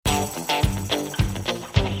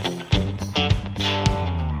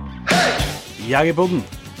Jegerpodden,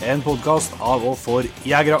 en podcast av og for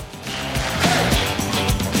jegere.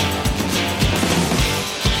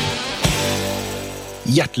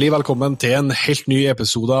 Hjertelig velkommen til en helt ny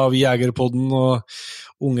episode av Jegerpodden og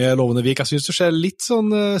unge lovende Vik. Jeg synes du ser litt sånn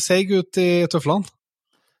seig ut i tøflene.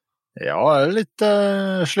 Ja, jeg er litt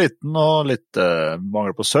sliten og litt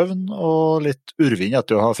mangel på søvn og litt urvinn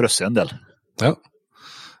etter å ha frøsset en del. Ja,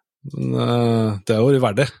 men det har vært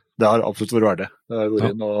verdt det. Det har absolutt vært verdt det. Det har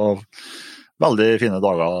vært noen veldig fine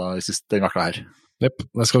dager denne vekka her. Jepp,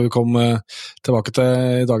 det skal vi komme tilbake til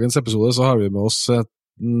i dagens episode. Så har vi med oss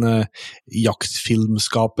en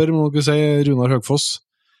jaktfilmskaper, må du si, Runar Høgfoss,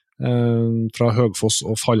 fra Høgfoss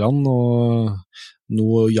og Fallan, og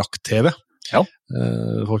nå Jakt-TV. Ja.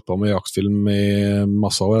 Holdt på med jaktfilm i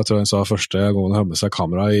masse år. Jeg tror han sa første gangen han hadde med seg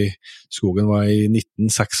kamera i skogen var i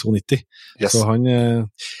 1996. Yes. Så han er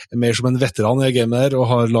mer som en veteran i gamet der, og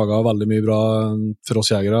har laget veldig mye bra for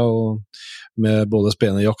oss jegere, og med både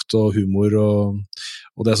spennende jakt og humor og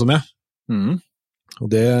det som er. Mm. Og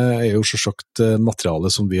det er jo selvsagt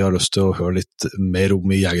materiale som vi har lyst til å høre litt mer om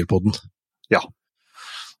i Jegerpodden. Ja.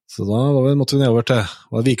 Så da måtte vi nedover til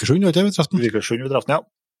Vikersund, vet jeg, vi traff den. Vikersund vi traff den, ja.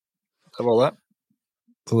 Det var det.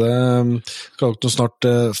 Så det skal dere snart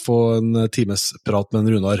få en times prat med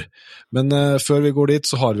en Runar. Men før vi går dit,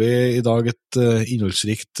 så har vi i dag et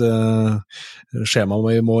innholdsrikt skjema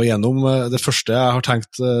vi må gjennom. Det første jeg har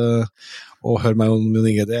tenkt å høre meg om, Jon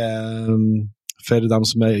Inge, det er for dem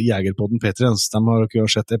som er Jegerpodden Patrons. De har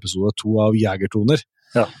ikke sett episode 2 av Jegertoner,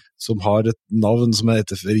 Ja. som har et navn som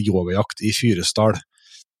heter for Yogajakt i Fyresdal.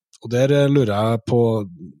 Og der lurer jeg på,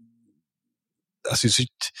 jeg synes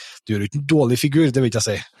ikke, du gjør ikke en dårlig figur, det vil jeg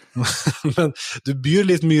si. Men du byr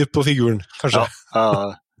litt mye på figuren, kanskje.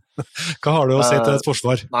 Ja. Hva har du å si til et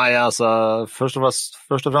forsvar? Nei, altså, først og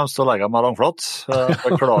fremst så legger jeg meg langflat.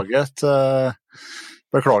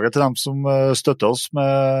 Beklager til dem som støtter oss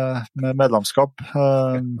med medlemskap.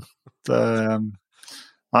 Nei,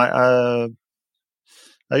 jeg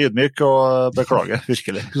er ydmyk og beklager,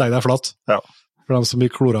 virkelig. Legg deg flat. Ja. For dem som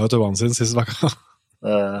blir klora ut øvene sine siste vekka.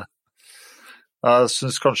 Jeg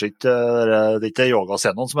synes kanskje ikke det ikke er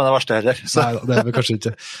yogascenen som er det verste heller. Så. Nei, det er vel kanskje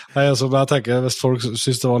ikke. Nei, altså, jeg tenker, hvis folk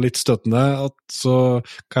synes det var litt støttende, så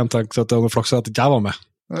kan de tenke at det var noe flaks at ikke jeg var med.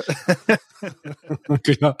 Det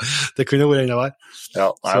kunne vært enda vær. Ja,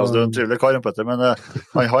 nei, altså, du er en trivelig kar, Petter, men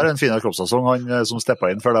han har en finere kroppsasong, han som steppet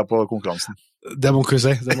inn for deg på konkurransen. Det må kunne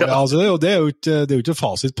si. Altså, det er jo ikke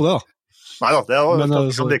fasit på det, da. Nei da, det er jo men,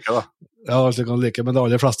 alt kan like, da. Ja, alt kan like, men det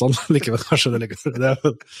aller fleste liker vel kanskje det like. Så er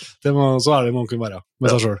det man kunne være med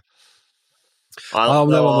seg selv. Ja,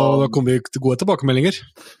 men da kom vi til gode tilbakemeldinger.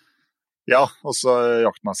 Ja, altså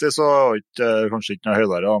jaktmessig så var det kanskje ikke noe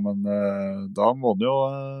høydere, men da må den jo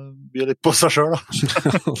bli litt på seg selv, da.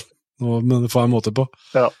 Men det får jeg en måte på.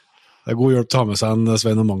 Ja. Det er god hjelp til å ha med seg en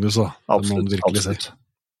Svein og Magnus, da. Absolutt.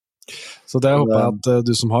 Så det håper jeg at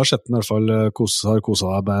du som har sett den i hvert fall har koset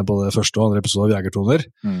deg med både første og andre episode av Jegertoner.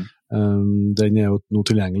 Den er jo nå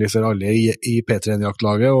tilgjengelig for alle i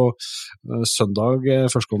P3-jaktlaget, og søndag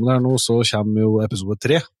førstkommende her nå så kommer jo episode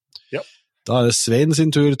 3. Ja. Da er det Svein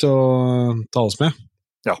sin tur til å ta oss med.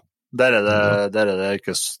 Ja, der er det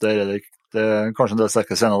kanskje en del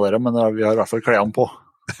sterke scener der, men vi har i hvert fall klærne på.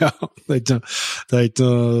 Ja, det er ikke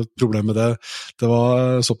noe problem med det. Det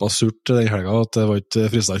var såpass surt den helga at det var ikke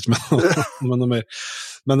fristet med noe mer.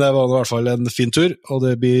 Men det var i hvert fall en fin tur, og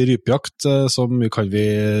det blir rypejakt, som kan vi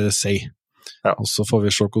si. Ja. Og så får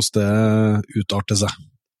vi se hvordan det utarter seg.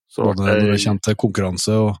 Både når det kommer til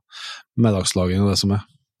konkurranse og middagslaging og det som er.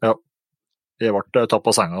 Ja, vi ble tatt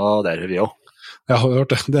på senga der vi også. Jeg har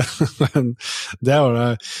hørt det. Det var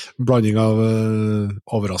en blanding av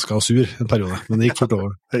overrasket og sur en periode, men det gikk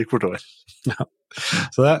fort over. Ja.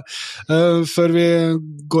 Så det, før vi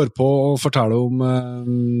går på og forteller om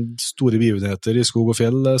store begivenheter i skog og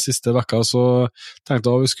fjell siste vekka, så tenkte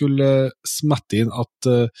jeg at vi skulle smette inn at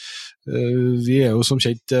vi er jo som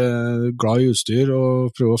kjent glad i utstyr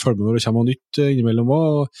og prøver å følge med når det kommer noe nytt innimellom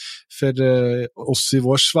også. For oss i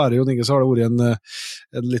vår sfære, Jon Inge, så har det vært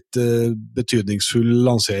en litt betydningsfull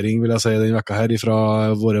lansering, vil jeg si, denne vekka her fra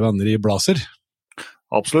våre venner i Blaser.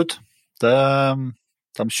 Absolutt.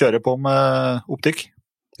 De kjører på med optikk.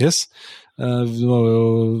 Yes. Du må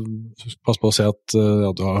jo passe på å si at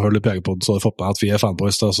du har hørt litt peget på det, så har du fått med at vi er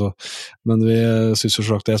fanboys, altså. Men vi synes jo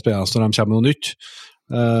slagt det er spennende når de kommer med noe nytt.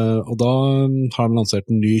 Og da har de lansert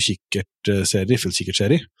en ny kikkertserie,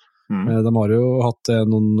 riffelkikkertserie. De har jo hatt det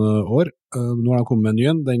noen år. Nå har de kommet med en ny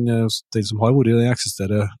en. Den som har vært, den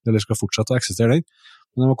eksisterer, eller skal fortsette å eksistere den.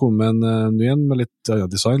 Men de har kommet med en ny en med litt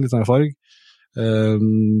design, litt annen farge.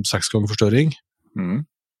 6 ganger forstørring.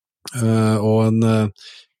 Og en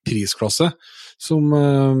prisklasse som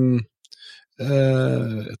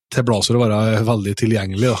til blaser å være veldig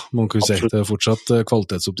tilgjengelig, da. Man kunne si det fortsatt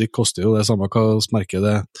kvalitetsoptikk koster jo det samme hva merket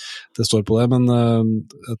det står på det, men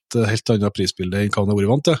et helt annet prisbilde enn hva man har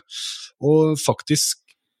vært vant til. Og faktisk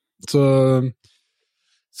så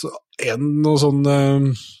er det noen sånne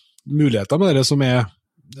muligheter med det som er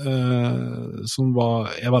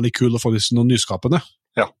veldig kul og faktisk noe nyskapende.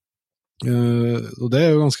 Ja. Og det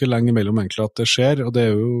er jo ganske lenge mellom egentlig at det skjer, og det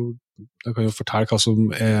er jo jeg kan jo fortelle hva som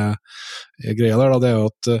er greia der, da. Det er jo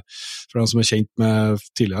at for den som er kjent med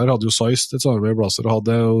tidligere, hadde jo Zeiss et samarbeid med Blaser og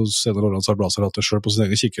hadde, og senere årene så har Blaser hatt det selv på sin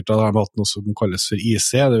egen kikkert, da har de hatt noe som kalles for IC,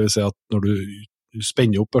 det vil si at når du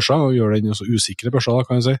spenner opp børsa og gjør den så usikre børsa, da,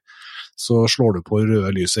 kan jeg si, så slår du på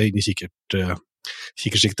røde lyset inn i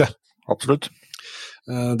kikkertsiktet. Absolutt.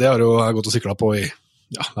 Det har jo jeg gått og siklet på i,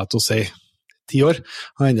 lett å si, 10 år,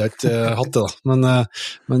 har jeg enda ikke hatt det da,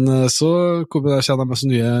 men så kommer jeg med så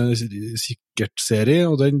nye kikkertserie,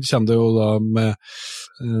 og den kommer det jo da med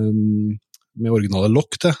originale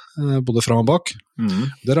lokk til, både fram og bak.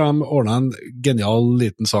 Der har de ordnet en genial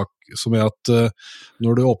liten sak, som er at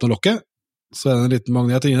når du åpner lokket, så er det en liten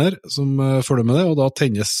magnet inni her, som følger med det, og da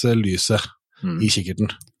tennes lyset i kikkerten.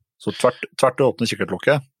 Så tvert å åpne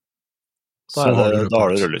kikkertlokket, da har det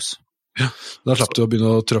rødlys. Ja, da slipper du å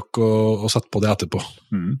begynne å trykke og sette på det etterpå.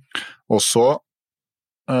 Og så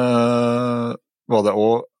var det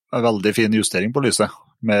også en veldig fin justering på lyset,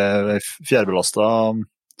 med fjærbelastet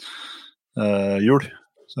hjul.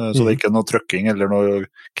 Så det er ikke noe trykking eller noe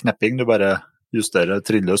knepping, du bare justerer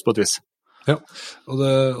trilløs på et vis. Ja,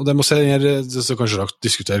 og det må se her, så kanskje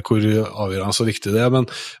diskutere hvor avgjørende så viktig det er,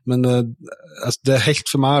 men det er helt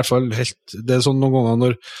for meg i hvert fall, det er sånn noen ganger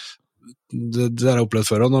når det har jeg opplevd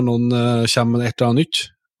før, når noen kommer med et eller annet nytt,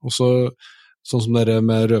 og sånn som det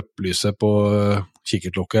med røplyset på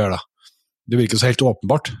kikkertlokket her da, det virker så helt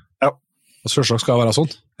åpenbart. Ja. Og selvsagt skal det være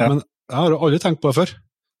sånn, men jeg har aldri tenkt på det før,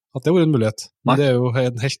 at det var en mulighet. Men det er jo det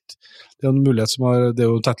er en mulighet det er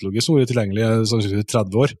jo en teknologi som har vært tilgjengelig sannsynligvis i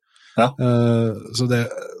 30 år. Ja. Så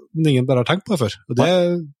ingen bare har tenkt på det før, og det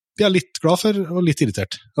jeg er litt glad for, og litt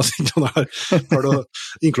irritert. Altså, jeg har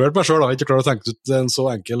inkludert meg selv, da. Jeg har ikke klart å tenke ut en så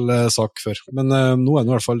enkel sak før. Men nå er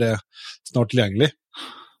det i hvert fall det snart tilgjengelig.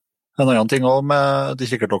 En annen ting også med de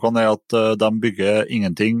kikkertlokkene er at de bygger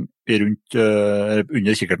ingenting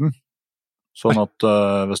under kikkerten. Sånn at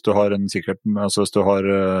hvis du har en kikkert, altså hvis du har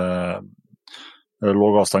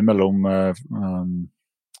låg avstand mellom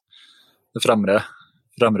det fremre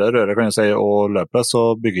røret, kan jeg si, og løpet,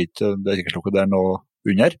 så bygger ikke det kikkertlokket der noe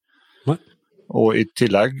under. Nei. Og i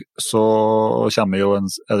tillegg så er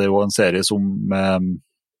det jo en serie som med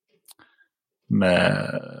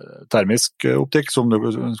termisk optikk som du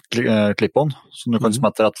clip-on, som du kan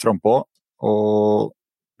smette rett frem på, og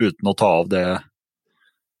uten å ta av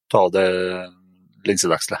det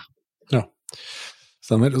linsedekselet. Ja,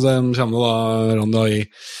 stemmer. Og så kommer det da i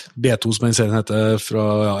B2 som den serien heter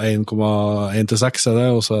fra 1,1 til 6 er det,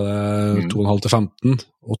 og så er det 2,5 til 15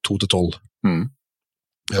 og 2 til 12.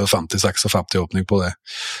 Det er 56 og 50 åpning på det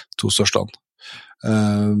to største.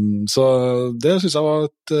 Så det synes jeg var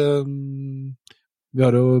vi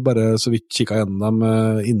har jo bare så vidt kikket gjennom dem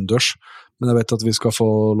innendørs, men jeg vet at vi skal få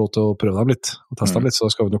lov til å prøve dem litt og teste dem litt, så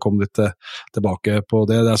skal vi nå komme litt tilbake på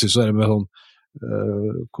det. Jeg synes det er med sånn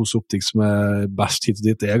hvordan optikk som er best hit og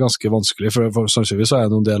dit, det er ganske vanskelig, for sannsynligvis så er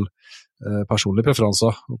det noen del personlige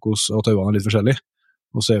preferanser, og tøyene er litt forskjellige,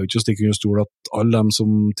 og så er jo ikke å stikke under stol at alle dem som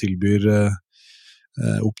tilbyr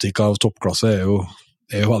optikk av toppklasse er jo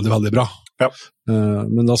veldig, veldig bra. Ja.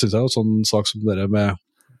 Men da synes jeg jo sånn sak som dere med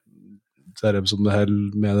det her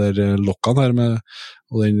med lokkene her,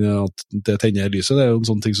 og at det tenner lyset, det er jo en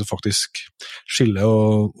sånn ting som faktisk skiller,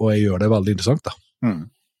 og jeg gjør det veldig interessant da.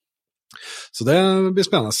 Så det blir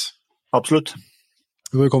spennende. Absolutt.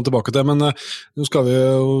 Det må vi komme tilbake til, men nå skal vi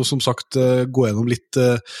jo som sagt gå gjennom litt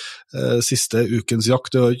siste ukens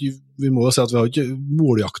jakt. Vi må jo si at vi har ikke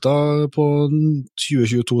måljakta på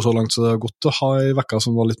 2022 så langt, så det er godt å ha en vekka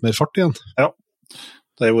som var litt mer fart igjen. Ja,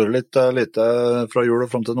 det har vært litt lite fra jul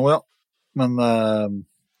og frem til nå, ja. Men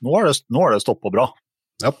nå er det stoppet bra.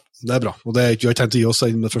 Ja, det er bra. Og det er ikke tenkt å gi oss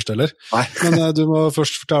inn med det første heller. Nei. Men du må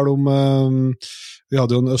først fortelle om vi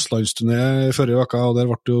hadde jo en Østlandsturné i forrige vekka, og der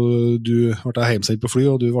ble jeg hjemsendt på fly,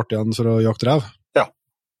 og du ble igjen for å jakte rev. Ja,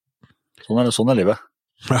 sånn er livet.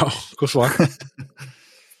 Ja, hvordan var det?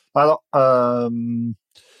 Neida,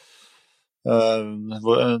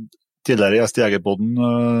 tidligere gjest i Jegerpodden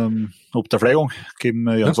opp til flere ganger, Kim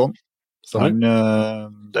Jønsson. Ja.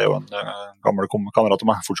 Det er jo en gammel kamerat av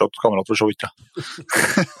meg, fortsatt kamerat for så vidt. Ja.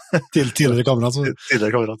 Tidligere kamerat.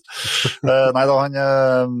 Tidligere kamerat. Neida, han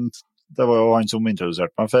det var jo han som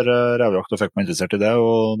introduserte meg for revjakt og fikk meg interessert i det,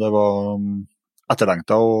 og det var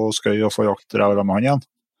etterlengtet og skøy å få jakt rev med han igjen.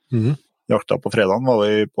 Jakta på fredagen var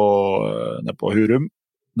vi nede på Hurum,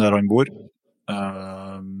 der han bor.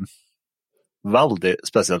 Veldig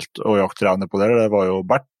spesielt å jakte rev nede på der. Det var jo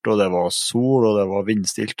bært, og det var sol, og det var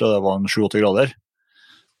vindstilt, og det var 7-8 grader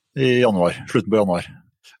i januar, slutten på januar.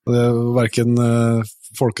 Det er hverken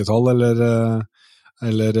folketall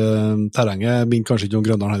eller terrenget min kanskje ikke noen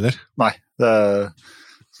Grøndalen heller. Nei, det er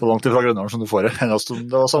så langt ifra Grøndalen som du får det.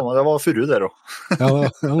 Det var samme, det var furu der også. Ja,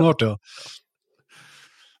 det var artig, ja.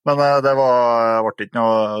 Men det ble ikke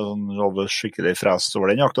noe skikkelig fres over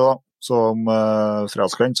den jakta da. Som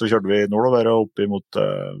fredagskveld så kjørte vi nordover og opp imot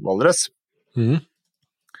Valdres.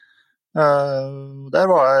 Der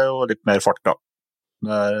var jeg jo litt mer fart da.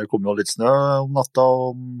 Der kom jo litt snø om natta,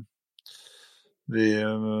 og vi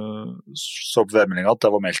så på værmeldingen at det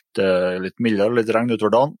var meldt litt mildere og litt regn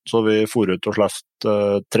utover dagen, så vi for ut og sleft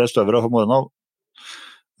 3 støvere for morgenen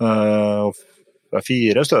av.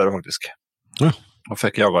 4 støvere faktisk. Ja. Og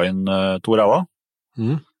fikk jaget inn 2 rever,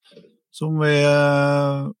 som vi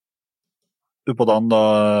på dagen da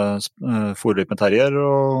for litt med terrier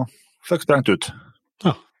og fikk sprengt ut.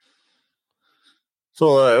 Ja. Så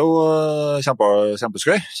det er jo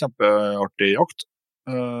kjempeskøy, kjempeartig jakt.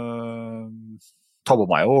 Tabba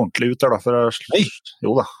meg jo ordentlig ut der da, for jeg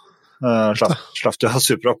jo da, sleft jeg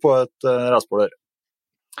Supra på et raspår der,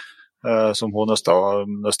 som hun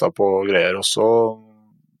nøsta på greier, og så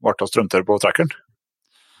ble det strømtør på trekkeren.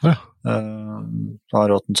 Ja. Jeg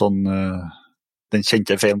har hatt en sånn, den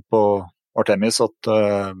kjente feilen på Artemis, at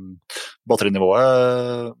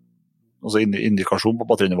batterinivået, altså indikasjon på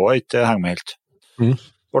batterinivået ikke henger med helt.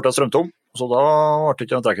 Ble det strømtom, så da ble det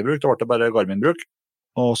ikke en trekkerbruk, da ble det bare Garmin-bruk.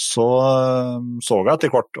 Og så jeg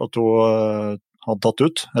etter hvert at hun hadde tatt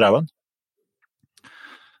ut reven.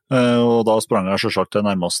 Og da sprang jeg selvsagt til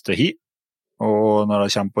nærmeste hi. Og når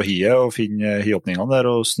jeg kommer på hiet og finner hiåpningene der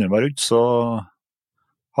og snur meg rundt, så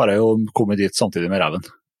har jeg jo kommet dit samtidig med reven.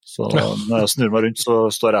 Så når jeg snur meg rundt, så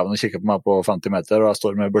står reven og kikker på meg på 50 meter, og jeg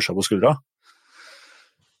står med børsa på skuldra.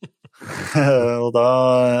 Og da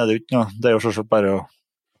er det jo ikke noe. Det er jo selvsagt bare å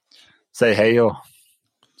si hei og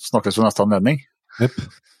snakkes ved neste anledning. Yep.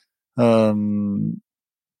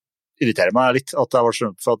 Irriterer meg litt at jeg var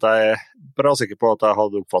skjønt, for at jeg er bra sikker på at jeg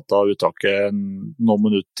hadde oppfattet uttaket noen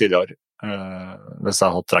minutter tidligere, hvis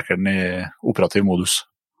jeg hadde trekkeren i operativ modus.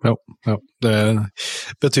 Ja, det er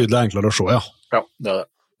betydelig enklere å se, ja. Ja, det er det.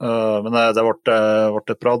 Men det ble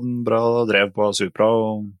et bra drev på Supra,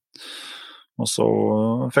 og så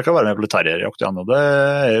fikk jeg være med på litt terrierjakt igjen, og det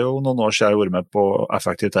er jo noen år siden jeg har vært med på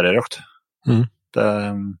effektiv terrierjakt.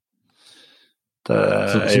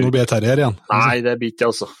 Så nå blir det terrier igjen? Nei, det blir ikke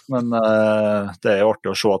altså, men det er jo artig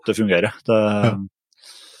å se at det fungerer.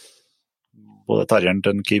 Både terrieren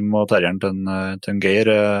til Kim og terrieren til Geir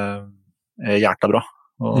er hjertet bra,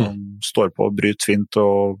 og står på, bryter fint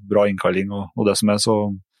og bra innkalling og det som er, så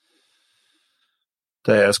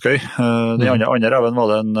det er skøy. Den andre reven var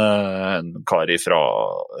det en kar fra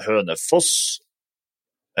Hønefoss,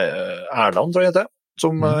 Erland tror jeg det,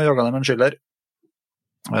 som jaget dem en skiller.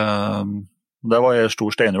 Det var en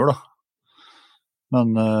stor steinur da.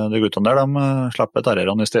 Men de guttene der, de slipper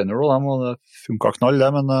terrierne i steinur, og det funket knall det,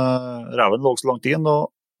 men reven lå så langt inn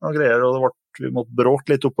og greier, og vi måtte bråke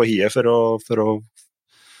litt opp på hiet for å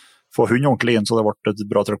få hund ordentlig inn, så det ble et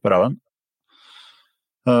bra trykk på reven.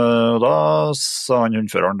 Og da sa han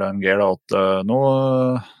hundføreren den Geir da, at nå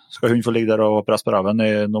skal hun få ligge der og presse på reven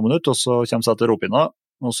i noen minutter, og så kommer jeg til ropinna,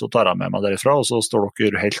 og så tar jeg med meg derifra, og så står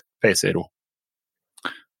dere helt peise i ro.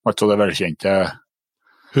 Altså det velkjente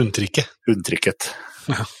hundtrikket.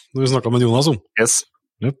 Ja, det vi snakket med Jonas om. Yes.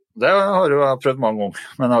 Yep. Det har jo jeg prøvd mange ganger,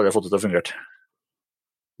 men jeg har aldri fått det til å fungere.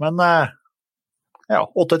 Men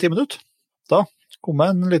 8-10 minutter, da kom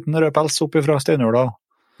en liten rød pels opp fra steinhjula,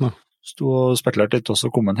 stod og spekulerte litt, og så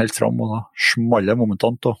kom han helt fram, og da smalt det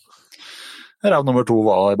momentant, og rev nummer 2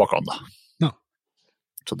 var i bakken da. Ja.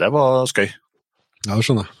 Så det var skøy. Ja, det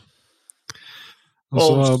skjønner jeg. Og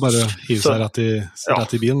så bare hive seg rett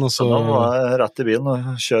i bilen, og så... Ja, da var jeg rett i bilen og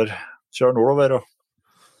kjør nordover, og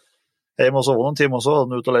hjem og sove noen timer, og så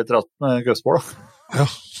ut og lete rett med gøstbår da. Ja.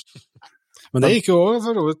 Men det gikk jo også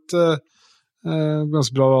for å ut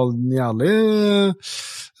ganske bra, jævlig...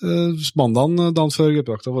 Mandagen, dagen før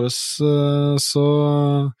gruppejakta vår, så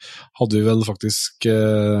hadde vi vel faktisk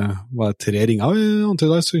 3 ringer vi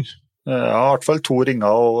antydet i stund. Ja, i hvert fall 2 ringer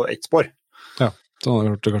og 1 spår. Ja, da har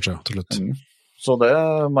vi hørt det kanskje til slutt. Så det,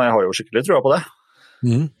 men jeg har jo skikkelig trua på det.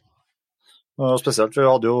 Og spesielt,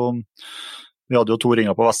 Vi hadde jo 2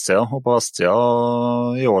 ringer på vestsida, og på vestsida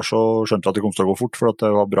i år så skjønte jeg at det kom til å gå fort, for at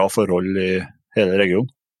det var bra forhold i hele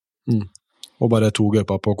regionen. Og bare 2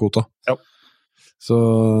 gauper på kvota. Ja. Så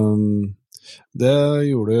det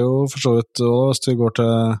gjorde det jo for så vidt også. Hvis vi går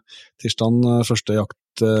til tirsdagen, første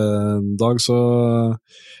jaktdag, så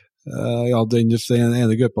ja, den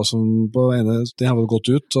ene gaupa som på ene, den har vel gått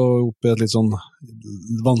ut og opp i et litt sånn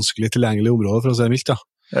vanskelig tilgjengelig område, for å si det mildt, ja.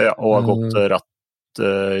 Ja, og har gått rett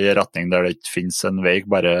i retning der det ikke finnes en vei,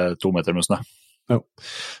 bare 2 meter med snø. Ja,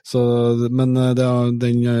 så, men den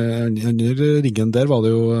andre ringen der var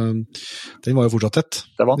det jo, den var jo fortsatt tett.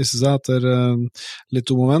 Det var. Viste seg etter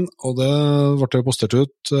litt om og men, og det ble jo postert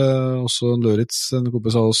ut, også Løritz, en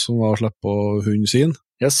kompis av oss som var å slippe på hunden sin.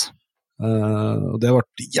 Yes. Og det ble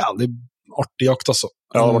jævlig artig jakt, altså.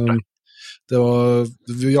 Ja, det ble det.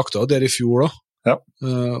 Vi jakta jo der i fjor da, ja.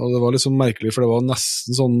 Og det var litt sånn merkelig, for det var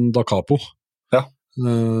nesten sånn da capo. Ja. Det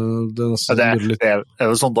er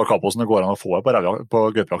vel sånn da capo som det går an å få på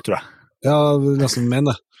gauperjakt, tror jeg. Ja, nesten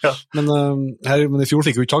mener det. Ja. Men i fjor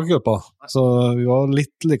fikk vi ikke tak i gaupa, så vi var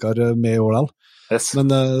litt likere med i år da. Yes. Men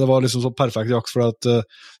det var liksom så perfekt jakt, for at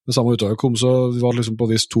med samme utover kom, så vi var liksom på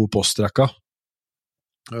vis 2 postrekker.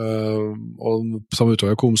 Og samme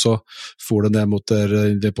utover kom, så for det ned mot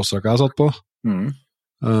det postrekka jeg satt på.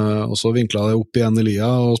 Og så vinklet det opp igjen i lia,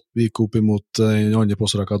 og gikk opp imot den andre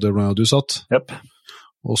postrekka der du satt. Yep.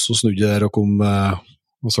 Og så snudde jeg der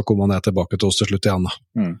og så kom han ned tilbake til oss til slutt igjen da.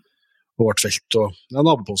 Og ble felt, og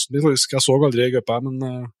naboposten min faktisk, jeg så aldri gaupa, men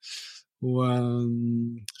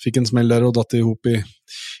hun fikk en smell der og datt ihop i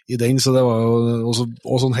den, så det var jo også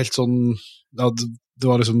sånn helt sånn, ja, det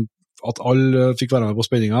var liksom at alle fikk være med på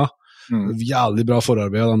spenninga. Jævlig bra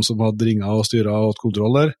forarbeid av dem som hadde ringet og styret og hatt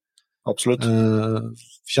kontroll der. Absolutt.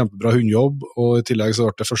 Kjempebra hundjobb, og i tillegg så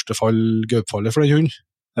ble det første gaupfallet for den hunden.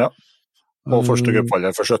 Ja. Og første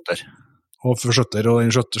gaupfallet for skjøtter. Og for skjøtter, og den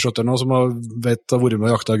skjøtteren som har vært med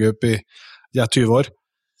å jakta gaup i 20 år.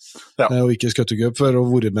 Ja. Og ikke skjøttegaup før, og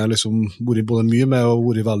vært både mye med, og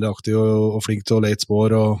vært veldig aktiv og flink til å lete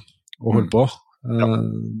spår og holde på. Ja.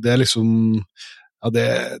 Det er liksom, ja, det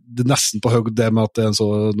er nesten på høyt det med at det er en så,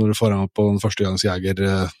 når du får med på en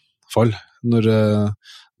førstegangsjegerfall, når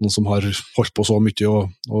noen som har holdt på så mye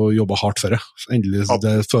og jobbet hardt for det. Endelig,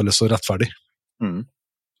 det føles så rettferdig.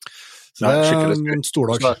 Så det er en stor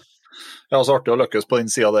dag. Ja, så artig å lykkes på den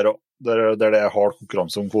siden der, der det er hard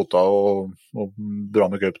konkurranse om kvota og bra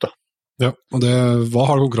med gaup da. Ja, og det var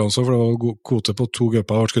hard konkurranse, for det var kvote på 2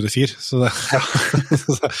 gauper og skutt 4, så det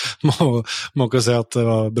må ikke si at det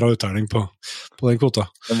var bra uttelling på den kvota.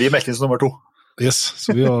 Men vi meldte inn som nummer 2. Yes,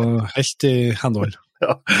 så vi var helt i henhold.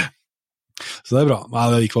 Ja. Så det er bra. Nei,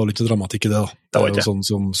 det gikk vel litt dramatikk i det da. Det er jo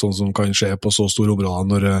sånn som kan skje på så store områder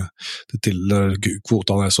når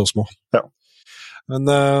kvotene er så små. Ja. Men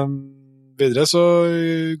videre så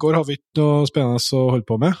i går har vi ikke noe spennende å holde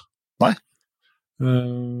på med. Nei.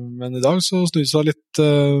 Men i dag så snudde det seg litt,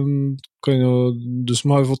 du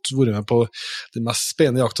som har fått vært med på den mest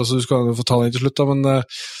spennende jakta, så du skal få ta den til slutt da, men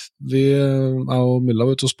jeg og Milla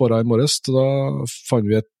var ute og spåret i morges, og da fant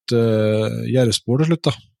vi et gjerdespor til slutt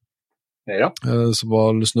da. Ja. Som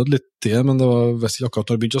var snødd litt i, men det var visst ikke akkurat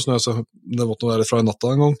når det begynte å snø, så det måtte være fra i natta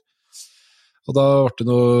en gang. Og da ble det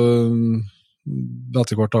noe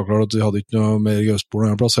etter hvert avklart at vi hadde ikke noe mer gjørspor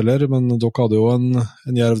noen plass heller, men dere hadde jo en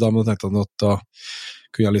jerv der, men jeg tenkte at da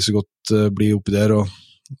kunne jeg like så godt bli oppi der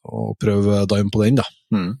og prøve dime på den da.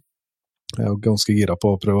 Jeg er jo ganske gira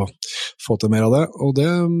på å prøve å få til mer av det, og det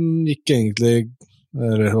gikk egentlig,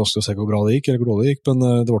 eller hva skal jeg se hvor bra det gikk, eller hvor dårlig det gikk, men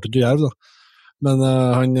det ble ikke jerv da. Men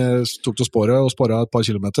han tok til spåret og spåret et par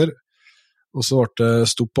kilometer, og så ble det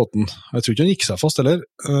stopp på den. Jeg tror ikke han gikk seg fast heller,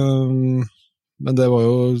 men det var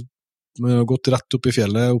jo gått rett opp i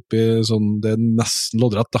fjellet, sånn, det er nesten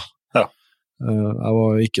loddrett da. Ja. Jeg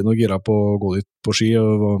var ikke noe gira på å gå dit på ski, og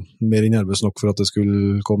var mer nervøs nok for at det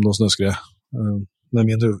skulle komme noe snøskred, med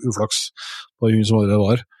min uflaks på hun som allerede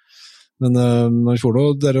var. Men når han får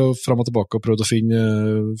noe der og frem og tilbake og prøvde å finne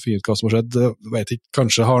ut hva som har skjedd, jeg vet ikke,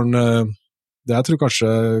 kanskje har han det jeg tror kanskje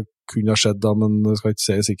kunne ha skjedd da, men jeg skal ikke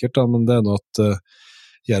si det sikkert da, men det er noe at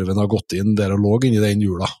jerven har gått inn der og lå inn i den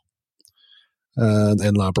jula en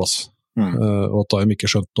eller annen plass, og at da de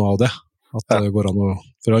ikke skjønt noe av det, at det går an å,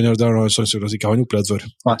 for det har sannsynligvis ikke han opplevd før,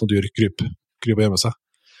 at noen dyr kryper og gjemmer seg.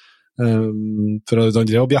 For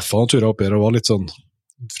han drev og bjeffa og turet oppi her og var litt sånn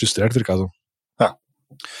frustrert, virket jeg sånn. Ja.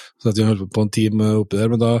 Så at jeg holdt på en time oppi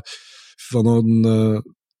der, men da var noen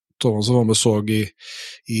Thomas som var med så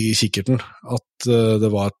i kikkerten at det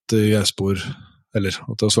var et gjerdespor, eller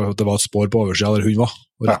at det var et spor på oversiden der hun var,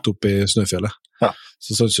 og rett opp i snøfjellet. Ja.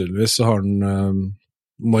 Så sannsynligvis så har han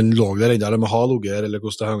man lå der enda, eller med halogger, eller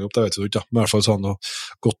hvordan det henger opp, det vet jeg ikke, men i hvert fall så han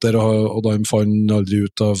gått der, og da fant aldri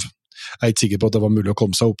ut av, jeg er ikke sikker på at det var mulig å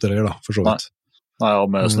komme seg opp der, da, for så vidt. Nei, og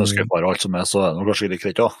med snøskøyter og alt som så det kanskje litt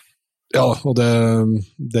greit også. Ja, og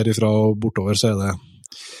derifra og bortover så er det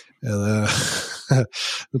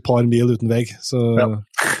et par mil uten vei, så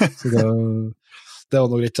det var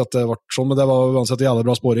nok greit at det ble sånn, men det var uansett jævlig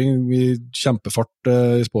bra sporing. Vi kjempefart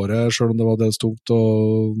i sporet, selv om det var dels tungt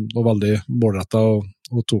og veldig målrettet,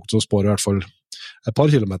 og tok til sporet i hvert fall et par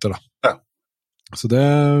kilometer. Da. Ja. Så det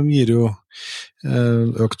gir jo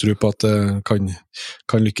økt tro på at det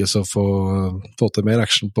kan lykkes å få til mer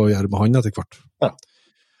action på Jerv med han etter hvert. Ja.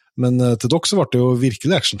 Men til dere så ble det jo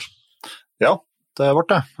virkelig action. Ja, det ble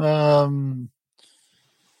det.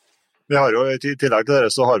 Vi har jo, i tillegg til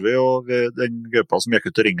det, så har vi jo den gruppa som gikk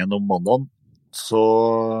ut til ringen om mandagen, så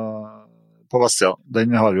på vestsida,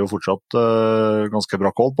 den har vi jo fortsatt ganske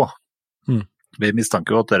bra koll på. Vi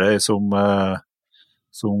mistenker jo at det er som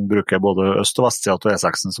bruker både øst- og vestsida til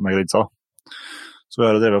E6-en som er grensa. Så vi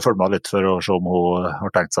har drevet og følt med litt for å se om hun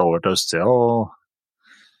har tenkt seg over til østsida, og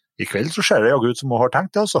i kveld så ser det jo ut som hun har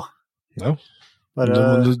tenkt det, altså. Ja.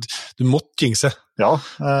 Du måtte jinxe. Ja.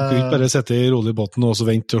 Du kunne ikke bare sitte i rolig båten og så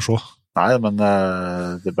vente og se. Nei, men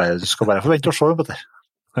du skal bare forvente å se, Petter.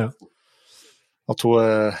 Ja. At hun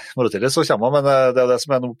morgetidlig så kommer, men det er det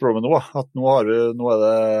som er noe problemet nå. At nå er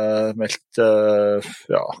det meldt,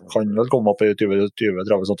 kan vel komme opp i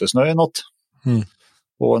 20-30 sånt i snø i natt.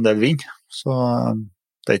 Og en del vind. Så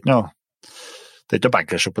det er ikke noe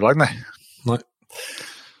bankersopplag, nei. Nei.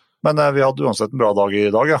 Men vi hadde uansett en bra dag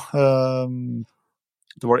i dag, ja.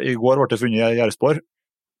 I går ble det funnet jervspor.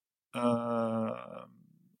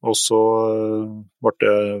 Og så ble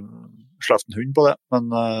det sleft en hund på det, men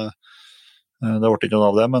det ble ikke noe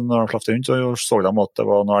av det. Men når de sleft en hund, så de at det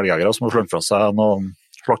var noen elgjegere som hadde slunget fra seg noen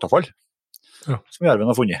slaktafall, som jerven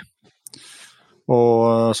har funnet.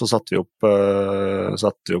 Og så satte vi opp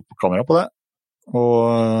kamera på det,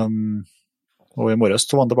 og i morges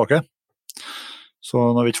så var han tilbake. Så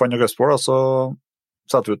når vi ikke fant noe gøstspor, så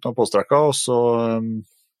satte vi ut noen påstrekker, og så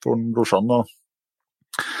får brorsan og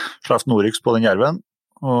sleft Norix på den jerven,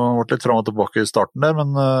 og ble litt frem og tilbake i starten der,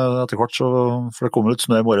 men etter hvert for det kom litt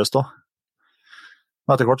snø i morges da.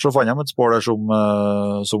 Men etter hvert så fant jeg et spor der som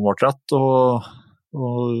ble rett, og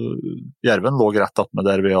jerven lå rett opp med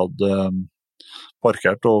der vi hadde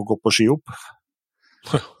parkert og gått på ski opp.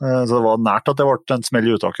 Så det var nært at det ble en smell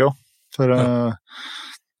i uttaket også. For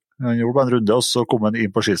han gjorde bare en runde, og så kom han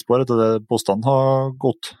inn på skisporet til det postene har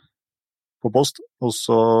gått på post, og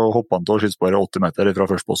så hoppet han til skisporet 80 meter fra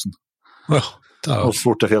førstposten. Ja. Og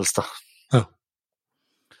fort til fjells da. Ja.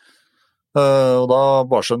 Og da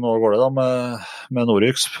bar seg nå går det da med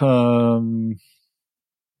Norix.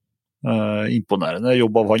 Imponerende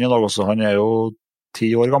jobb av han i dag også. Han er jo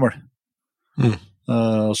 10 år gammel.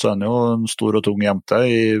 Så er han jo en stor og tung jente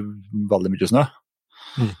i veldig mye snø.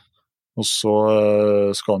 Og så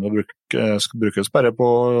skal han jo brukes bare på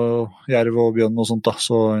jerv og bjørn og sånt da,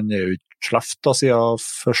 så han er jo ikke sleft da siden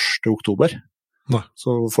 1. oktober. Nei. Så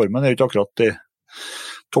formen er jo ikke akkurat i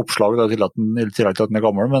toppslag da, til at han er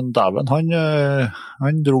gammel, men dæven,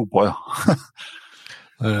 han dro på, ja.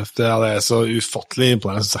 Det er så ufattelig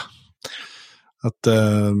imponerende, synes jeg. At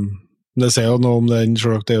det ser jo noe om den,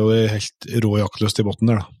 selv det er jo helt rå jaktløst i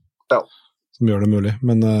botten der da. Ja. Som gjør det mulig,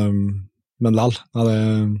 men lell, ja,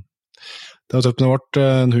 det har tøpt, det ble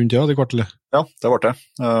en hund til, ja, det kvartelig. Ja, det ble det.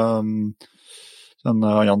 En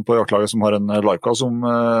Jan på jaktlaget som har en Laika som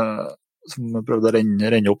prøvde å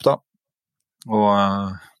renne opp da.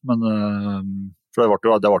 Men for det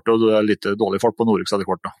ble jo litt dårlig fart på Norix etter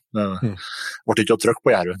hvert da. Det ble ikke å trykke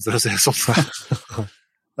på jerven, for å si det sånn.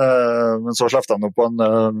 Men så sleftet han opp på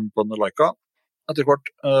en Laika etter hvert,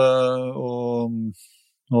 og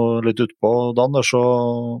litt ut på dagen der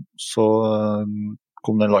så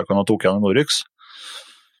kom den Laikaen og tok igjen en Norix.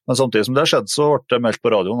 Men samtidig som det skjedde, så ble det meldt på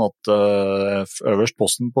radioen at øverst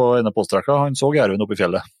posten på ene postrekka, han så jerven oppe i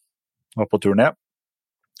fjellet. Han var på tur ned.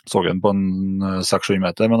 Så han på en 600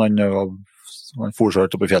 meter, men han for så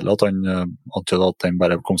høyt opp i fjellet at han antydde at den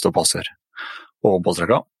bare kom til å passe her oven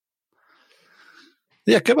postrekka.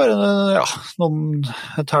 Det gikk bare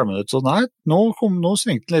et halvminutt, så nei, nå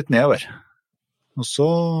svingte den litt nedover. Og så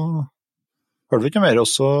hørte vi ikke mer, og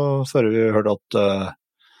så før vi hørte at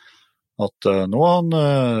nå har han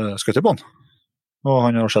skutt i bånd, og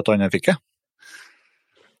han har sett han fikk det.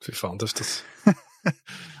 Fy faen, tøft.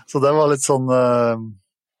 Så det var litt sånn,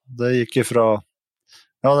 det gikk ifra,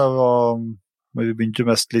 vi begynte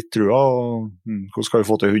mest litt trua, og hvordan skal vi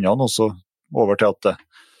få til hundene, og så over til at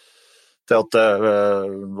det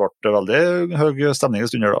ble veldig høy stemning i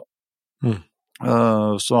stunder da.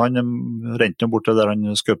 Så han rente bort til der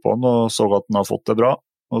han skjøt på han, og så at han hadde fått det bra.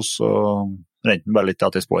 Og så rente han bare litt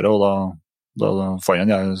etter sporet, og da fant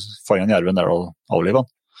han jerven der og avlivet han.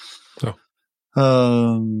 Ja.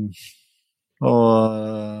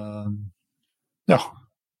 Ja,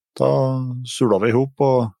 da sula vi ihop,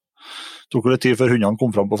 og tok litt tid før hundene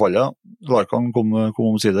kom fram på fallet. Larkan kom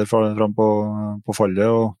omsider fram på fallet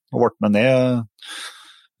og ble med ned.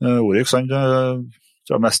 Oryx, han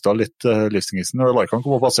tror jeg mistet litt livstingisen, og Larkan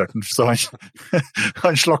kom og passerte den, så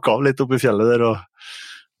han slakket av litt oppe i fjellet der,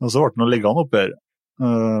 og så ble han liggende oppe her.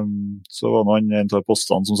 Så var det en av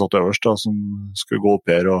postene som satt øverst, da, som skulle gå opp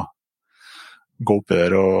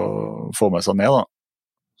her og få med seg ned, da.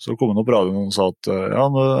 Så kom han opp på radioen og sa at ja,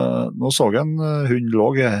 nå så jeg en hund lå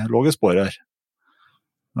i sporet her.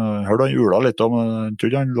 Jeg hørte han ula litt, men jeg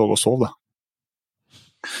trodde han lå og sov, da.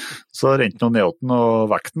 Så rente han ned den og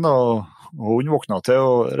vekk den, og hunden våkna til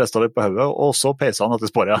og restet litt på hodet, og så peisa han etter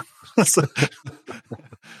sporet.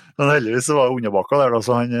 Men heldigvis var det underbakka der, da,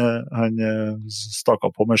 så han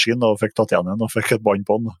stakket på med skinn og fikk tatt igjen og fikk et bånd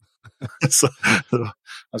på den. Så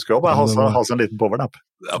han skulle jo bare ha seg en liten powernapp.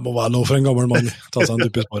 Det må være lov for en gammel mann, ta seg en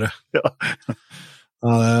dupp i sporet. Ja.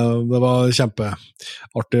 Ja, det var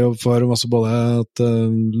kjempeartig for masse både at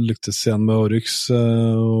lyktes igjen med Oryx,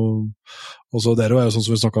 og så dere var jo sånn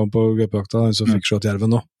som vi snakket om på gaupejakta, han som fikk skjøtt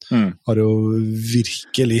jerven nå, har jo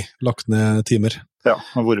virkelig lagt ned timer. Ja,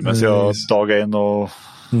 han har vært med siden dag 1 og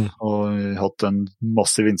hatt en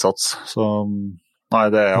massiv innsats, så nei,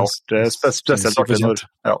 det er spesielt artig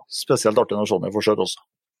når sånne får skjøtt også.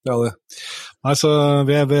 Ja, det. Nei, så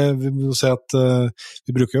vi må si at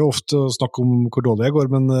vi bruker jo ofte å snakke om hvor dårlig jeg går,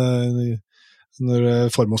 men når det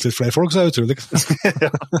får med oss litt flere folk, så er det utrolig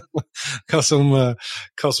hva som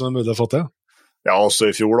er mulig å få til. Ja, også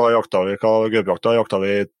i fjor da, gaupejakta jakta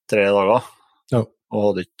vi 3 dager, og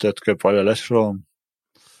hadde ikke et gaupefall heller, så...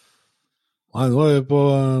 Nei, nå er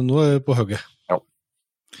vi på hugget. Ja,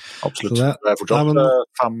 absolutt. Det er fortsatt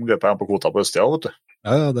 5 gauper igjen på kvota på Østia, vet du.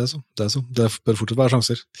 Ja, det er så. Det bør fortsatt være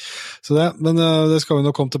sjanser. Så men det skal vi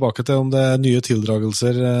nok komme tilbake til om det er nye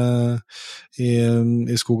tildragelser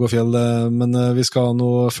i skog og fjell, men vi skal nå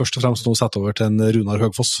først og fremst sette over til en Runar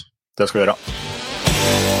Høgfoss. Det skal vi gjøre.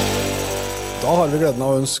 Da har vi gleden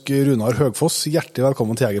av å ønske Runar Høgfoss hjertelig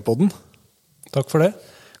velkommen til Jegerpodden. Takk for det.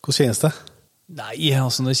 Hvordan kjennes det? Nei,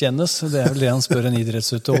 altså det kjennes. Det er vel det han spør en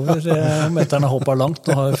idrettsutøver. Om etter han har hoppet langt,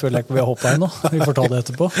 nå føler jeg ikke vi har hoppet ennå. Vi får ta det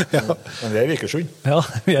etterpå. Ja, men vi er i Vikersund. Ja,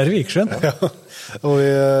 vi er i Vikersund. Ja. Og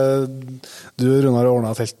du, Runar, har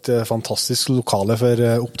ordnet et helt fantastisk lokale for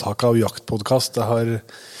opptak av jaktpodcast. Jeg har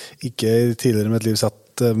ikke tidligere i mitt liv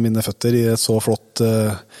sett mine føtter i et så flott,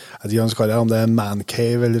 jeg vet ikke hva om det er en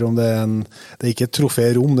mancave, eller om det er ikke et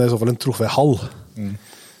troférom, det er i så fall en troféhall.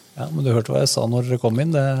 Ja, men du hørte hva jeg sa når dere kom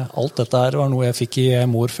inn. Alt dette her var noe jeg fikk i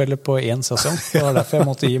morfelle på 1 sesong. Det var derfor jeg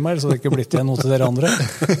måtte gi meg, så det ikke blitt igjen noe til dere andre.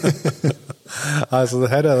 Nei, så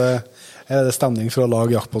her er det stemning for å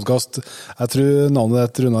lage jaktpodcast. Jeg tror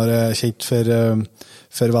navnet ditt, Runar, er kjent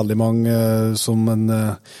for veldig mange som en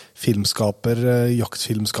filmskaper,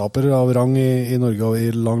 jaktfilmskaper av rang i Norge og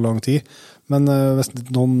i lang, lang tid. Men hvis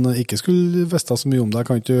noen ikke skulle vite så mye om det,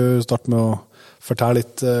 kan ikke du starte med å fortelle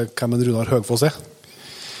litt hvem en Runar Høgfoss er?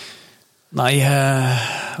 Nei,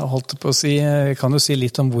 jeg holdt på å si, jeg kan jo si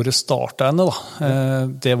litt om hvor det startet henne da.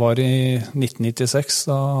 Det var i 1996,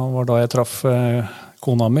 da var da jeg traff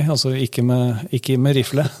kona mi, altså ikke med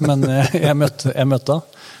rifle, men jeg møtte henne.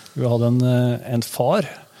 Hun hadde en far,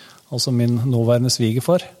 altså min nåværende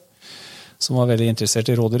svigerfar, som var veldig interessert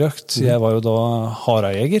i rådyrjakt. Jeg var jo da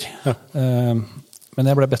harajeger, men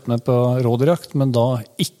jeg ble bedt med på rådyrjakt, men da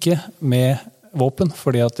ikke med våpen,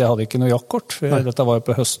 fordi at jeg hadde ikke noe jaktkort. Dette var jo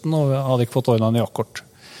på høsten, og jeg hadde ikke fått ordnet noe jaktkort.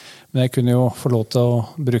 Men jeg kunne jo få lov til å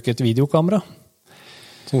bruke et videokamera.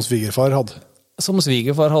 Som svigerfar hadde? Som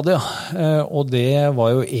svigerfar hadde, ja. Og det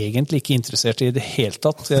var jo egentlig ikke interessert i det hele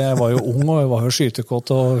tatt. Jeg var jo ung, og jeg var jo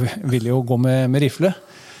skytekåt, og ville jo gå med rifle.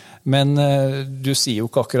 Men du sier jo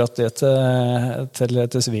ikke akkurat det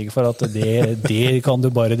til svigerfar, at det kan du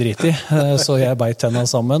bare drite i. Så jeg beit tennene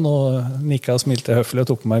sammen, og nikket og smilte høflig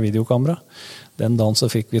og tok med meg videokamera. Den dagen så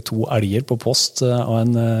fikk vi 2 elger på post av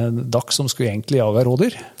en dakk som skulle egentlig jage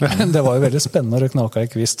rådyr. Det var jo veldig spennende når det knaka i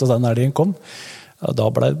kvist, og den elgen kom. Da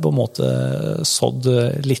ble det på en måte sådd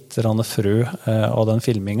litt frø av den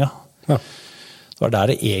filminga. Ja. Det var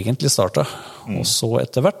der det egentlig startet. Og så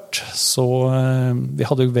etter hvert, vi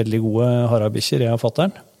hadde jo veldig gode harabikkjer, jeg og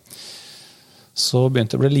fatteren. Så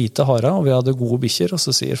begynte det å bli lite hara, og vi hadde gode bikkjer, og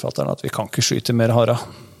så sier fatteren at vi kan ikke skyte mer hara.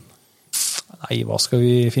 Nei, hva skal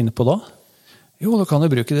vi finne på da? Jo, da kan du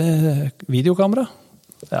bruke det videokamera.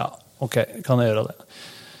 Ja, ok, kan jeg gjøre det.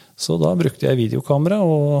 Så da brukte jeg videokamera,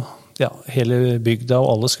 og hele bygda og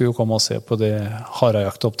alle skulle jo komme og se på det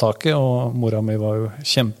harajaktopptaket, og mora mi var jo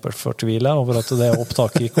kjempefortvilet over at det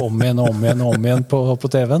opptaket gikk om igjen på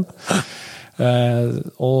TV-en.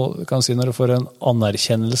 Og kan si når du får en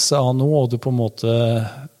anerkjennelse av noe, og du på en måte,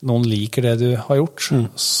 noen liker det du har gjort,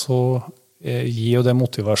 så gir jo det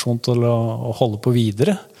motivasjon til å holde på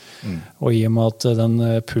videre. Og i og med at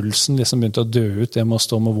den pulsen liksom begynte å dø ut, det med å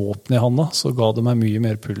stå med våpen i handa, så ga det meg mye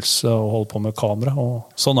mer puls å holde på med kamera.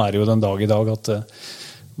 Og sånn det jo den dag i dag, at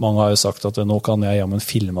mange har jo sagt at nå kan jeg jammen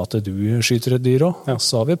filme at du skyter et dyr også.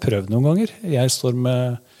 Så har vi prøvd noen ganger. Jeg står med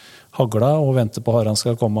hagla og venter på haren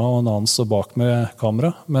skal komme, og en annen står bak med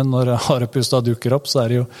kamera. Men når harepusta dukker opp, så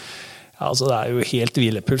det jo det jo helt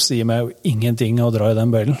hvilepuls, det gir meg jo ingenting å dra i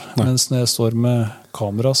den bøylen. Mens når jeg står med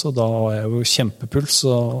kamera, så da har jeg jo kjempepuls,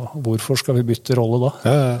 og hvorfor skal vi bytte rolle da?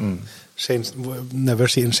 Never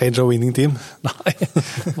seen change a winning team. Nei,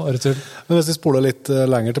 bare tull. Men hvis vi spoler litt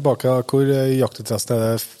lenger tilbake, hvor jaktinteresse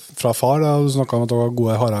det fra far? Da? Du snakket om at det var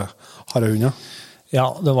gode harehunder.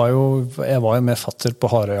 Ja, jeg var jo med fatter på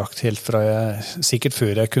harejakt helt fra sikkert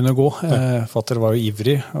før jeg kunne gå. Fatter var jo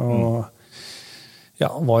ivrig, og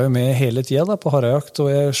var jo med hele tiden da, på harejakt, og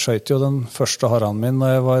jeg skjøt jo den første haren min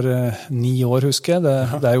da jeg var 9 år, husker jeg.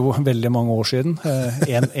 Det jo veldig mange år siden,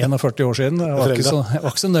 41 år siden. Jeg var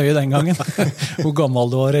ikke så nøye den gangen. Hvor gammel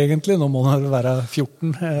du var egentlig. Nå må du være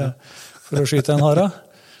 14 for å skyte en hara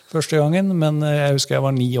første gangen, men jeg husker jeg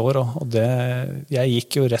var 9 år, og jeg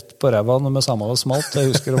gikk jo rett på ræva med samme det smalt. Jeg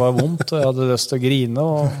husker det var vondt, og jeg hadde lyst til å grine,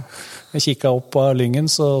 og jeg kikket opp på lyngen,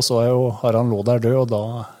 så jeg jo haren lå der død,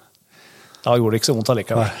 og da gjorde det ikke så vondt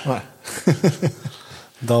allikevel. Nei.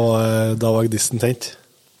 Da var gnisten tent?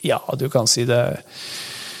 Ja, du kan si det.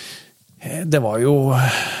 Det var jo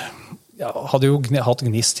hadde jo hatt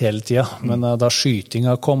gnist hele tiden, men da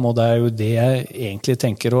skytinga kom, og det jo det jeg egentlig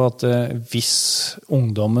tenker også, at hvis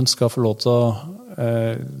ungdommen skal få lov til å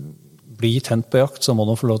bli tent på jakt, så må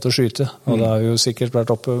de få lov til å skyte. Og det har jo sikkert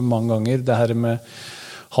vært oppe mange ganger, det her med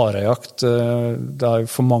harejakt,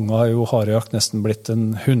 for mange har jo harejakt nesten blitt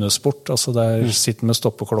en hundesport, altså der sitter med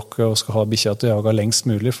stoppeklokke og skal ha bikkja til å jage lengst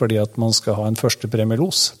mulig, fordi at man skal ha en første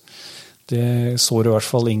premielos. Det så i hvert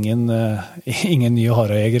fall ingen nye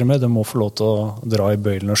harejegere med, de må få lov til å dra i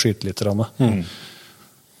bøylen og skyte litt. Det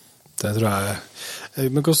tror jeg.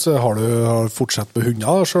 Men hvordan har du fortsatt med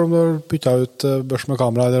hunder, selv om du har byttet ut børs med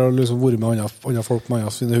kamera, eller har liksom vært med andre folk med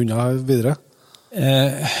andre sine hunder videre?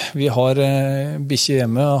 Vi har bikkje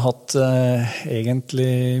hjemme, har hatt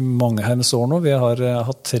egentlig mange hennes år nå. Vi har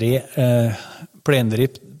hatt 3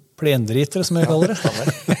 plendritere, som jeg kaller det.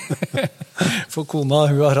 For kona,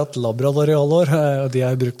 hun har hatt labrador i alle år, og de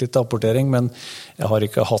har brukt litt apportering, men jeg har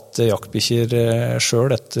ikke hatt jaktbikkjer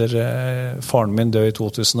selv etter faren min døde i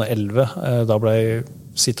 2011. Da ble jeg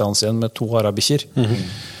sittende igjen med 2 harabikkjer.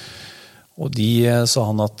 Og de sa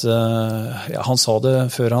han at, han sa det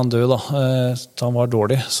før han døde da, han var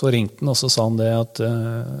dårlig, så ringte han, og så sa han det at,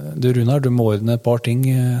 du Runar, du må ordne et par ting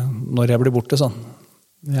når jeg blir borte, sånn.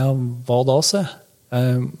 Ja, hva da, sa jeg?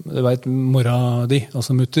 Du vet, mora di,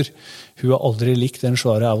 altså mutter, hun har aldri likt den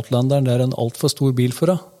svære Outlanderen, det en alt for stor bil for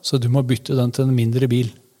henne, så du må bytte den til en mindre bil.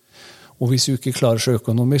 Og hvis du ikke klarer seg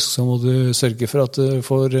økonomisk, så må du sørge for at du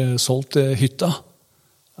får solgt hytta.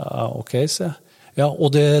 Ja, ok, sa jeg. Ja,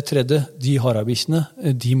 og det tredje, de harabikkjene,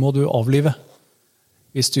 de må du avlive,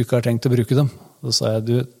 hvis du ikke har tenkt å bruke dem. Så sa jeg,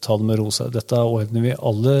 du, ta det med rosa. Dette ordner vi,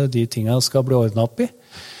 alle de tingene skal bli ordnet opp i.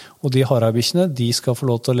 Og de harabikkjene, de skal få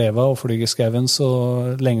lov til å leve og flyge i skauen så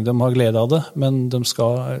lenge de har glede av det, men de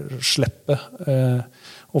skal slippe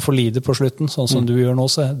å få lide på slutten, sånn som du gjør nå,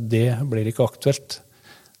 så det blir ikke aktuelt.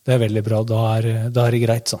 Det veldig bra, da det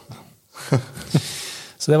greit sånn.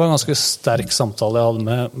 Så det var en ganske sterk samtale jeg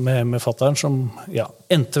hadde med fatteren, som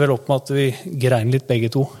endte vel opp med at vi grein litt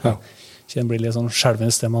begge to. Ja. Det blir litt sånn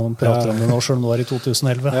skjelvende stemme når man prater om det nå, selv om det var i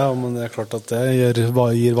 2011. Ja, men det klart at det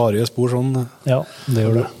gir varige spor sånn. Ja, det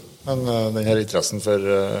gjør det. Men denne interessen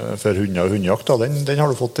for hunder og hundejakt, den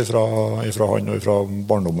har du fått ifra han og ifra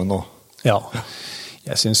barndommen også? Ja,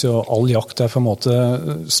 jeg synes jo all jakt på en måte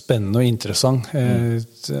spennende og interessant,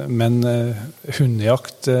 men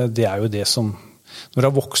hundejakt, det jo det som når du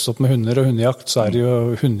har vokst opp med hunder og hundejakt, så det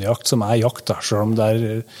jo hundejakt som jakt, da. Selv om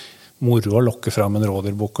det moro å lokke fram en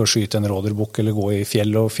rådyrbukk og skyte en rådyrbukk eller gå i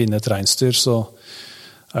fjell og finne et reinsdyr, så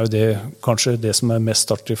jo det kanskje det som mest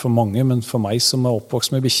artig for mange, men for meg som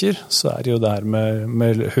oppvokst med bikkjer, så det jo det her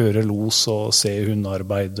med høre los og se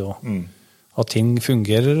hundearbeid og at ting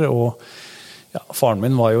fungerer. Og faren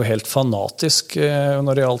min var jo helt fanatisk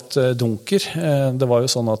når det gjaldt dunker. Det var jo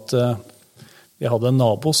sånn at jeg hadde en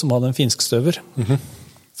nabo som hadde en finskstøver,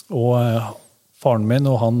 og faren min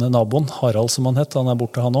og han naboen, Harald som han het, han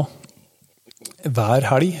borte han også. Hver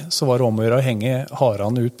helg så var det om å gjøre å henge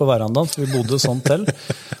harene ut på verandaen, så vi bodde sånn til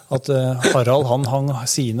at Harald han hang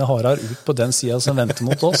sine harer ut på den siden som ventet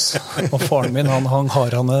mot oss, og faren min han hang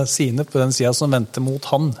harene sine på den siden som ventet mot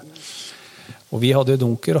han. Og vi hadde jo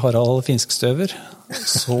dunker, Harald finskstøver,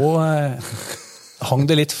 så hang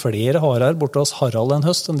det litt flere harer borte hos Harald en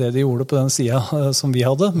høst enn det de gjorde på den siden som vi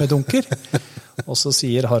hadde med dunker. Og så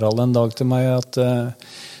sier Harald en dag til meg at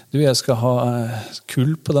du, jeg skal ha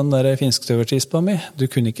kull på den der finskstøvertispa mi. Du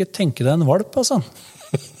kunne ikke tenke deg en valp, altså.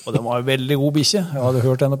 Og den var en veldig god bikkje. Jeg hadde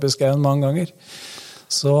hørt den oppe i skauen mange ganger.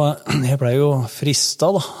 Så jeg ble jo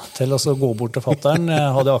fristet da, til å gå bort til fatteren.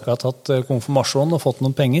 Jeg hadde akkurat hatt konfirmasjon og fått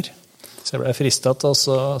noen penger. Så jeg ble fristet til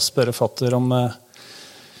å spørre fatter om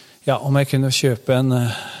jeg kunne kjøpe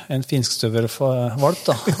en finskstøvervalp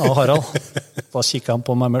da, av Harald. Da kikket han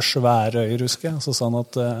på meg med svære øyer, husker jeg. Så sa han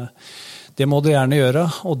at det må du gjerne gjøre,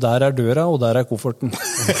 og der er døra, og der er kofferten.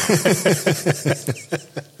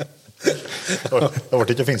 Det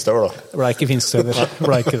ble ikke finskstøver da? Det ble ikke finskstøver, det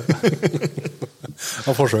ble ikke det.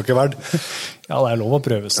 Han forsøker verdt. Ja, det er lov å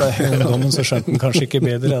prøve seg. I ungdommen så skjønte han kanskje ikke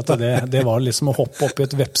bedre at det var liksom å hoppe opp i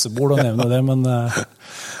et vepsebord og nevne det, men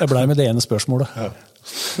jeg ble med det ene spørsmålet. Ja.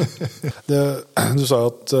 Du sa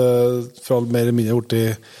at fra mer eller mindre gjort i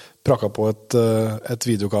prakka på et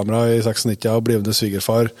videokamera i 96 og blivende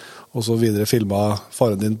svigerfar, og så videre filmet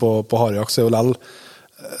faren din på harejakt, så er jo lell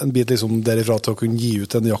en bit liksom derifra til å kunne gi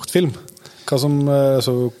ut en jaktfilm. Hva som,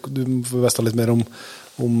 så du får vite litt mer om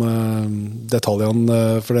detaljene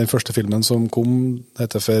for den første filmen som kom,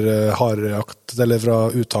 heter for harejakt, eller fra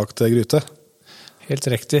uttak til gryte. Helt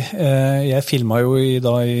riktig. Jeg filmet jo i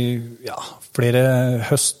flere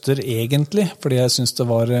høster egentlig, fordi jeg synes det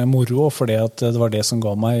var moro, og fordi at det var det som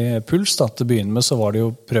ga meg puls. Da. Til å begynne med så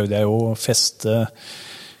prøvde jeg jo å feste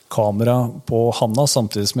kamera på handa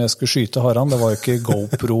samtidig som jeg skulle skyte haren. Det var jo ikke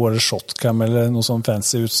GoPro eller Shotcam eller noe sånn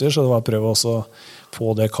fancy utstyr, så det var å prøve også å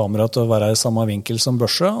få det kameraet til å være i samme vinkel som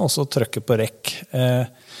børse, og så trykke på rekk.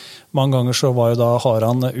 Mange ganger så var jo da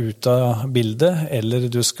haren ut av bildet,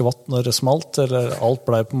 eller du skvatt når det smalt, eller alt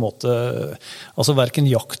ble på en måte, altså hverken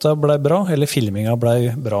jakta ble bra, eller filminga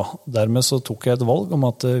ble bra. Dermed så tok jeg et valg om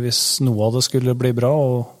at hvis noe av det skulle bli bra,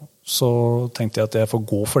 og så tenkte jeg at jeg får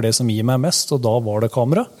gå for det som gir meg mest, og da var det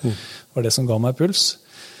kamera. Det var det som ga meg puls.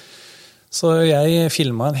 Så jeg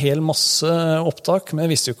filmet en hel masse opptak, men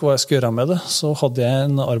jeg visste jo ikke hva jeg skulle gjøre med det. Så hadde jeg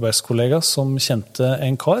en arbeidskollega som kjente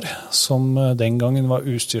en kar, som den gangen var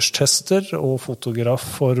utstyrstester og fotograf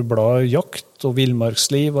for bladet Jakt og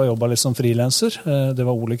Villmarksliv, og jobbet litt som frilanser. Det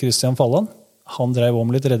var Ole Kristian Falland. Han drev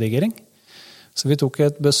om litt redigering. Så vi tok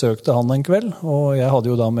et besøk til han en kveld, og jeg hadde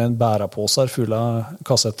jo da med en bærepåser full av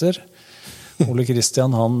kassetter. Ole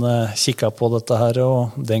Kristian, han kikket på dette her,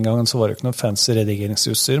 og den gangen så var det ikke noe fancy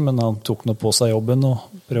redigeringsutstyr, men han tok noe på seg jobben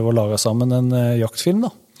og prøvde å lage sammen en jaktfilm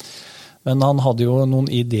da. Men han hadde jo noen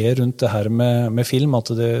ideer rundt det her med film,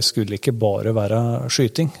 at det skulle ikke bare være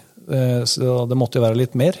skyting, så det måtte jo være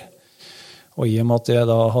litt mer. Og i og med at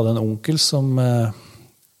jeg da hadde en onkel som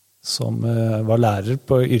var lærer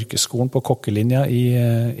på yrkesskolen på kokkelinja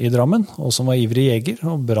i Drammen, og som var ivrig jeger,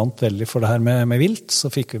 og brant veldig for det her med vilt,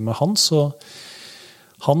 så fikk vi med han, så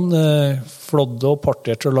han flådde og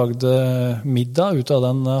parterte og lagde middag ut av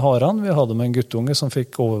den haren. Vi hadde med en guttunge som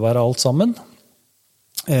fikk overvære alt sammen.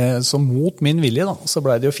 Så mot min vilje da, så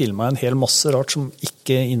ble det jo filmet en hel masse rart som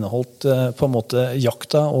ikke inneholdt på en måte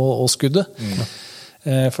jakta og skuddet.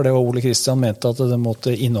 For det var Ole Kristian mente at det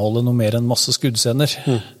måtte inneholde noe mer enn masse skuddscener.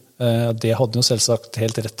 Det hadde jo selvsagt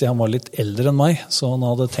helt rett i. Han var litt eldre enn meg, så han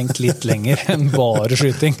hadde tenkt litt lenger enn bare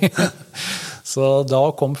skyting. Så da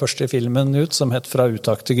kom første filmen ut, som het Fra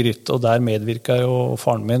uttak til gryte, og der medvirket jo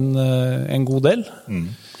faren min en god del.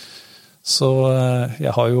 Så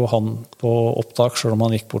jeg har jo han på opptak, selv om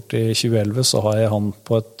han gikk bort i 2011, så har jeg han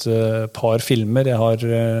på et par filmer. Jeg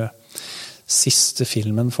har siste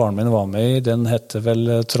filmen faren min var med i, den heter vel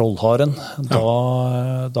Trollharen. Da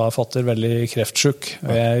er fatter veldig kreftsjuk.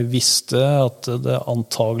 Og jeg visste at det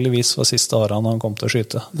antageligvis var siste haren han kom til å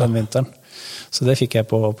skyte den vinteren. Så det fikk jeg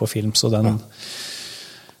på film. Så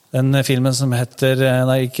den filmen som heter,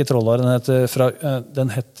 nei ikke Trollharen,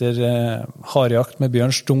 den heter Harejakt med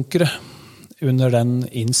bjørnsdunkere. Under den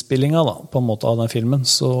innspillingen da, på en måte av den filmen,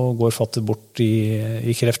 så går fatter bort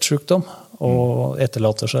i kreftsjukdom, og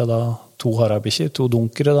etterlater seg da 2 harabikkjer, 2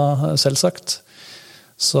 dunkere da, selvsagt,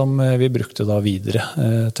 som vi brukte da videre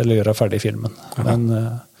til å gjøre ferdig filmen. Men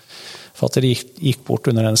fatter gikk bort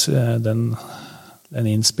under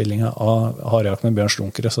den innspillingen av Harejakt med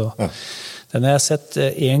bjørnsdunkere, så den har jeg sett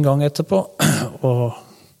en gang etterpå, og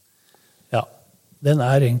ja, den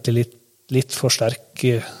er egentlig litt for sterk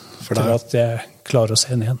til at jeg klarer å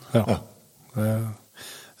se den igjen. Ja,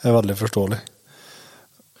 det er veldig forståelig.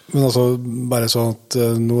 Men altså, bare sånn at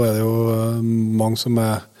nå er det jo mange som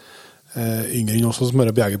er yngre enn også som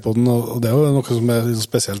hører på Jegerpodden, og det er jo noe som er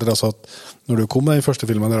spesielt, altså at når du kom med den første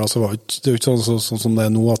filmen der, så var det jo ikke sånn som det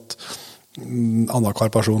er nå, at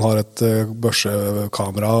annenhver person har et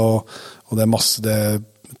børsekamera, og det er masse, det er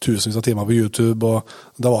tusenvis av timer på YouTube, og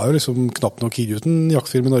det var jo liksom knapt nok gitt ut en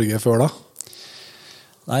jaktfilm i Norge før da.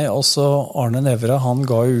 Nei, altså Arne Nævra, han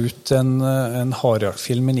ga jo ut en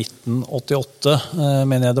harjaktfilm i 1988,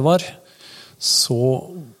 mener jeg det var. Så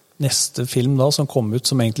neste film da, som kom ut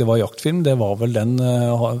som egentlig var jaktfilm, det var vel den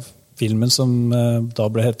filmen som da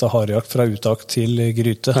ble hettet Harjakt fra uttak til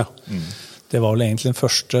gryte. Ja. Det var vel egentlig den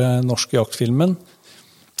første norske jaktfilmen.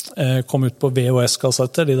 Kom ut på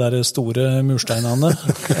VHS-kassetter, de der store mursteinene.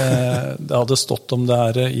 Det hadde stått om det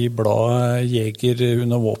her i bladet Jeger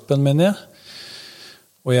under våpen, mener jeg.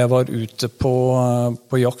 Og jeg var ute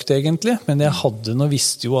på jakt egentlig, men jeg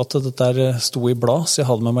visste jo at dette der sto i blad, så jeg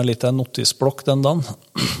hadde med meg litt av en notisblokk den dagen,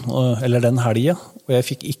 eller den helgen, og jeg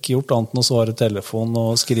fikk ikke gjort annet enn å svare telefon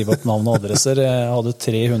og skrive opp navn og adresser. Jeg hadde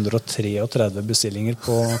 333 bestillinger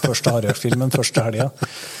på første harjaktfilmen, første helgen.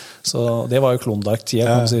 Så det var jo Klondike-tida,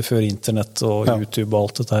 kan man si, før internett og YouTube og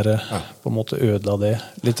alt dette her, på en måte ødela det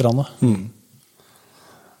litt.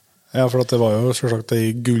 Ja, for det var jo selvsagt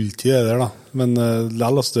i gulltid der da, men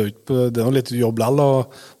lell, altså, det var litt jobb lell å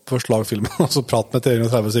få slagfilmen, og så prate med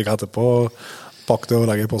 330 stykker etterpå, pakke det og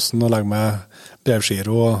legge i posten og legge med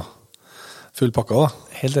brevgiro og full pakka da.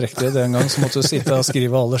 Helt riktig, den gang så måtte du sitte og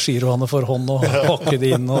skrive alle giroene for hånd og pakke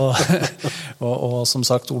det inn, og som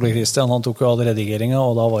sagt, Ole Kristian, han tok jo all redigeringen,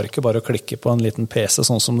 og da var det ikke bare å klikke på en liten PC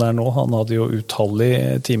sånn som det er nå, han hadde jo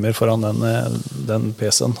utallige timer foran den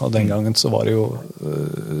PC-en, og den gangen så var det jo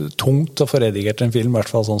tungt å få redigert en film, i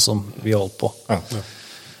hvert fall sånn som vi holdt på. Ja.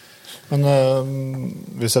 Men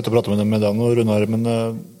vi sitter og prater med deg nå, Runar, men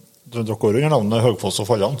dere går under navnet Høgfoss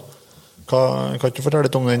og Fallan. Kan ikke du fortelle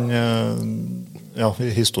litt om den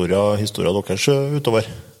historien deres utover?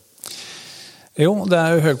 Jo, det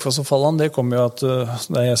er jo Høgfoss og Fallan. Det kommer jo at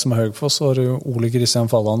det er jeg som er Høgfoss, og Ole Kristian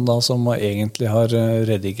Fallan da, som egentlig har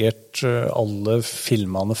redigert alle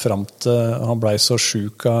filmene frem til han ble så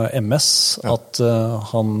syk av MS, at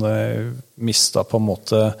han mistet på en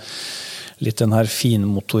måte litt den her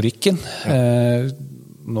finmotorikken.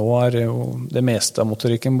 Nå er jo det meste av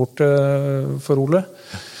motorikken borte for Ole.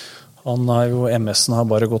 Han har jo, MS-en har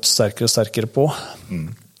bare gått sterkere og sterkere på.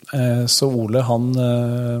 Så Ole, han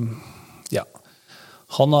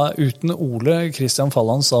har uten Ole Kristian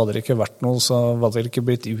Fallan, så hadde det ikke vært noe, så hadde det ikke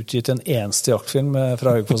blitt utgitt en eneste jaktfilm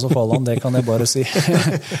fra Høgfoss og Fallan, det kan jeg bare si.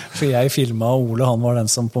 For jeg filmet, og Ole, han var den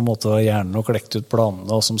som på en måte var hjernen og klekte ut planene,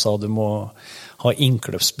 og som sa du må ha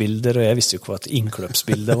innkløpsbilder, og jeg visste jo ikke hva et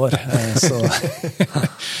innkløpsbilde var.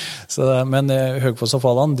 Men Høgfoss og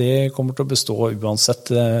Fallan, det kommer til å bestå uansett,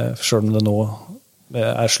 selv om det nå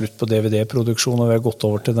er slutt på DVD-produksjon, og vi har gått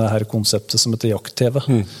over til det her konseptet som heter Jakt-TV.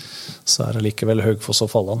 Så er det likevel Høgfoss og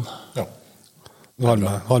Fallan. Ja. Du har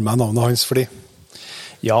med navnet hans fordi?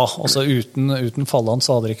 Ja, altså uten Fallan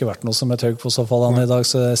så hadde det ikke vært noe som et Høgfoss og Fallan i dag,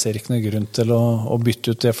 så jeg ser ikke noe grunn til å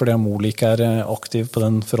bytte ut det, fordi Mol ikke er aktiv på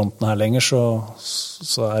den fronten her lenger,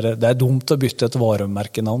 så det er dumt å bytte et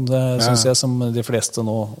varemerkenavn, det synes jeg, som de fleste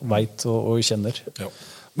nå vet og kjenner. Ja.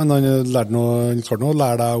 Men han klarte å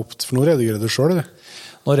lære deg opp, for nå redigerer du selv, eller?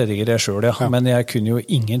 Nå redigerer jeg selv, ja. Men jeg kunne jo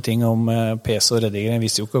ingenting om PC og redigering. Jeg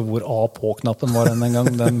visste jo ikke hvor A-på-knappen var en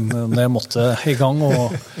gang. Den jeg måtte i gang,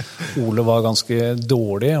 og Ole var ganske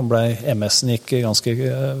dårlig. MS-en gikk ganske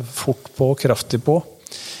fort på, kraftig på.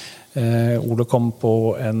 Ole kom på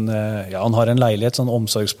han har en leilighet, sånn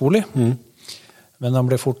omsorgsbolig. Men han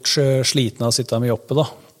ble fort sliten av å sitte mye oppe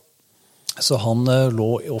da. Så han lå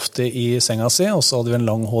ofte i senga si, og så hadde vi en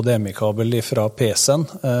lang HDMI-kabel fra PC-en,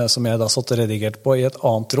 som jeg da satt redigert på i et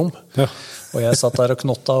annet rom. Ja. Og jeg satt der og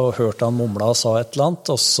knotta og hørte han mumla og sa et eller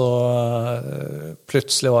annet, og så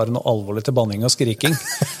plutselig var det noe alvorlig til banning og skriking.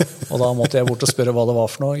 Og da måtte jeg bort og spørre hva det var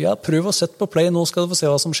for noe. Ja, prøv å sette på play, nå skal du få se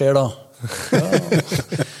hva som skjer da. Ja.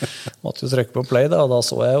 Måtte jo trykke på play da, og da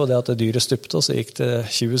så jeg jo det at dyret stupte, og så gikk det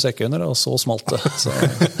 20 sekunder, og så smalt det. Så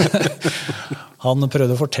han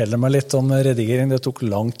prøvde å fortelle meg litt om redigering. Det tok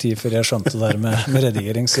lang tid før jeg skjønte det der med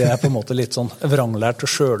redigering, så jeg er på en måte litt sånn vranglært og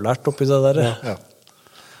selvlært oppi det der.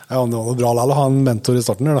 Ja, men det var bra å ha en mentor i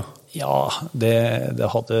starten her da. Ja, det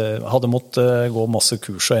hadde måttet gå masse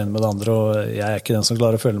kurs og en med det andre, og jeg er ikke den som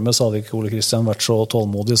klarer å følge med, så hadde ikke Ole Kristian vært så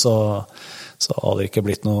tålmodig, så hadde det ikke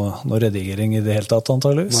blitt noe redigering i det hele tatt,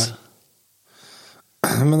 antageligvis. Nei.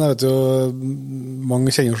 Men jeg vet jo, mange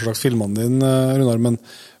kjenner jo slags filmene dine, Runar, men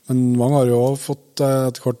Men mange har jo fått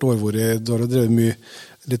etter hvert årvåret, du har jo drevet mye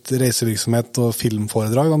litt reisevirksomhet og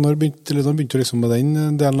filmforedrag. Når begynte du liksom med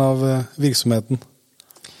den delen av virksomheten?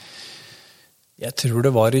 Jeg tror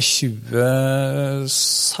det var i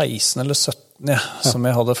 2016 eller 2017 som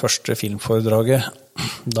jeg hadde første filmforedraget.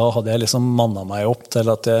 Da hadde jeg liksom mannet meg opp til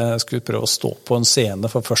at jeg skulle prøve å stå på en scene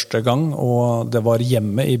for første gang, og det var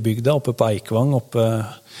hjemme i bygda, oppe på Eikvang,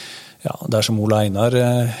 der som Ole Einar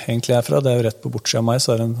egentlig er fra. Det er jo rett på bortsiden av meg, så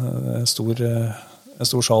er det en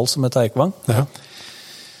stor sal som heter Eikvang. Ja.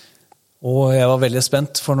 Og jeg var veldig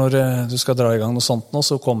spent, for når du skal dra i gang noe sånt nå,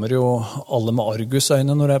 så kommer jo alle med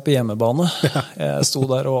argusøyne når du er på hjemmebane. Jeg sto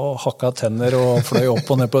der og hakket tenner og fløy opp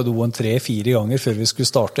og ned på doen 3-4 ganger før vi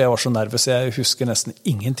skulle starte. Jeg var så nervøs, jeg husker nesten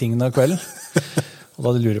ingenting av kvelden. Og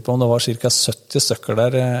da lurer jeg på om det var ca. 70 stykker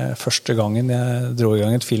der første gangen jeg dro i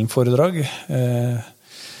gang et filmforedrag.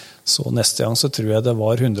 Så neste gang så tror jeg det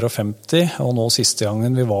var 150, og nå siste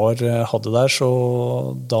gangen vi hadde der, så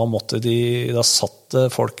da satt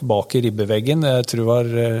folk bak i ribbeveggen. Jeg tror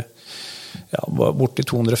det var borti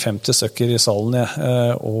 250 stykker i salen,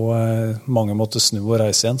 og mange måtte snu og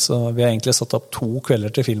reise igjen. Så vi har egentlig satt opp 2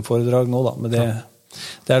 kvelder til filmforedrag nå, da. Men det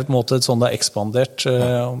er på en måte sånn det er ekspandert,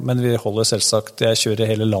 men vi holder selvsagt, jeg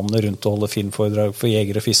kjører hele landet rundt og holder filmforedrag for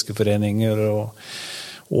jeger- og fiskeforeninger, og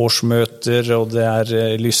årsmøter, og det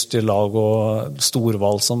er lystige lag og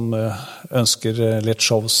storvalg som ønsker litt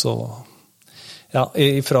shows.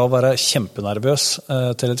 Ifra å være kjempenervøs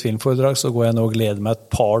til et filmforedrag, så går jeg nå og gleder meg et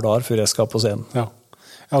par dager før jeg skal på scenen. Ja,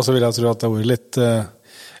 så vil jeg tro at det har vært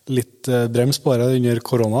litt brems på det under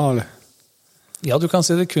korona, eller? Ja, du kan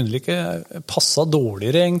si det kunne ikke passet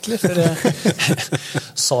dårligere egentlig, for jeg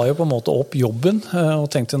sa jo på en måte opp jobben og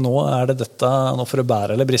tenkte nå det dette, nå får det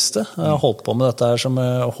bære eller briste. Jeg har holdt på med dette her som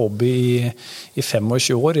hobby i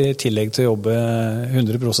 25 år, i tillegg til å jobbe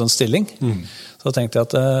 100% stilling. Så da tenkte jeg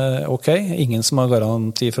at ok, ingen som har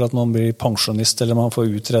garanti for at man blir pensjonist eller man får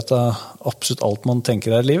utrettet absolutt alt man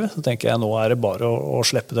tenker i livet. Så tenker jeg nå det bare å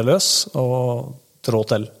slippe det løs og trå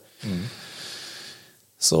til.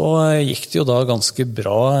 Så gikk det jo da ganske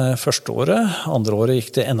bra første året. Andre året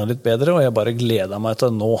gikk det enda litt bedre, og jeg bare gledet meg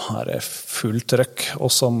til nå det full trøkk.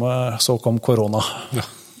 Og så kom korona. Ja.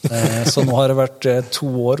 Så nå har det vært 2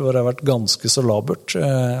 år hvor det har vært ganske så labert.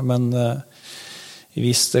 Men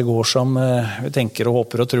hvis det går som vi tenker og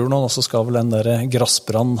håper og tror nå, så skal vel den der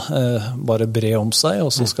grassbrann bare bre om seg,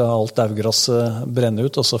 og så skal alt daugrass brenne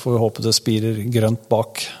ut, og så får vi håpe det spirer grønt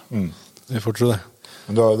bak. Jeg får tro det.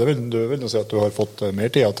 Men du vil si at du har fått mer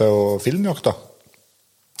tid til å filmjakte?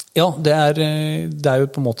 Ja, det er jo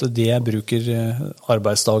på en måte det jeg bruker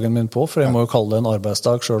arbeidsdagen min på, for jeg må jo kalle det en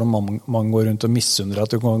arbeidsdag, selv om mange går rundt og misunner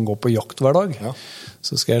at du kan gå på jakt hver dag. Ja.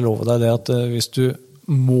 Så skal jeg love deg det at hvis du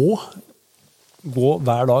må gå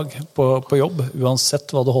hver dag på jobb,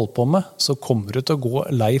 uansett hva du holder på med, så kommer du til å gå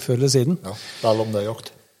lei før eller siden. Ja, selv om det jakt.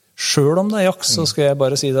 Selv om det jakt, så skal jeg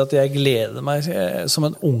bare si det at jeg gleder meg som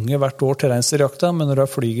en unge hvert år til reinsdyrjakta, men når du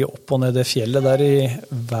har flyget opp og ned det fjellet der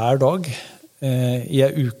hver dag i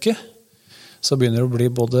en uke, så begynner du å bli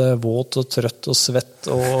både våt og trøtt og svett,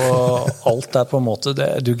 og alt på en måte,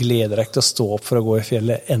 du gleder deg ikke til å stå opp for å gå i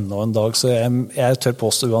fjellet enda en dag, så jeg tør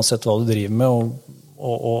påstå uansett hva du driver med,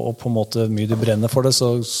 og på en måte mye du brenner for det,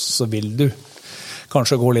 så vil du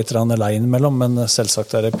kanskje gå litt alene mellom, men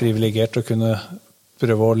selvsagt det privilegert å kunne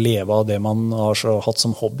prøve å leve av det man har hatt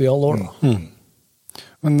som hobby i alle år.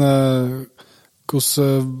 Men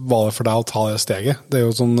hvordan var det for deg å ta det steget? Det jo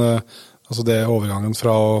sånn, altså det overgangen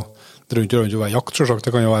fra å rundt å være jakt, selvsagt,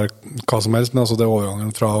 det kan jo være hva som helst, men altså det overgangen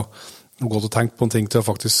fra å gå og tenke på en ting til å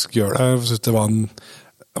faktisk gjøre det. Jeg synes det var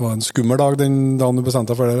en skummel dag den dagen du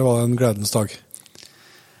bestemte deg for det, eller var det en gledens dag?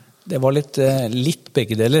 Det var litt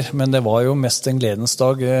begge deler, men det var jo mest en gledens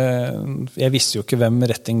dag. Jeg visste jo ikke hvem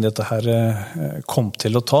retning dette her kom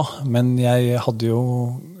til å ta, men jeg hadde jo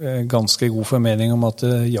ganske god formening om at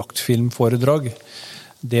jaktfilmforedrag,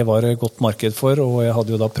 det var et godt marked for, og jeg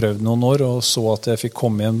hadde jo da prøvd noen år, og så at jeg fikk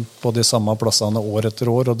komme igjen på de samme plassene år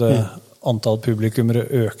etter år, og det antall publikummere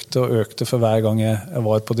økte og økte for hver gang jeg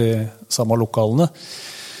var på de samme lokalene.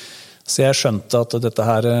 Så jeg skjønte at dette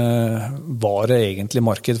her var det egentlig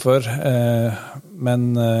marked for, men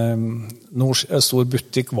noen stor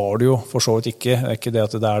butikk var det jo for så vidt ikke. Det ikke det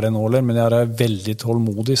at det det nå, men jeg har en veldig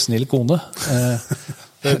tålmodig, snill kone.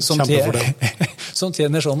 Som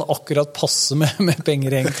tjener sånn akkurat passe med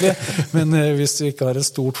penger egentlig, men hvis du ikke har et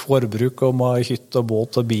stort forbruk og må ha hytte og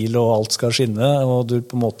båt og bil og alt skal skinne, og du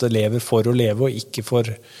på en måte lever for å leve og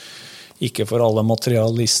ikke for alle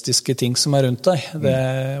materialistiske ting som rundt deg. Det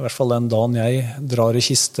i hvert fall den dagen jeg drar i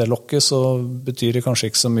kistelokket, så betyr det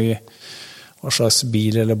kanskje ikke så mye hva slags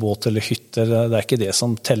bil eller båt eller hytte, det ikke det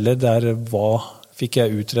som teller, det hva fikk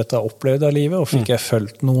jeg utrettet og opplevd av livet, og fikk jeg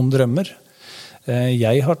følt noen drømmer.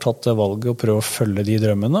 Jeg har tatt det valget å prøve å følge de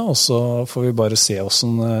drømmene, og så får vi bare se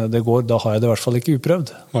hvordan det går. Da har jeg det i hvert fall ikke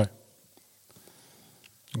uprøvd. Nei.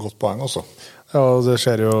 Godt poeng også. Ja, det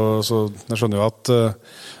skjer jo, så jeg skjønner jo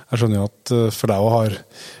at for deg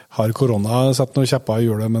har korona sett noen kjepper i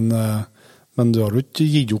hjulet, men du har jo ikke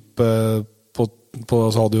gitt opp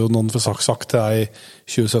så hadde jo noen sagt til deg i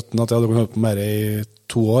 2017 at du kan holde på med det i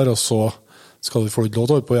 2 år, og så skal du få lov til å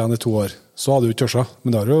holde på igjen i 2 år. Så hadde du ikke tørsa,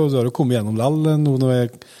 men det har jo kommet gjennom det nå når vi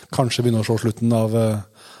kanskje begynner å se slutten av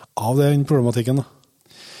den problematikken da.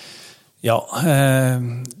 Ja,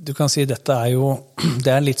 du kan si dette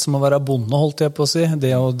det litt som å være bonde, holdt jeg på å si.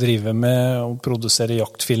 Det å drive med å produsere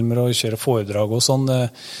jaktfilmer og kjøre foredrag og sånn,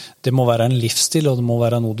 det må være en livsstil, og det må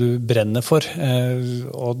være noe du brenner for.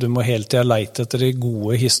 Og du må hele tiden leite etter de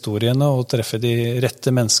gode historiene og treffe de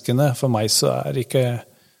rette menneskene. For meg så ikke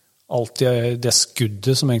alltid det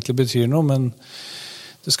skuddet som egentlig betyr noe, men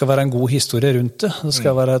det skal være en god historie rundt det. Det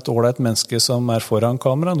skal være et ålreit menneske som foran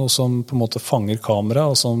kamera, noe som på en måte fanger kamera,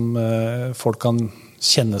 og som folk kan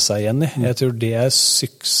kjenne seg igjen i. Jeg tror det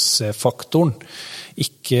suksessfaktoren.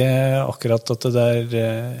 Ikke akkurat at det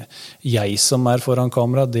jeg som foran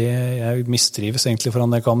kamera, jeg mistrives egentlig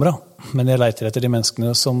foran det kamera. Men jeg leter etter de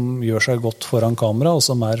menneskene som gjør seg godt foran kamera, og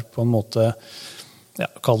som på en måte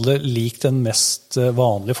kall det lik den mest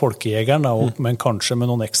vanlige folkejegeren, men kanskje med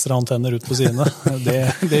noen ekstra antenner ut på sidene.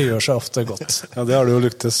 Det gjør seg ofte godt. Ja, det har du jo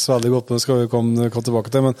lyktes veldig godt med, det skal vi komme tilbake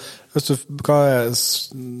til. Men hva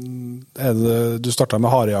det du startet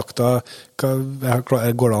med harejakta, går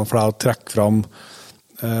det an for deg å trekke fram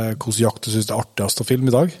hvordan jakt du synes det artigst å filme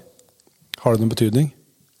i dag? Har det noen betydning?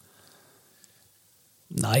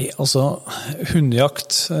 Nei, altså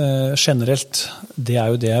hundejakt generelt, det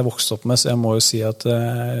jo det jeg vokste opp med, så jeg må jo si at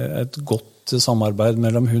et godt samarbeid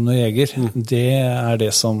mellom hund og jeger, det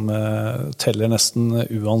det som teller nesten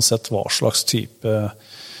uansett hva slags type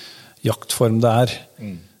jaktform det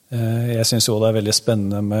Jeg synes jo det veldig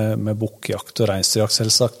spennende med bukkjakt og reinsdyrjakt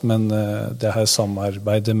selvsagt, men det her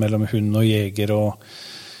samarbeidet mellom hund og jeger og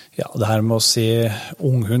det her med å se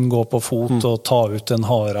unghund gå på fot og ta ut en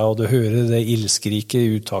hare, og du hører det ildskriket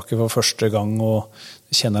i uttaket for første gang, og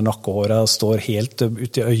du kjenner nakkehåret står helt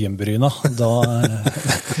ut i øyenbryna.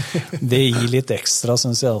 Det gir litt ekstra,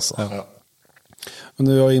 synes jeg altså. Ja.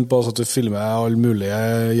 Men du var inne på at du filmer alle mulige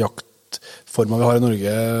jaktformer vi har i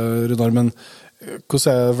Norge, Runar, men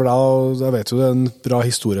hvordan det for deg? Jeg vet jo det en bra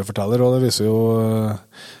historieforteller, og det viser jo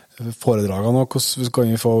foredragene, og hvordan kan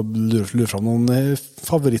vi få lure fram noen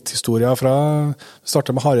favoritthistorier fra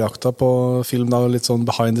startet med harejakta på film, da, litt sånn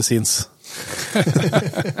behind the scenes.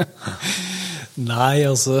 Nei,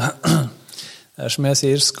 altså det som jeg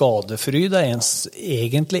sier, skadefryd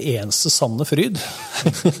egentlig eneste sanne fryd.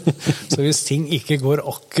 Så hvis ting ikke går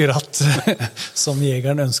akkurat som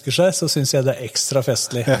jegeren ønsker seg, så synes jeg det ekstra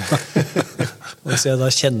festlig. Og hvis jeg da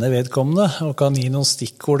kjenner vedkommende og kan gi noen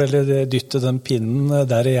stikkord eller dytte den pinnen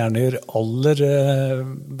der jeg gjerne gjør aller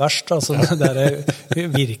verst, altså der jeg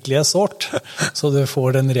virkelig sårt, så du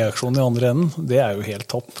får den reaksjonen i andre enden, det jo helt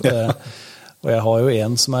topp. Og jeg har jo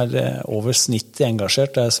en som over snittet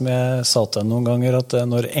engasjert, det som jeg sa til noen ganger, at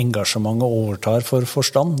når engasjementet overtar for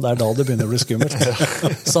forstand, det da det begynner å bli skummelt.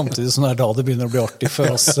 Samtidig som det da det begynner å bli artig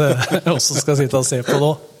for oss som skal sitte og se på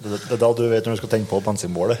det. Det da du vet når du skal tenke på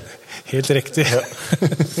bensinmålet. Helt riktig.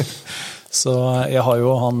 Så jeg har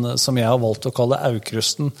jo han som jeg har valgt å kalle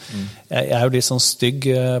Aukrusten. Jeg jo litt sånn stygg.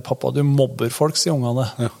 Pappa, du mobber folk, sier ungene.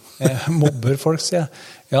 Mobber folk, sier jeg.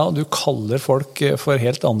 Ja, du kaller folk for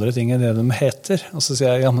helt andre ting enn det de heter. Og så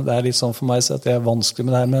sier jeg, ja, men det litt sånn for meg så at det vanskelig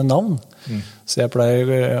med det her med navn. Så jeg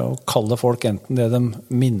pleier å kalle folk enten det de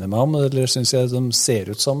minner meg om, eller synes jeg de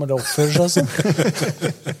ser ut som, eller oppfører seg som.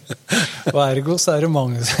 Og ergo så det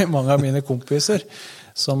mange av mine kompiser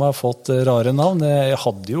som har fått rare navn. Jeg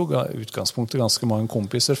hadde jo utgangspunktet ganske mange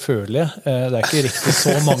kompiser, føler jeg. Det ikke riktig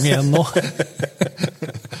så mange igjen nå.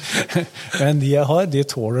 Men de jeg har, de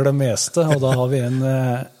tåler det meste, og da har vi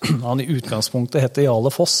han i utgangspunktet heter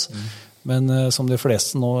Jarle Foss, men som de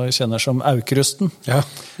fleste nå kjenner som Aukrusten. Ja.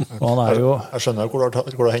 Og han jo... Jeg skjønner hvor du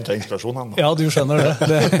har hentet inspirasjon hen. Ja, du skjønner det.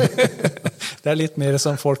 Det litt mer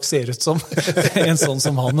som folk ser ut som, en sånn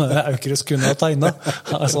som han, Aukrust, kunne ha tegnet.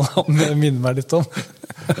 Sånn han minner meg litt om.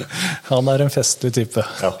 Han en festlig type.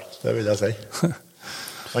 Ja, det vil jeg si.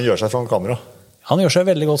 Han gjør seg foran kamera. Han gjør seg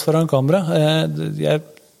veldig godt foran kamera. Jeg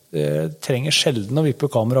trenger sjelden å vippe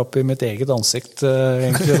kamera opp i mitt eget ansikt,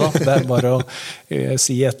 egentlig da. Det bare å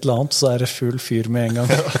si et eller annet, så det full fyr med en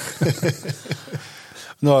gang.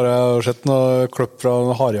 Nå har jeg sett noe klipp fra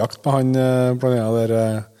en harejakt med han, blant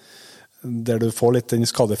annet der du får litt den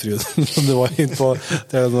skadefryden som du var inne på.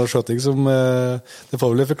 Det noe skjøting som, det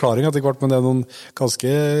får vel en forklaring etter hvert, men det noen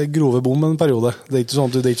ganske grove bom en periode. Det ikke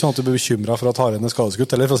sånn at du blir bekymret for at haren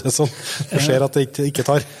skadeskutt, eller for å si det sånn. Du ser at det ikke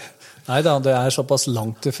tar. Neida, det såpass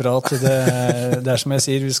langt ifra at det som jeg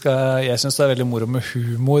sier, jeg synes det veldig moro med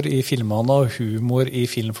humor i filmene og humor i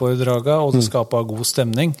filmforedraget, og det skaper god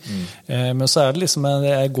stemning. Men så det liksom,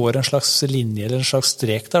 det går en slags linje eller en slags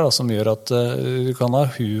strek der da, som gjør at du kan ha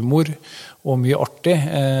humor og mye artig,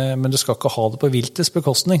 men du skal ikke ha det på viltets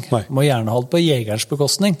bekostning. Nei. Du må gjerne ha det på jegerens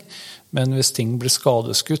bekostning. Men hvis ting blir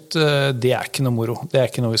skadeskutt, det ikke noe moro. Det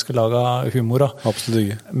ikke noe vi skal lage humor av. Absolutt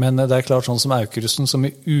ikke. Men det klart sånn som Aukrustsen, som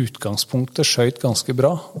i utgangspunktet skjøt ganske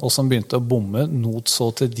bra, og som begynte å bomme not så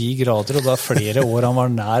til de grader, og da flere år han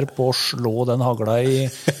var nær på å slå den hagla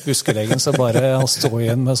i buskeleggen, så bare han stod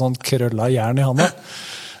igjen med sånn krølla jern i handa.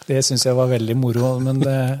 Det synes jeg var veldig moro. Men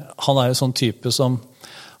han jo sånn type som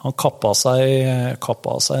han kappa seg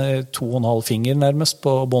 2,5 finger nærmest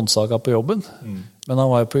på båndsaga på jobben. Men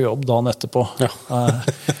han var jo på jobb dagen etterpå. Ja.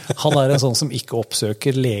 Han en sånn som ikke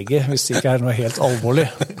oppsøker lege hvis det ikke noe helt alvorlig.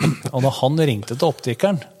 Og når han ringte til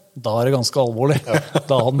optikeren, da det ganske alvorlig. Da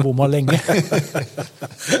hadde han bomma lenge.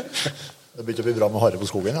 Det begynte å bli bra med hare på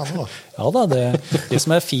skogen, ja, nå da. Ja da, det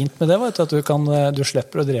som fint med det, vet du, at du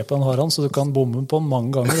slipper å drepe en haren, så du kan bomme på den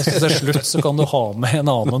mange ganger. Og til slutt så kan du ha med en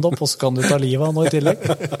annen opp, og så kan du ta livet av noe i tillegg.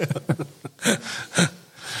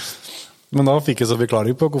 Men da fikk jeg så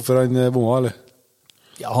forklaring på hvorfor han bomma, eller?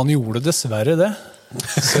 Ja, han gjorde dessverre det.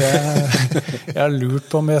 Så jeg har lurt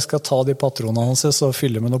på om jeg skal ta de patronene hans og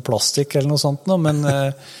fylle med noe plastikk eller noe sånt, men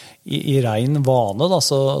i ren vane da,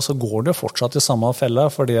 så går det fortsatt i samme fella,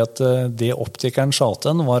 fordi at det optikeren sa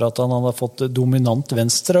til han var at han hadde fått dominant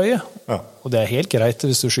venstreøye. Ja. Og det helt greit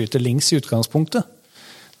hvis du skyter links i utgangspunktet.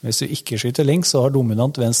 Hvis du ikke skyter links, så har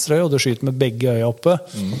dominant venstreøye, og du skyter med begge øya oppe.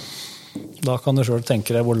 Da kan du selv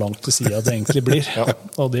tenke deg hvor langt til siden det egentlig blir. Ja.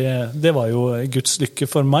 Og det var jo Guds lykke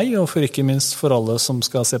for meg, og for ikke minst for alle som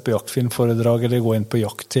skal se på jaktfilmforedrag eller gå inn på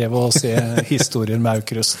jakt-TV og se historier med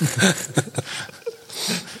Aukrustsen.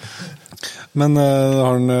 Men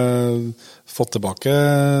har han fått tilbake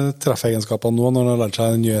treffegenskapene nå når han har lært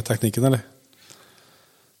seg den nye teknikken, eller?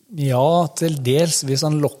 Ja, til dels. Hvis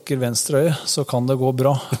han lokker venstreøye, så kan det gå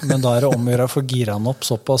bra. Men da det omgjør å få gira han opp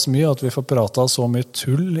såpass mye at vi får prata så mye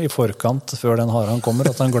tull i forkant før den haren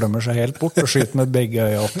kommer, at han glemmer seg helt bort og skyter med begge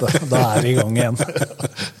øya oppe. Da det i gang igjen.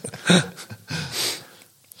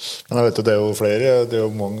 Men jeg vet jo, det er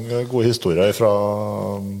jo mange gode historier fra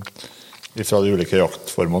de ulike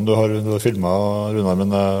jaktformene du har filmet, Runar,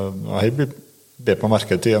 men jeg har bedt meg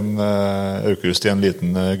merke til en Aukrust i en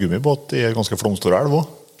liten gummibåt i en ganske flomstor elv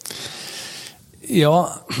også. Ja,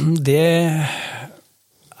 det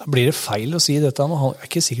blir det feil å si dette. Han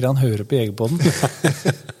ikke sikkert han hører på Jegerpodden. I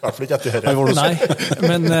hvert fall ikke etter høret. Nei,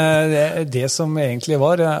 men det som egentlig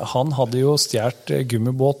var, han hadde jo stjert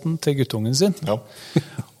gummibåten til guttungen sin. Ja.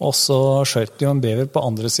 Og så skjøt jo en bever på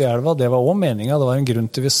andre siden av elva. Det var også meningen. Det var en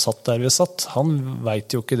grunn til vi satt der vi satt. Han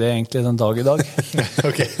vet jo ikke det egentlig den dag i dag.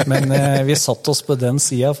 Okay. Men vi satt oss på den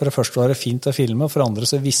siden. For det første var det fint å filme, for det andre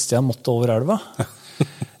så visste jeg måtte over elva.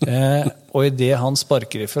 Og i det han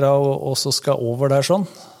sparker ifra og så skal over der sånn,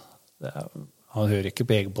 han hører ikke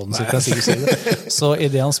på Jegerpodden, så jeg kan sikkert si det. Så i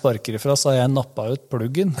det han sparker ifra, så har jeg nappet ut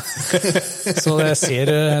pluggen. Så jeg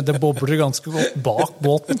ser det bobler ganske godt bak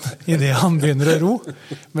båten i det han begynner å ro.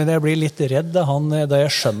 Men jeg blir litt redd da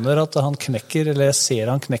jeg skjønner at han knekker, eller jeg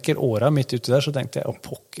ser han knekker åra midt ute der, så tenkte jeg,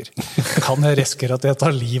 pokker, kan jeg risikere at jeg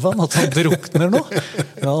tar livet av han, at han drukner nå?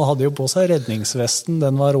 Men han hadde jo på seg redningsvesten,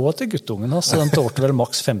 den var råd til guttungen, så den tålte vel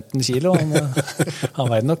maks 15 kilo. Han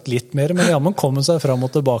veide nok litt mer, men jammen kom han seg fram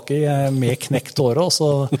og tilbake med knekk tåret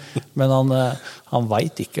også, men han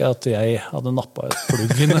vet ikke at jeg hadde nappet ut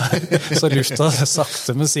pluggen, så lufta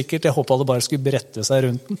sakte, men sikkert. Jeg håpet det bare skulle brette seg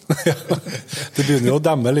rundt den. Det begynner jo å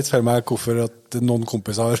demme litt for meg hvorfor at noen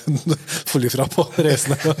kompiser har fulgt fra på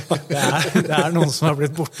reisene. Det noen som har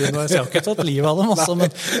blitt borte nå. Jeg har ikke tatt livet av dem, altså,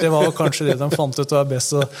 men det var jo kanskje det de fant ut var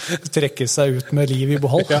best å trekke seg ut med liv i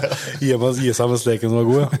behold. Ja, gi seg med steken var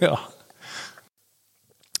god, ja.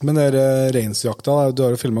 Men det reinsjakta, du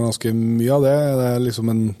har jo filmet ganske mye av det. Det liksom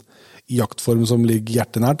en jaktform som ligger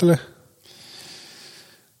hjertet nært, eller?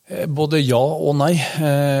 Både ja og nei.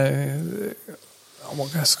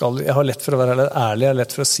 Jeg har lett for å være ærlig, jeg har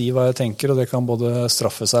lett for å si hva jeg tenker, og det kan både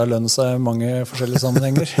straffe seg og lønne seg i mange forskjellige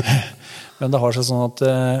sammenhenger. Men det har seg sånn at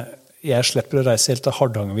jeg slipper å reise helt til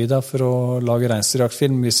Hardangervidda for å lage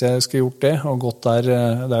reinsdyrjaktfilm hvis jeg skulle gjort det, og gått der,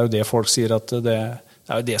 det jo det folk sier at det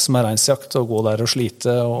Det jo det som reinsjakt, å gå der og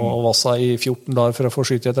slite og vasse i 14 dager for å få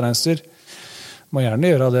skyte et reinsdyr. Må gjerne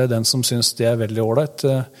gjøre det, den som synes det veldig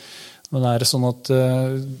ordentlig. Men det sånn at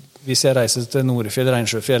hvis jeg reiser til Norefjell,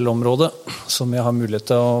 Reinsjøfjell-området, som jeg har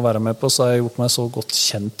mulighet til å være med på, så har jeg gjort meg så godt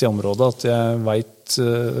kjent i området at jeg vet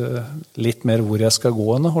litt mer hvor jeg skal gå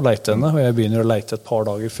henne og leite henne, og jeg begynner å leite et par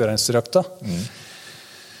dager før reinsdyrjakta.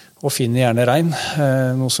 Og finner gjerne rein,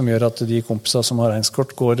 noe som gjør at de kompisene som har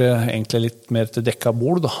reinskort går egentlig litt mer til dekka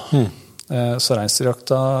bord da. Så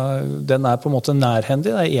reinsdyrjakta, den på en måte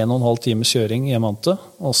nærhendig, det 1,5 times kjøring i en måned,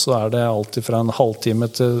 og så det alltid fra en halvtime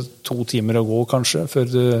til 2 timer å gå kanskje, før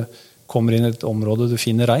du kommer inn i et område du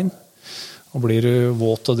finner rein. Og blir du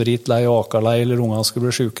våt og dritlei og akalei, eller ungene skulle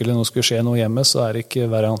bli syke, eller noe skulle skje noe hjemme, så det ikke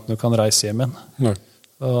varianten du kan reise hjem igjen. Nei.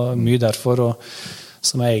 Og mye derfor, og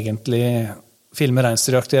som jeg egentlig filmer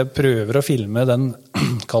reinsdyrjakt, jeg prøver å filme den,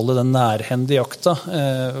 kall det den nærhendige jakta,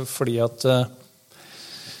 fordi at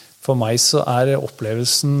for meg så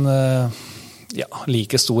opplevelsen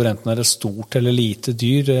like stor, enten det stort eller lite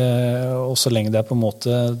dyr, og så lenge det på en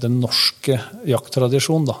måte den norske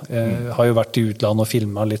jakttradisjonen. Da. Jeg har jo vært i utlandet og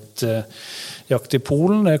filmet litt jakt i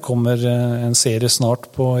Polen. Det kommer en serie snart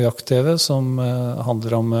på jakt-TV som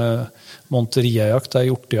handler om monteriajakt, det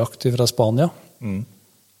hjortejakt fra Spania.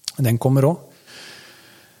 Den kommer også.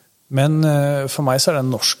 Men for meg så det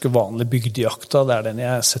den norske vanlige bygdejakta, det den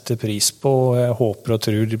jeg setter pris på, og jeg håper og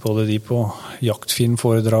tror både de på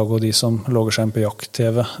jaktfilmforedrag og de som logger seg inn på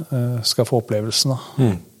jakt-TV skal få opplevelsen.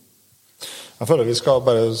 Jeg føler vi skal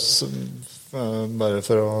bare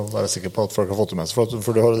for å være sikker på at folk har fått det med seg,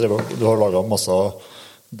 for du har laget masse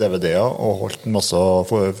DVD-er og holdt masse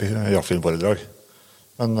jaktfilmforedrag.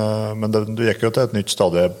 Men du gikk jo til et nytt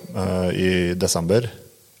stadie i desember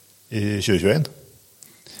i 2021.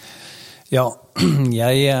 Ja,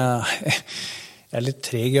 jeg litt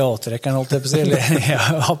treg i avtrekkeren, holdt jeg på å si.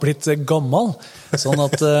 Jeg har blitt gammel, sånn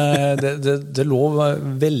at det lå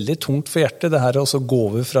veldig tungt for hjertet, det her å gå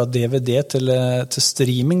over fra DVD til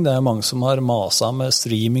streaming. Det mange som har maset med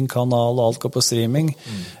streamingkanal, og alt går på streaming.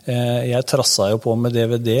 Jeg trasset jo på med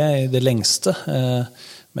DVD i det lengste,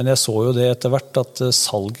 men jeg så jo det etter hvert at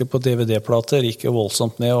salget på DVD-plater gikk jo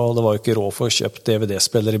voldsomt ned, og det var jo ikke råd for å kjøpe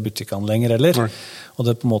DVD-spiller i butikkene lenger heller. Og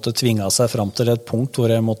det på en måte tvinget seg frem til et punkt hvor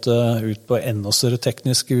jeg måtte ut på enda større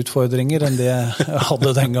tekniske utfordringer enn det jeg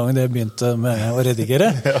hadde den gangen jeg begynte med å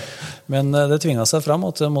redigere. Men det tvinget seg frem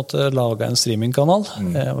at jeg måtte lage en streamingkanal.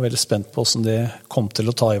 Jeg var veldig spent på hvordan det kom til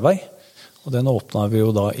å ta i vei. Og den åpnet vi jo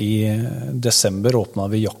da i desember, åpnet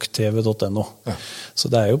vi jakttv.no. Så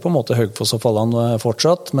det jo på en måte Høgfoss og Falland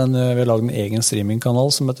fortsatt, men vi har laget en egen streamingkanal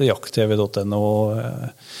som heter jakttv.no.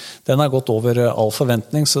 Den har gått over all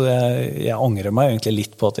forventning, så jeg angrer meg egentlig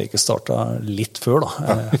litt på at jeg ikke startet litt før da.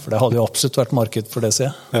 For det hadde jo absolutt vært marked for det, sier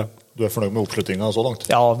jeg. Ja. Du fornøyd med oppslutningen så langt?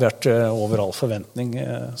 Ja, vi har vært over all forventning.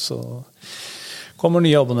 Så kommer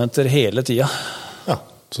nye abonnenter hele tiden. Ja,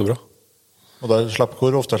 så bra. Og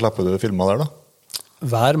hvor ofte slipper du filmer der da?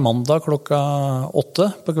 Hver mandag klokka 8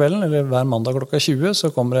 på kvelden, eller hver mandag klokka 20,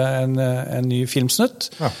 så kommer det en ny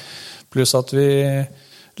filmsnutt. Ja. Pluss at vi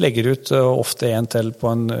legger ut ofte en til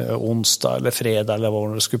på en onsdag eller fredag, eller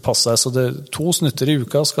hvor det skulle passe. Så 2 snutter i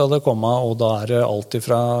uka skal det komme, og da det alltid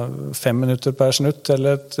fra 5 minutter per snutt til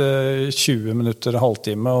 20 minutter,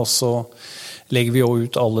 halvtime, og så legger vi jo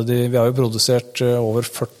ut alle vi har jo produsert over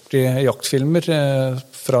 40 jaktfilmer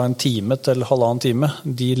fra en time til 1,5 time.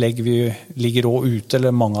 De ligger også ute,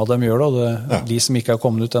 eller mange av dem gjør det, og de som ikke har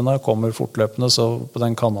kommet ut ennå, kommer fortløpende, så på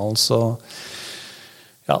den kanalen så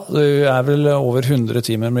ja, det vel over 100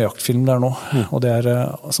 timer med jaktfilm der nå, og det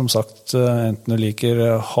som sagt, enten du liker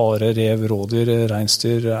hare, rev, rådyr,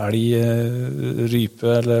 reinsdyr, elg,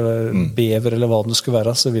 rype eller bever eller hva det skulle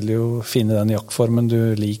være, så vil du jo finne den jaktformen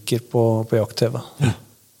du liker på jakt-TV.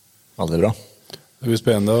 Veldig bra. Det blir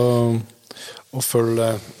spennende å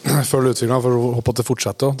følge utviklingen for å håpe at det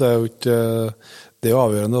fortsetter. Det jo ikke det jo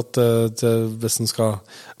avgjørende at hvis en skal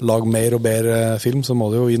lage mer og bedre film, så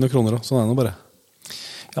må det jo gi noen kroner. Sånn det nå bare.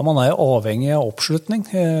 Ja, man jo avhengig av oppslutning.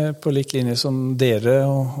 På lik linje som dere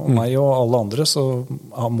og meg og alle andre, så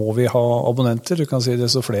må vi ha abonnenter. Du kan si det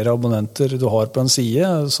så flere abonnenter du har på en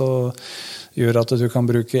side, så gjør at du kan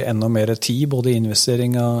bruke enda mer tid, både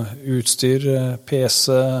investering av utstyr,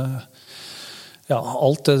 PC, ja,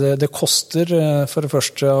 alt det koster for det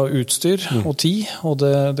første av utstyr og tid, og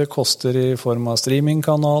det koster i form av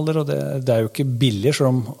streamingkanaler, og det jo ikke billig, selv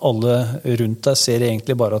om alle rundt deg ser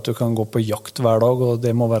egentlig bare at du kan gå på jakt hver dag, og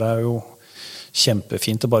det må være jo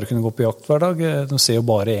kjempefint å bare kunne gå på jakt hver dag. De ser jo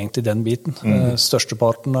bare egentlig den biten.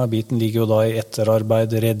 Størsteparten av biten ligger jo da i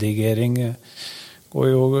etterarbeid, redigering, går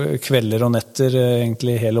jo kvelder og netter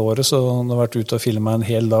egentlig hele året, så han har vært ute og filmet en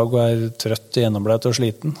hel dag og trøtt, gjennombleit og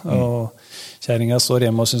sliten. Og kjæringen står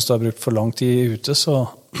hjemme og synes du har brukt for lang tid ute, så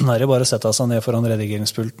det bare å sette seg ned foran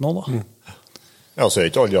redigeringspulten nå da. Ja, så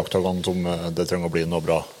ikke alle jakttagene som det trenger å bli noe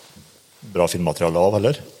bra filmmateriale av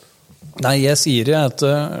heller. Nei, jeg sier det at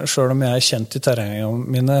selv om jeg kjent i terrengene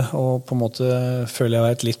mine, og på en måte føler jeg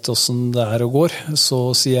vet litt hvordan det og går, så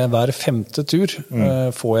sier jeg hver 5. tur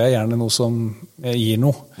får jeg gjerne noe som gir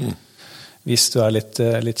noe. Hvis du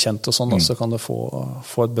litt kjent og sånn, så kan du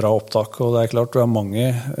få et bra opptak. Og det klart, du har mange,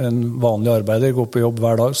 en vanlig arbeider, går på jobb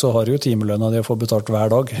hver dag, så har du jo timelønna di å få betalt hver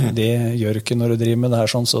dag. Det gjør ikke når du driver med det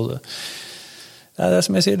her sånn, så det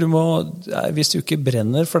som jeg sier, hvis du ikke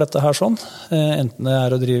brenner for dette her sånn, enten det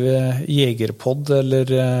å drive jegerpodd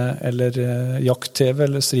eller jakt-tv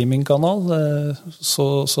eller streamingkanal,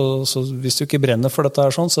 så hvis du ikke brenner for dette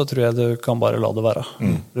her sånn, så tror jeg du kan bare la det være.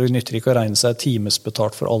 Det nytter ikke å regne seg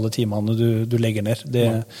timesbetalt for alle timene du legger ned.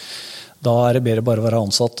 Da det bedre bare å være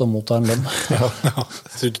ansatt og motta en lønn. Ja,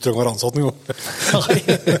 jeg tror ikke du trenger å være ansatt noen gang.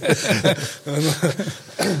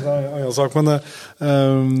 Det en annen sak,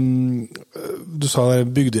 men du sa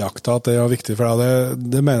bygdejakta, at det viktig for deg.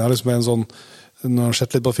 Det mener jeg liksom en sånn, når jeg har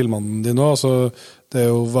sett litt på filmene dine nå, så det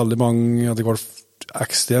jo veldig mange, at det går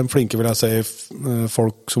ekstremt flinke, vil jeg si,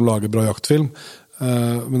 folk som lager bra jaktfilm.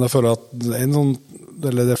 Men jeg føler at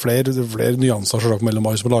det flere nyanser selvsagt mellom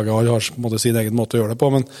alle som lager, alle har på en måte sin egen måte å gjøre det på,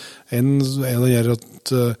 men en av det gjør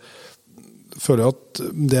at føler jeg at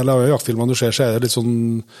en del av jaktfilmene du ser, så det litt sånn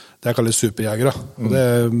det jeg kaller superjegere, og det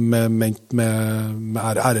ment med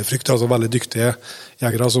ærefrykt, altså veldig dyktige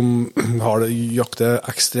jegere som har jaktet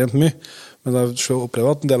ekstremt mye, men jeg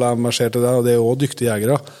opplever at en del av dem jeg ser til det, og det også dyktige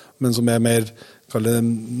jegere, men som mer, kaller det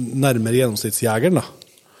nærmere gjennomsnittsjegeren da.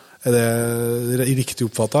 Det riktig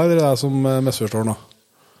oppfattet, eller det som misforstår nå?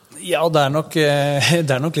 Ja, det nok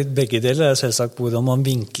litt begge deler. Det selvsagt hvordan man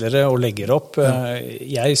vinkler det og legger opp. Ja.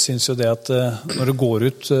 Jeg synes jo det at når du går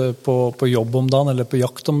ut på jobb om dagen, eller på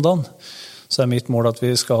jakt om dagen, så mitt mål at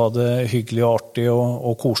vi skal ha det hyggelig og artig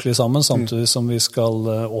og koselig sammen, samtidig som vi skal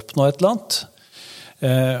oppnå et eller annet.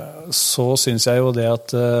 Så synes jeg jo det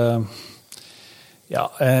at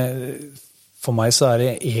for meg så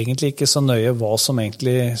det egentlig ikke så nøye hva som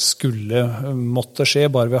egentlig skulle måtte skje,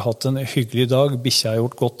 bare vi har hatt en hyggelig dag, bikkja har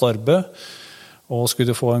gjort godt arbeid, og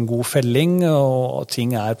skulle du få en god felling, og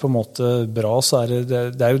ting på en måte bra, så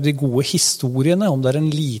det jo de gode historiene, om det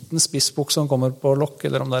en liten spissbukk som kommer på lokk,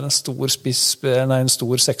 eller om det en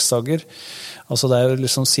stor seksdager. Altså det jo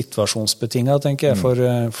liksom situasjonsbetinget, tenker jeg,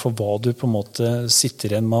 for hva du på en måte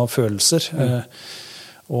sitter igjen med av følelser.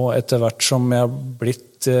 Og etter hvert som jeg har blitt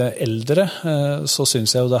eldre, så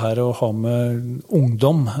synes jeg jo det her å ha med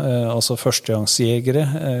ungdom, altså førstegangsjegere,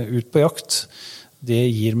 ut på jakt, det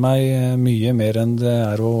gir meg mye mer enn det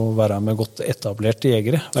å være med godt etablerte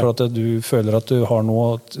jegere. For at du føler at du har noe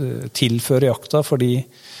å tilføre jakta for de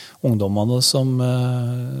ungdommene som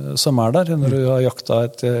der. Når du har jakta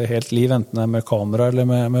et helt liv, enten det med kamera eller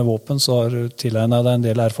med våpen, så har du tilegnet deg en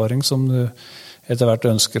del erfaring som du etter hvert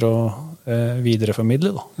ønsker å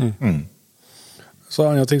videreformidle. Da. Så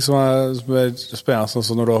andre ting som spennende,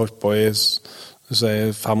 sånn når du har holdt på i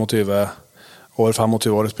 25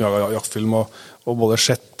 år med jaktfilm, og både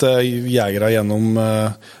sett jegere gjennom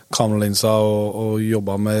kameralinser og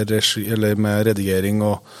jobbet med redigering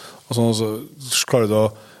og sånn, så klarer du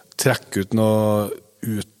å trekke ut noe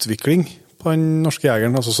utvikling på den norske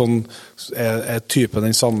jegeren, altså sånn typen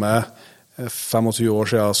den samme 25 år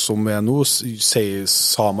siden som nå,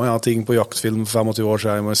 sa man ting på jaktfilm 25 år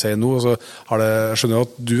siden man sier nå, så jeg skjønner jo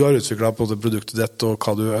at du har utviklet på produktet ditt og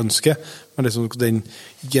hva du ønsker, men liksom den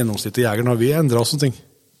gjennomsnittlige jegeren har vi endret sånne ting.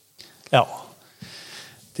 Ja,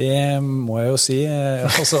 det må jeg jo si.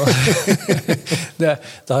 Altså, det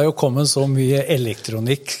har jo kommet så mye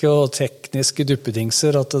elektronikk og tekniske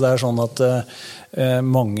duppedingser at det sånn at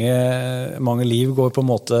mange liv går på en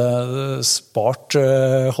måte spart,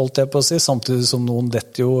 holdt jeg på å si, samtidig som noen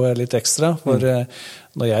detter jo litt ekstra. For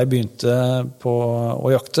når jeg begynte på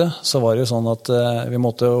å jakte, så var det jo sånn at vi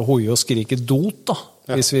måtte hoie og skrike dot da,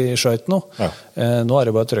 hvis vi skjøt noe. Ja. Nå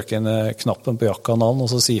det bare å trykke inn knappen på jaktkanalen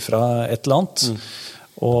og så si fra et eller annet.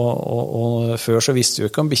 Og før så visste vi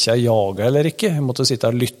ikke om bikkja jaga eller ikke. Vi måtte sitte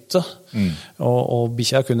og lytte. Og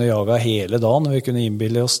bikkja kunne jaga hele dagen. Vi kunne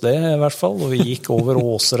innbille oss det i hvert fall. Og vi gikk over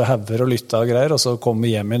åser og hauger og lytta og greier. Og så kom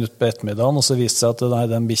vi hjem igjen ut på ettermiddagen, og så viste det seg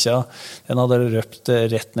at den bikkja den hadde røpt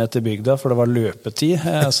rett ned til bygda, for det var løpetid.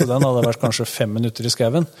 Så den hadde vært kanskje 5 minutter i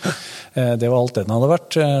skauen. Det var alt den hadde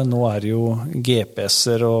vært. Nå det jo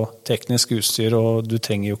GPS-er og teknisk utstyr, og du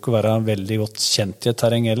trenger jo ikke være veldig godt kjent i et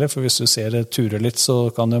terreng heller, for hvis du ser det turer litt, så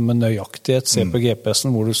kan du med nøyaktighet se på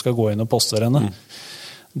GPS-en hvor du skal gå inn og poste henne.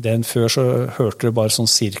 Den før så hørte du bare sånn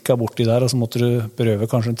cirka borti der, og så måtte du prøve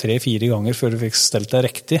kanskje 3-4 ganger før du fikk stelt deg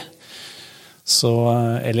riktig. Så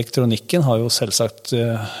elektronikken har jo selvsagt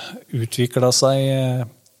utviklet seg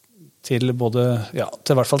til både, ja,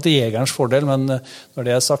 til i hvert fall til jegerens fordel, men når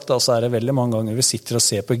det sagt da, så det veldig mange ganger vi sitter og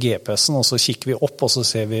ser på GPS-en, og så kikker vi opp, og så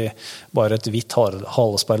ser vi bare et hvitt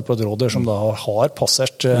halespeil på et rådyr som da har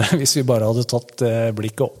passert hvis vi bare hadde tatt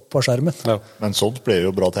blikket opp på skjermen. Ja. Men sånt ble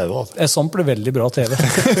jo bra TV, altså. Sånt ble veldig bra TV.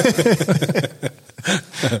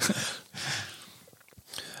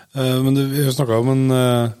 Men vi har snakket om en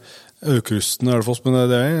Aukrust-en i Ølfoss, men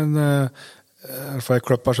det en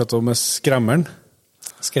klipp jeg har sett om med Skremmeren.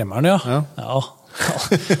 Skremmeren, ja.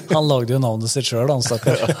 Han lagde jo navnet sitt selv, han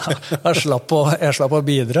stakkar. Jeg slapp å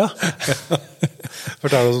bidra.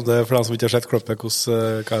 Fortell oss om det, for den som ikke har sett klippet, hva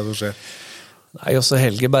det som skjer? Nei, også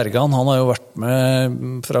Helge Bergan, han har jo vært med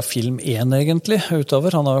fra film 1 egentlig,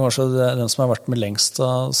 utover. Han har jo kanskje den som har vært med lengst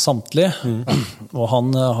av samtlige. Og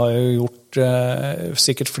han har jo gjort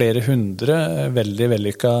sikkert flere hundre veldig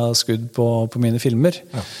vellykket skudd på mine filmer.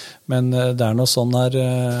 Ja. Men det noe sånn her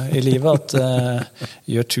i livet at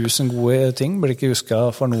gjør 1000 gode ting, blir ikke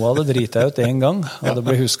husket for noe av det, driter jeg ut en gang, og det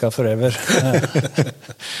blir husket forever.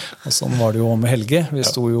 Og sånn var det jo med Helge. Vi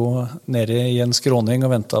sto jo nede i en skråning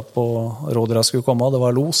og ventet på rådere skulle komme, det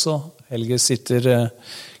var los, og Helge sitter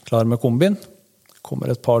klar med kombin.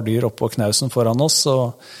 Kommer et par dyr opp på knausen foran oss,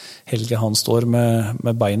 og Helge han står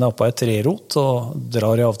med beina oppe i et trerot og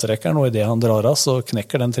drar i avtrekkeren, og i det han drar av så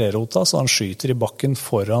knekker den trerota, så han skyter i bakken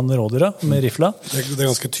foran rådyra med rifla. Det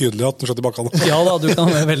ganske tydelig at han skjøt i bakken. Ja da, du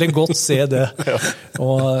kan veldig godt se det.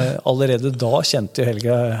 Og allerede da kjente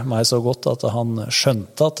Helge meg så godt at han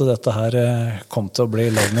skjønte at dette her kom til å bli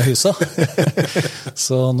lag med hysa.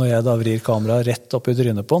 Så når jeg da vrir kameraet rett opp i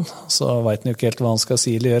trynet på han, så vet han jo ikke helt hva han skal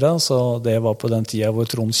si eller gjøre, så det var på den tida hvor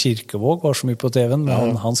Trond Kirkevåg var så mye på TV-en,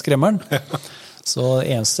 men han skremmeren. Så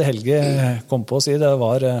eneste Helge kom på å si det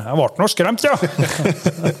var jeg ble noe skremt, ja!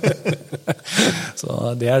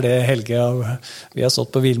 Så det det Helge vi har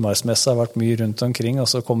stått på Vilmarsmessa, har vært mye rundt omkring, og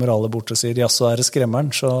så kommer alle bort og sier ja, så det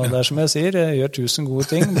skremmeren. Så det som jeg sier, jeg gjør 1000 gode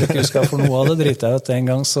ting, blir ikke husket for noe av det, driter jeg ut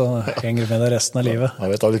en gang, så henger med deg resten av livet.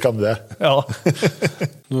 Jeg vet aldri hvem det Ja.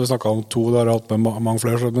 Nå har vi snakket om 2, da har jeg hatt med mange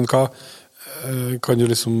flere, men hva kan du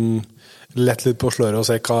liksom lette litt på sløret og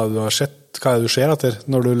si hva du har sett, hva du ser etter,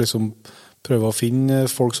 når du liksom prøver å finne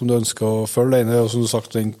folk som du ønsker å følge deg inn i, og som du har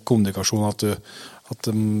sagt, den kommunikasjonen at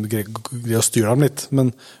de greier å styre dem litt,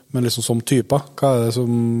 men liksom som typer, hva det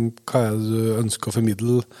du ønsker å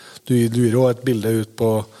formidle? Du gir jo et bilde ut på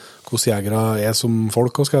hvordan jegere som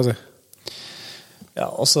folk, hva skal jeg si? Ja,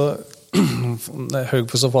 altså høy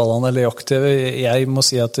på sofalaen eller jakt-TV, jeg må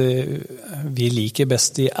si at vi liker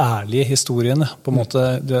best de ærlige historiene, på en måte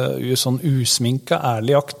det jo sånn usminket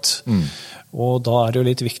ærlig jakt, og da det jo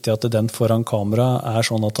litt viktig at den foran kamera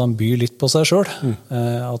sånn at han byr litt på seg selv,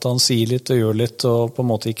 at han sier litt og gjør litt, og på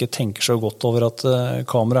en måte ikke tenker så godt over at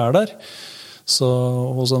kamera der. Så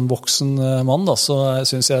hos en voksen mann da, så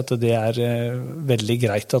synes jeg at det veldig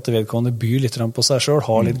greit at vedkommende byr litt på seg selv,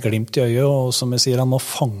 har litt glimt i øyet, og som jeg sier, han må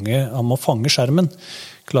fange skjermen.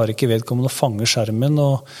 Klarer ikke vedkommende å fange skjermen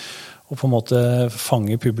og på en måte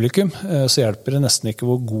fange publikum, så hjelper det nesten ikke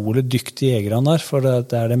hvor god eller dyktig jeger han for det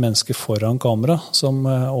det mennesket foran kamera som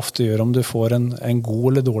ofte gjør om du får en god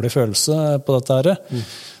eller dårlig følelse på dette her.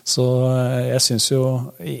 Så jeg synes jo,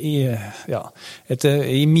 i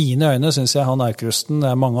mine øyne synes jeg han Aukrusten,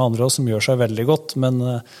 det mange andre også som gjør seg veldig godt, men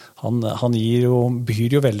han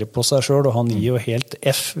byr jo veldig på seg selv, og han gir jo helt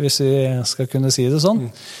F, hvis vi skal kunne si det sånn.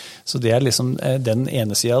 Så det liksom den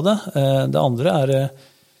ene siden av det. Det andre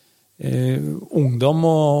ungdom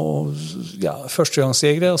og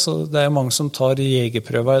førstegangsjegere, altså det mange som tar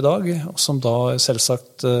jegerprøver i dag, som da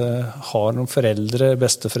selvsagt har noen foreldre,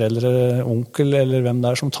 besteforeldre, onkel eller hvem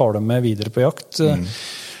det som tar dem med videre på jakt.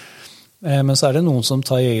 Men så det noen som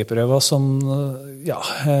tar jegerprøver som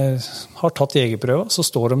har tatt jegerprøver, så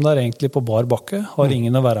står de der egentlig på bar bakke, har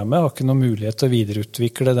ingen å være med, har ikke noen mulighet til å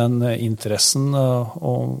videreutvikle den interessen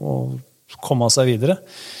og komme seg videre.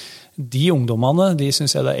 De ungdommene, de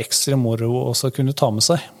synes jeg det ekstra moro også å kunne ta med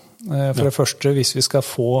seg. For det første, hvis vi skal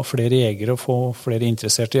få flere jegere og få flere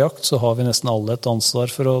interesserte i jakt, så har vi nesten alle et ansvar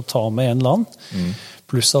for å ta med en eller annen.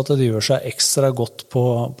 Pluss at det gjør seg ekstra godt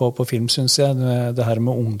på film, synes jeg. Det her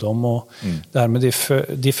med ungdom og det her med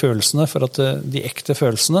de følelsene. For at de ekte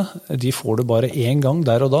følelsene, de får du bare en gang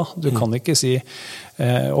der og da. Du kan ikke si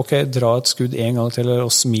ok, dra et skudd en gang til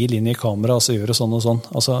og smil inn i kamera og så gjøre sånn og sånn.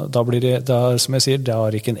 Altså, da blir det, som jeg sier, det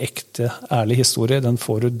er ikke en ekte, ærlig historie. Den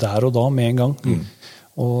får du der og da med en gang.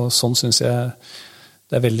 Og sånn synes jeg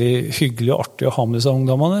det er veldig hyggelig og artig å ha med disse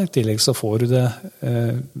ungdommene. I tillegg så får du det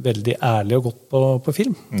veldig ærlig og godt på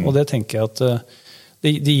film. Og det tenker jeg at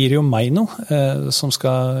det gir jo meg noe som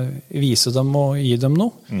skal vise dem og gi dem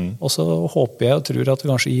noe. Og så håper jeg og tror at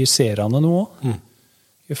det kanskje gir seerne noe også,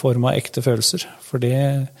 i form av ekte følelser. For det,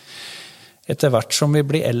 etter hvert som vi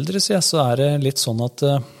blir eldre, så er det litt sånn at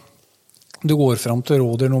du går fram til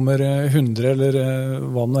rådyr nummer 100, eller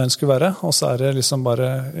hva det nå enn skulle være, og så er det liksom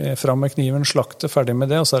bare fram med kniven, slakte, ferdig med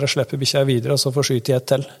det, og så er det slippe bikkja videre, og så få skyte i ett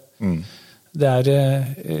til. Det er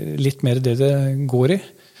litt mer det går i.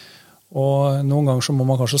 Og noen ganger så må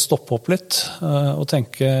man kanskje stoppe opp litt og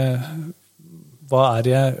tenke, hva er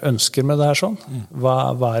det jeg ønsker med det her sånn?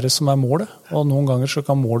 Hva er det som er målet? Og noen ganger så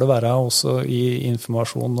kan målet være også i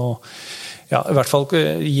informasjon og ja, i hvert fall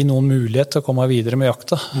gi noen mulighet til å komme videre med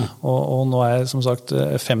jakta. Og nå er jeg som sagt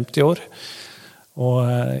 50 år, og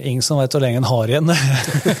ingen som vet hvor lenge en har igjen.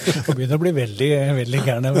 Og begynner å bli veldig, veldig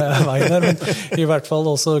gærne ved veien her, men i hvert fall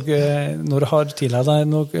også når du har tilhørt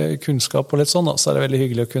deg noe kunnskap og litt sånn, så er det veldig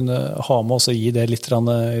hyggelig å kunne ha med oss og gi det litt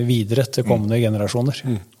videre til kommende generasjoner.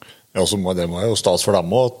 Ja, så det må jo stas for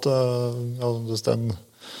dem også, at hvis det er en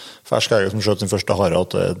fersk eier som skjøt sin første hare,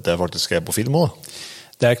 at det faktisk er på film også.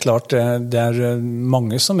 Det er klart, det er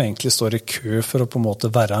mange som egentlig står i kø for å på en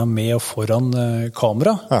måte være med og foran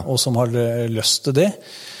kamera, og som har lyst til det.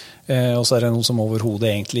 Og så er det noen som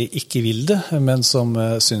overhodet egentlig ikke vil det, men som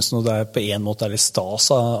synes noe det er på en måte er litt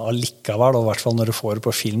stas allikevel, og i hvert fall når du får det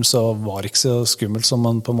på film, så var det ikke så skummelt som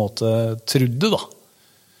man på en måte trodde da.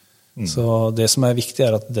 Så det som er viktig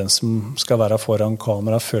er at den som skal være foran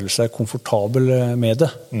kamera føler seg komfortabel med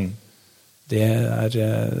det. Det er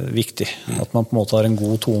viktig, at man på en måte har en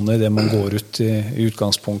god tone i det man går ut i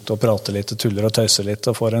utgangspunktet og prater litt, tuller og tøyser litt,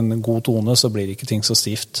 og får en god tone, så blir ikke ting så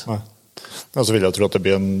stivt. Nei. Ja, så vil jeg tro at det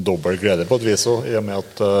blir en dobbel glede på et vis også, i og med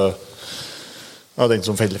at den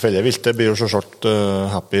som feller vilt, blir jo selvsagt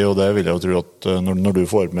happy, og det vil jeg tro at når du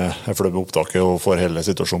får med følger med opptaket og får hele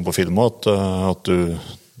situasjonen på film, at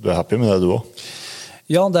du er happy med det du også.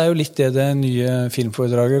 Ja, det er jo litt det nye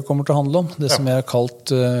filmforedraget kommer til å handle om. Det som jeg har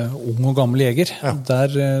kalt ung og gammel jeger. Ja.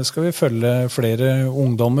 Der skal vi følge flere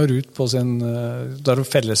ungdommer ut på der de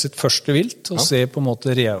feller sitt første vilt, og se på en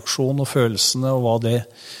måte reaksjon og følelsene, og hva det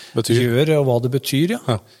gjør, og hva det betyr.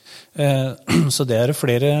 Ja. Så det er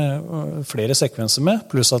flere sekvenser med,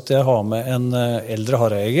 pluss at jeg har med en eldre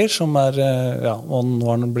harejeger, som og nå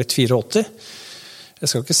har han blitt 84. Jeg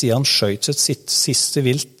skal ikke si han skjøt sitt siste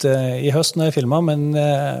vilt i høst når jeg filmet, men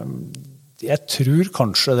jeg tror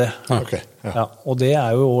kanskje det. Okay, ja, og det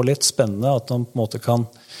er jo også litt spennende at han på en måte kan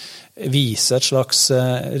vise et slags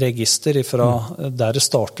register fra der det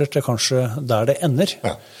starter til kanskje der det ender.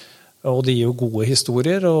 Ja. Og det gir jo gode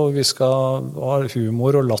historier, og vi skal ha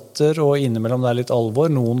humor og latter, og innimellom det er litt alvor.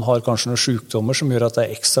 Noen har kanskje noen sykdommer som gjør at det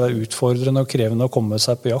er ekstra utfordrende og krevende å komme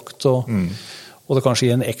seg på jakt, og det kanskje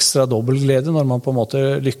gir en ekstra dobbeltglede når man på en måte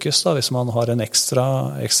lykkes, da, hvis man har en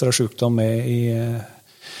ekstra sykdom med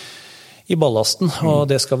i ballasten, og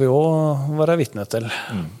det skal vi også være vitne til.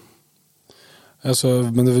 Altså,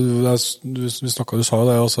 men du sa jo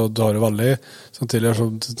det også, du har jo veldig samtidig,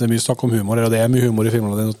 det er mye snakk om humor, og det er mye humor i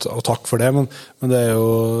filmene, og takk for det, men det er jo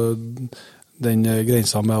den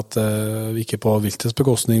grensa med at vi ikke på viltets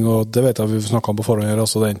bekostning, og det vet jeg vi snakket om på forhånd,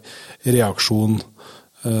 altså den reaksjonen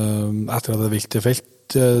etter at det er vilt i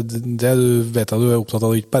felt, det du vet at du er opptatt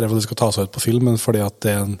av, ikke bare for at det skal ta seg ut på film, men fordi at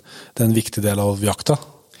det er en viktig del av jakta.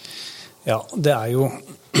 Ja, det er jo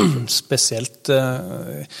spesielt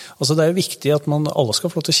altså det er jo viktig at alle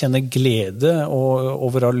skal få lov til å kjenne glede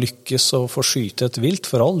over å lykkes og få skyte et vilt,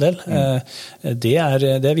 for all del. Det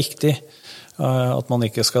er viktig. At man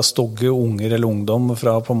ikke skal stogge unger eller ungdom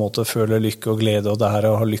fra på en måte føle lykke og glede og det her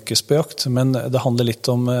å ha lykkes på jakt, men det handler litt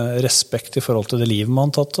om respekt i forhold til det livet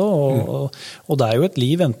man har tatt, og det er jo et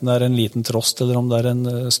liv, enten det er en liten trost eller om det er en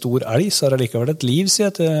stor elg, så er det likevel et liv,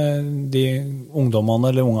 sier jeg til de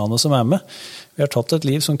ungdommene eller ungene som er med. Vi har tatt et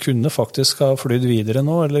liv som kunne faktisk ha flydd videre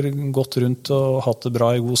nå, eller gått rundt og hatt det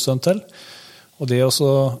bra i god stund til. Og det å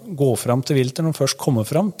gå frem til viltet når du først kommer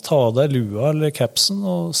frem, ta av deg lua eller capsen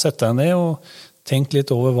og sette deg ned og tenk litt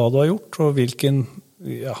over hva du har gjort, og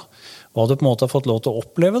hva du på en måte har fått lov til å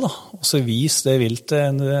oppleve. Da. Og så vis det viltet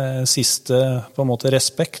en siste på en måte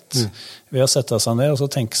respekt ved å sette seg ned og så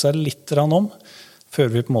tenke seg litt om. før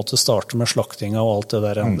vi på en måte starter med slaktinga og alt det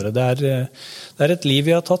der andre. Det er et liv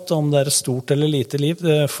vi har tatt, om det er et stort eller lite liv.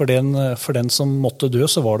 For den som måtte dø,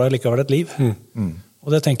 så var det likevel et liv. Og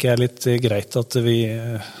det tenker jeg er litt greit at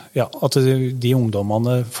at de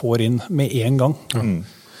ungdommene får inn med en gang.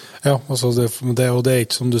 Ja, altså det er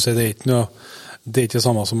ikke som du sier, det er ikke noe, det er ikke det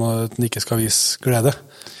samme som at den ikke skal vise glede.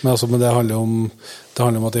 Men det handler om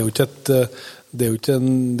at det er jo ikke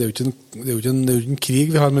en krig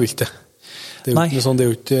vi har med viltet. Det er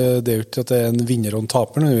jo ikke at det er en vinner og en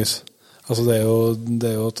taper nødvendigvis. Altså det er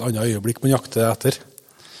jo et annet øyeblikk man jakter etter.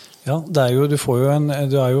 Ja, du er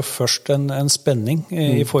jo først en spenning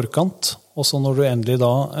i forkant, og så når du endelig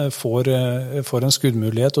da får en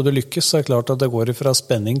skuddmulighet og du lykkes, så er det klart at det går fra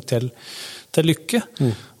spenning til lykke.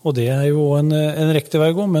 Og det er jo en riktig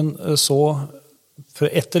vei å gå, men så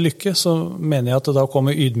etter lykke så mener jeg at det da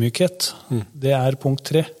kommer ydmykhet. Det er punkt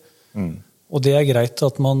 3. Og det er greit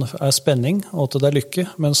at man er spenning, og at det er lykke,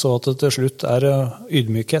 men så at det til slutt er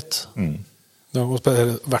ydmykhet. Ja, og i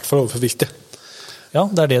hvert fall overfor viltet. Ja,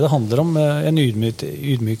 det er det handler om, en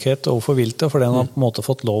ydmykhet overfor viltet, for den har på en måte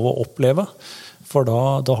fått lov å oppleve. For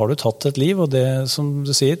da har du tatt et liv, og det, som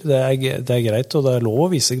du sier, det er greit, og det er lov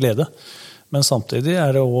å vise glede. Men samtidig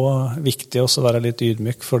er det også viktig å være litt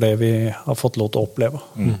ydmyk for det vi har fått lov til å oppleve.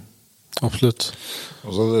 Absolutt.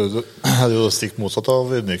 Og så er det jo stikk motsatt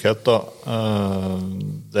av ydmykhet da.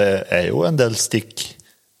 Det er jo en del stikk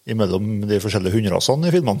imellom de forskjellige hunderasene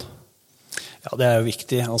i filmene. Ja, det er jo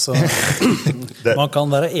viktig. Altså, man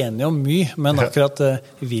kan være enig om mye, men akkurat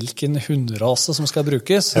hvilken hunderase som skal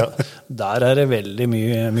brukes, der er det veldig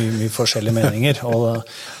mye forskjellige meninger.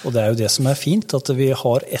 Og det er jo det som er fint, at vi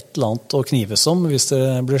har et eller annet å knives om hvis det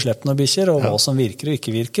blir slept noen bikkjer, og hva som virker og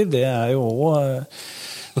ikke virker, det er jo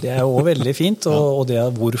også veldig fint, og det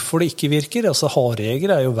er hvorfor det ikke virker. Altså,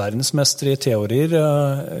 harejeger er jo verdensmester i teorier,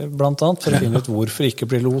 blant annet, for å finne ut hvorfor det ikke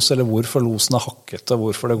blir los, eller hvorfor losen er hakket, og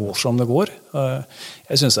hvorfor det går som det går.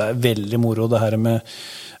 Jeg synes det er veldig moro det her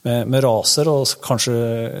med raser, og kanskje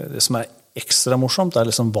det som er ekstra morsomt, det er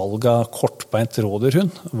liksom valg av kortbeint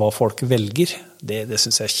rådyrhund, hva folk velger. Det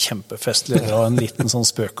synes jeg er kjempefestlig. Jeg drar en liten sånn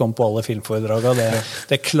spøk om på alle filmforedragene.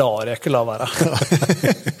 Det klarer jeg ikke la være.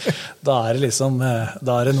 Da er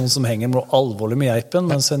det noen som henger med alvorlig med geipen,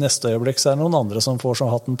 mens i neste øyeblikk så er det noen andre som får som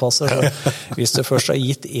hatten passer. Så hvis du først har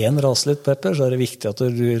gitt en rase litt pepper, så er det viktig at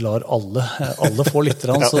du lar alle få litt,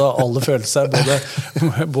 så alle føler seg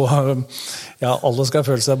alle skal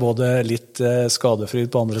føle seg både litt skadefri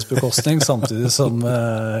på andres bekostning, samtidig som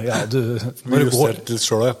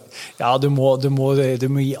du må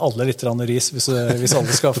gi alle litt ris hvis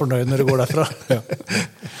alle skal være fornøyd når du går derfra.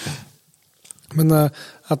 Men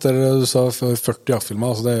etter du sa 40 jaktfilmer,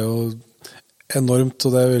 altså det er jo enormt,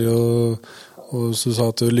 og det vil jo, og så du sa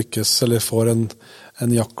at du lykkes eller får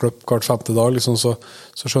en jaktklubb hvert 5. dag, liksom, så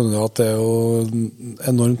skjønner du at det er jo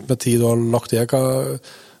enormt med tid du har lagt i.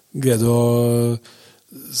 Greier du å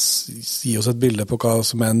gi oss et bilde på hva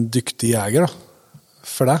som er en dyktig jeger da,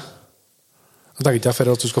 for deg? Jeg tenker ikke for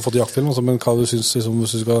at du skal få til jaktfilm, men hva du synes liksom,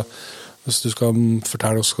 hvis du skal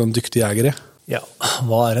fortelle oss hva en dyktig jeger er? Ja,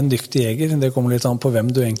 hva er en dyktig jeger? Det kommer litt an på hvem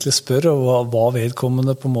du egentlig spør, og hva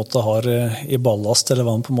vedkommende på en måte har i ballast, eller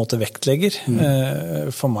hva han på en måte vektlegger.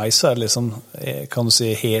 For meg så er det liksom, kan du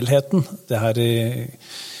si, helheten. Det her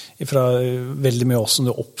fra veldig mye også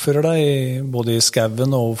du oppfører deg, både i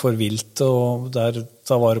skauen og overfor vilt, og der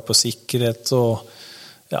ta vare på sikkerhet, og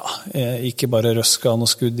ikke bare røske av noe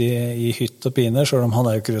skudd i hytt og piner, selv om han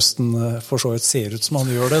er jo ikke rusten for så vidt ser ut som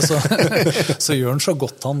han gjør det, så gjør han så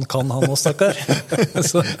godt han kan, han også, stakkar.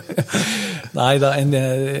 Nei, en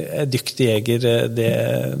dyktig jeger,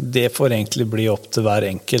 det får egentlig bli opp til hver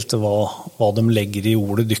enkelt, hva de legger i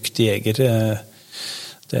ordet dyktig jeger.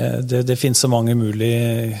 Det finnes så mange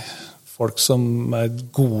mulige folk som er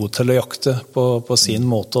gode til å jakte på sin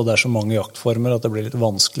måte, og det er så mange jaktformer at det blir litt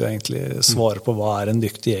vanskelig å egentlig svare på hva er en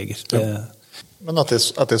dyktig jeger. Men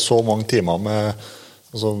etter så mange timer med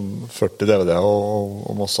 40 DVD-er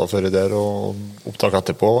og masse før i der og opptak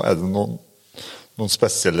etterpå, er det noen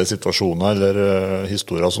spesielle situasjoner eller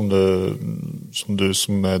historier som du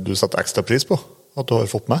setter ekstra pris på at du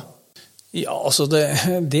har fått med? Ja, altså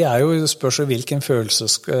det er jo spørs hvilken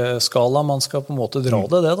følelsesskala man skal på en måte dra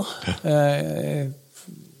det da.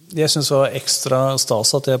 Jeg synes det var ekstra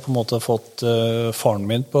stas at jeg på en måte har fått faren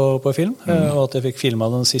min på film, og at jeg fikk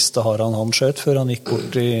filmet den siste haren han skjøt før han gikk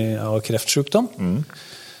bort av kreftsykdom.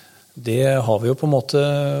 Det har vi jo på en måte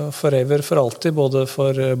forever for alltid, både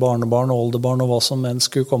for barnebarn og oldebarn og hva som enn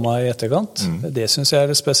skulle komme i etterkant. Det synes jeg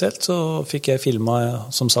er spesielt. Så fikk jeg filmet,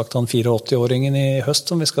 som sagt, han 84-åringen i høst,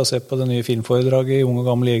 som vi skal se på det nye filmforedraget i Unge og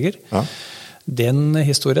Gamle Jeger. Den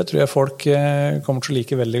historien tror jeg folk kommer til å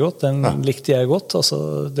like veldig godt. Den likte jeg godt. Altså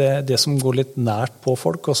det som går litt nært på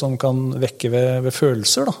folk, og som kan vekke ved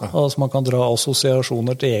følelser. Da. Altså man kan dra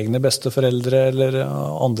assosiasjoner til egne besteforeldre eller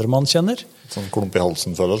andre man kjenner. Sånn klump i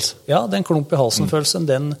halsen-følelse? Ja, den klump i halsen-følelsen,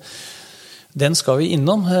 den skal vi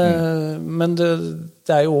innom. Men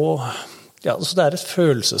det jo så det et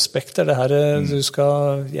følelsesspekter. Det her,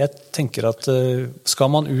 jeg tenker at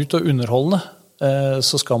skal man ut og underholde,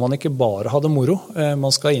 så skal man ikke bare ha det moro. Man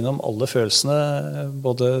skal innom alle følelsene,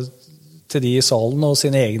 både til de i salen og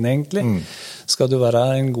sine egne egentlig. Skal du være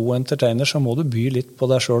en god entertainer, så må du by litt på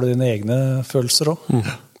deg selv og dine egne følelser også.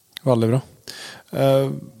 Veldig bra.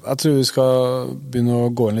 Jeg tror vi skal begynne å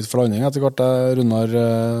gå inn litt for landing etter hvert. Runar,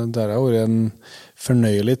 der har vært en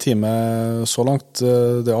fornøyelig time så langt.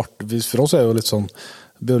 Det artig. For oss jo litt sånn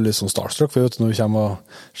blir litt sånn starstruck, for når vi kommer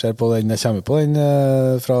og ser på den, jeg kommer på den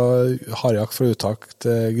fra Harjak fra uttak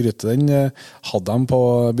til Gryte, den hadde de på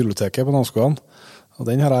biblioteket på Namsskogan, og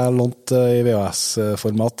den har jeg lånt i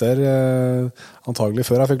VHS-format der, antagelig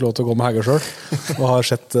før jeg fikk lov til å gå med hegger selv, og har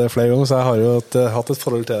sett flere ganger, så jeg har jo hatt et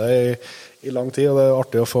forhold til det i lang tid, og det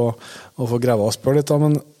artig å få greve og spørre litt da,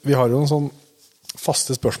 men vi har jo en sånn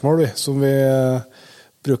faste spørsmål som vi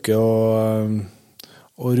bruker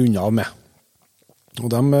å runde av med. Og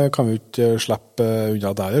dem kan vi ikke slippe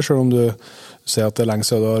unna der, selv om du sier at det lenge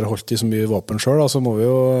siden du har holdt i så mye våpen selv, så må vi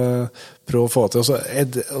jo prøve å få til. Så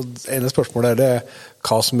ene spørsmålet det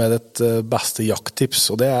hva som ditt beste jakttips,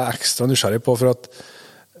 og det jeg ekstra nysgjerrig på, for at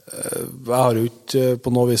jeg har jo ikke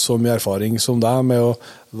på noe vis så mye erfaring som deg med å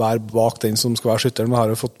være bak den som skal være skytteren, men jeg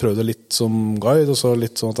har jo fått prøvd det litt som guide, og så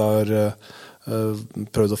litt sånn at jeg har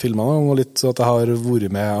prøvd å filme noen, og litt sånn at jeg har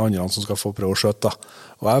vært med andre som skal få prøve å skjøte.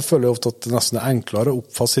 Og jeg føler jo ofte at det nesten enklere å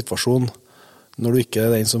oppfatte situasjonen når du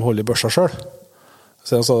ikke den som holder i børsa selv.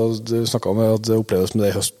 Så du snakket om at det oppleves med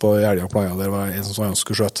det i høst på Gjerdia Playa, der var en som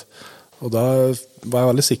skulle skjøte. Og da var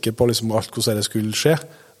jeg veldig sikker på liksom alt hvordan det skulle skje.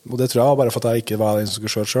 Og det tror jeg bare for at jeg ikke var den som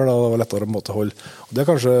skulle skjøte selv, og det var lettere å måte holde. Og det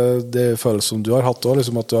kanskje det føles som du har hatt også,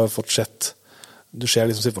 liksom at du har fått sett, du ser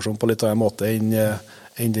liksom situasjonen på litt annen måte enn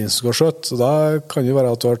den som skal skjøte. Så da kan det jo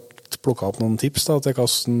være at du har plukket opp noen tips da, til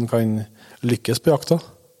hvordan kan lykkes på jakta?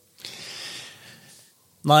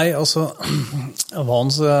 Nei, altså, hva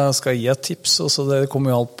skal gi et tips? Altså, det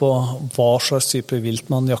kommer jo alt på hva slags type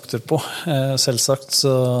vilt man jakter på. Selvsagt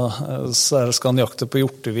så skal man jakte på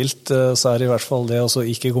hjortevilt, så det i hvert fall det å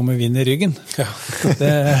ikke gå med vind i ryggen. Ja.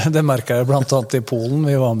 Det merket jeg blant annet i Polen.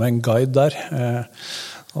 Vi var med en guide der,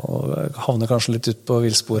 og havner kanskje litt ut på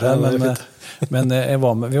villspor her, men vi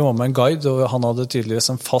var med en guide, og han hadde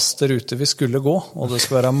tydeligvis en fast rute vi skulle gå, og det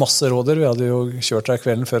skulle være masse råder. Vi hadde jo kjørt her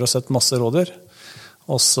kvelden før og sett masse råder.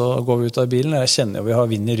 Og så går vi ut av bilen, og jeg kjenner jo vi har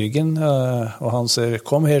vind i ryggen, og han sier,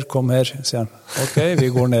 kom her, sier han. Ok, vi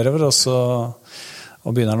går nedover, og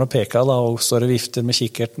begynner han å peke, da, og står og vifter med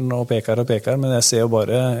kikkerten og peker, men jeg ser jo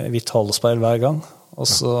bare hvitt halespeil hver gang. Og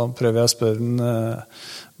så prøver jeg å spørre den,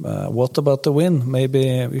 what about the wind?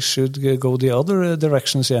 Maybe we should go the other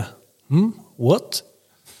direction, sier jeg. What?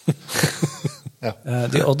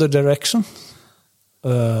 The other direction?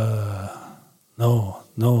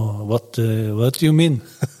 No, what do you mean?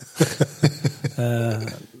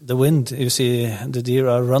 The wind, you see the deer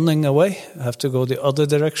are running away, I have to go the other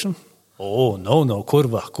direction. Oh, no,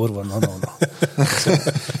 kurva, no.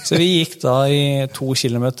 Så vi gikk da i 2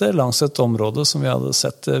 kilometer langs et område som vi hadde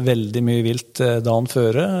sett veldig mye vilt dagen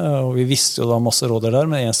før, og vi visste jo da masse råder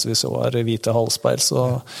der, men eneste vi så var hvite halspeil,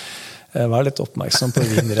 så vær litt oppmerksom på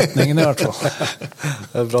vindretningen i hvert fall.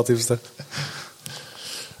 Det er bra tips det.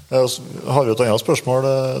 Har vi et annet spørsmål,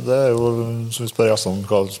 det jo, som vi spør gjestene,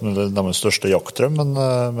 hva som deres største jaktdrøm,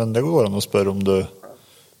 men det går an å spørre om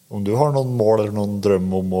du har noen mål eller noen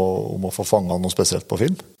drøm om å få fanget noe spesielt på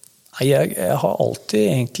film? Jeg har alltid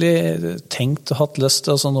egentlig tenkt og hatt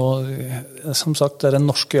lyst, altså nå, som sagt, det den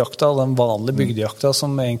norske jakta, den vanlige bygdejakta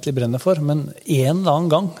som jeg egentlig brenner for, men en eller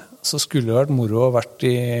annen gang så skulle det vært moro å ha vært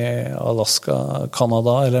i Alaska,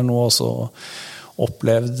 Kanada eller noe også,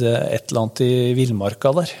 opplevd et eller annet i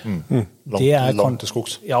villmarka der. Langt til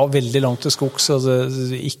skogs? Ja, veldig langt til skogs. Altså,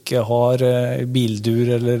 ikke har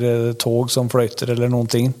bildur eller tog som fløyter eller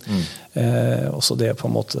noen ting. Også det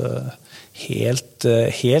på en måte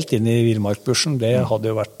helt inn i villmarkbushen, det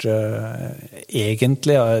hadde jo vært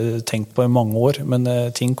egentlig, jeg har tenkt på i mange år, men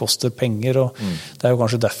ting koster penger, og det jo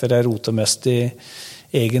kanskje derfor jeg roter mest i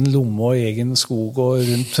egen lomme og egen skog og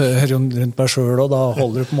rundt meg selv, og da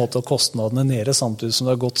holder på en måte kostnadene nede samtidig som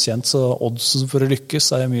det godt kjent, så oddsen for å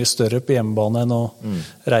lykkes mye større på hjemmebane enn å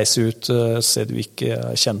reise ut et sted du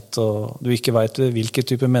ikke kjent, og du ikke vet hvilke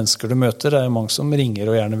type mennesker du møter. Det jo mange som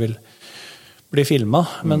ringer og gjerne vil bli filmet,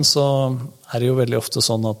 men så det jo veldig ofte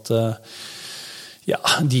sånn at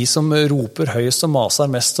de som roper høyest og maser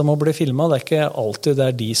mest om å bli filmet, det ikke alltid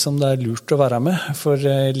det de som det lurt å være med, for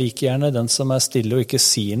like gjerne den som stille og ikke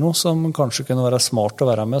sier noe som kanskje kunne være smart å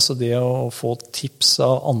være med, så det å få tips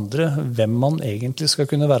av andre, hvem man egentlig skal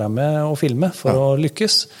kunne være med og filme for å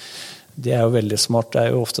lykkes, det jo veldig smart.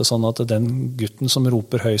 Det jo ofte sånn at den gutten som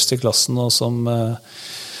roper høyest i klassen og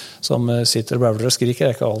som sitter og blævler og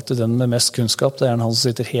skriker, ikke alltid den med mest kunnskap. Det han som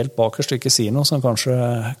sitter helt bakerst og ikke sier noe, som kanskje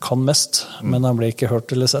kan mest, men han blir ikke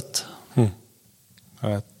hørt eller sett.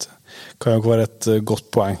 Kan jo være et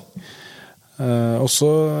godt poeng. Også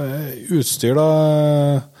utstyr da,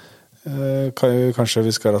 kanskje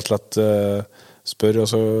vi skal rett og slett spørre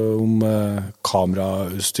om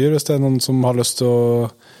kamerautstyr, hvis det noen som har lyst til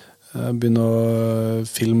å begynne å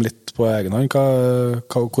filme litt på egen hånd.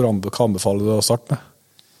 Hvor anbefaler du å starte med?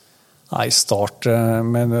 Nei, start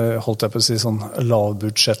med, holdt jeg på å si, sånn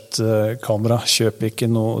lavbudsjettkamera. Kjøp ikke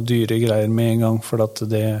noe dyre greier med en gang, for at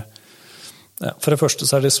for det første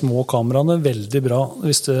så de små kameraene veldig bra.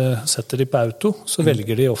 Hvis du setter de på auto, så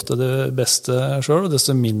velger de ofte det beste selv, og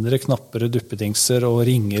desto mindre knappere duppedingser og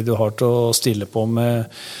ringer du har til å stille på med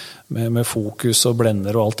fokus og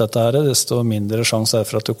blender og alt dette her, desto mindre sjanse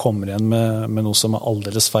for at du kommer igjen med noe som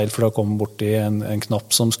aldeles feil, for da kommer borti en knapp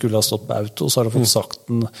som skulle ha stått på auto, så har du fått sagt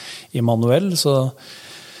den i manuell. Så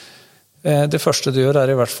det første du gjør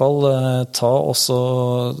i hvert fall ta også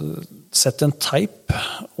sett en teip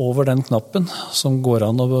over den knappen som går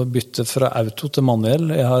an å bytte fra auto til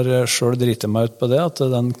manuell. Jeg har selv dritet meg ut på det, at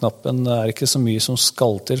den knappen ikke så mye som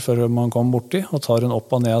skal til før man kommer borti, og tar den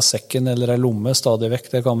opp og ned av sekken eller en lomme stadig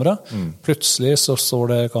vekk det kamera. Plutselig så står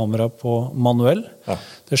det kamera på manuell. Ja.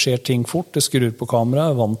 Det skjer ting fort, det skrur på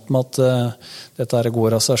kamera, vant med at dette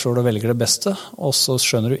går av seg selv og velger det beste, og så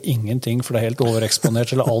skjønner du ingenting, for det helt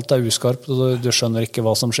overeksponert, eller alt uskarpt, og du skjønner ikke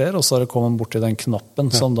hva som skjer, og så har det kommet borti den knappen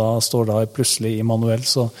som da står da plutselig i manuell.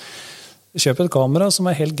 Så kjøp et kamera som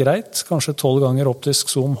helt greit, kanskje 12 ganger optisk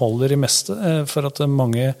zoom holder i meste, for at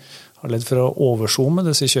mange har ledd for å overzoome,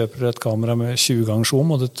 det sier kjøper et kamera med 20 ganger zoom,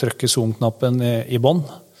 og du trykker zoom-knappen i bånd,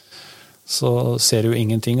 så ser du jo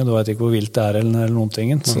ingenting, og du vet ikke hvor vilt det eller noen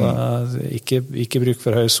ting. Så ikke bruk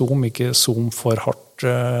for høy zoom, ikke zoom for hardt.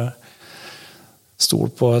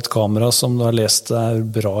 Stol på et kamera som du har lest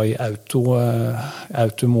bra i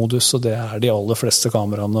automodus, og det de aller fleste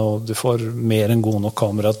kameraene, og du får mer enn god nok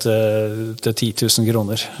kamera til 10 000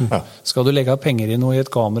 kroner. Ja. Skal du legge penger i noe i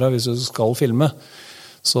et kamera hvis du skal filme,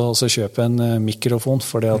 så kjøp en mikrofon,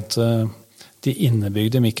 fordi at de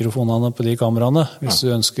innebygde mikrofonene på de kameraene. Hvis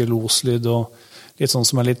du ønsker loslyd og litt sånn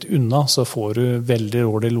som litt unna, så får du veldig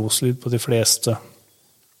dårlig loslyd på de fleste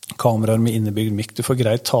kameraer med innebygd mikk. Du får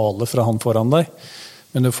greit tale fra han foran deg,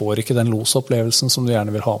 men du får ikke den losopplevelsen som du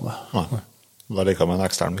gjerne vil ha med. Nei. Da liker jeg med en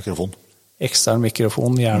ekstern mikrofon. Ekstern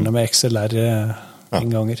mikrofon, gjerne med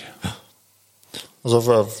XLR-innganger. Ja.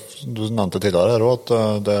 Altså, du nevnte tidligere her også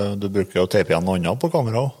at du bruker å teipe igjen noe annet på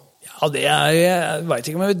kamera også. Ja, jeg vet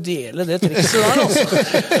ikke om jeg vil dele det trikset der, altså.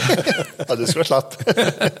 Ja, det skal være slett.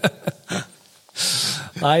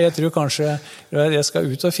 Nei, jeg tror kanskje jeg skal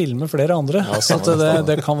ut og filme flere andre. Ja, så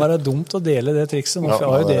det kan være dumt å dele det trikset. Nå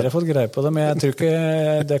har jo dere fått greie på det, men jeg tror ikke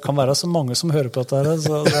det kan være så mange som hører på dette.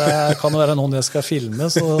 Så det kan være noen jeg skal filme,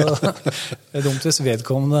 så det dumt hvis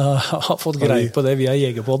vedkommende har fått greie på det via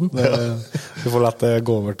Jegerpodden. Vi får lett det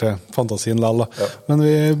gå over til fantasien lall. Ja. Men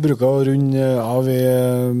vi bruker å runde av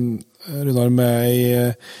Runar med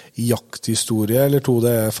en jakthistorie, eller to,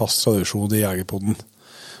 det fast tradisjon i Jegerpodden.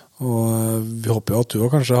 Og vi håper jo at du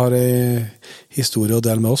kanskje har en historie å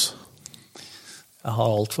dele med oss. Jeg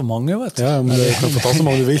har alt for mange, vet du. Ja, men du kan få ta så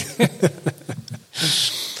mange du vil.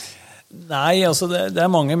 Nei, altså det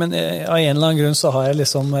mange, men av en eller annen grunn så har jeg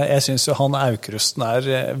jeg synes jo han Aukrusten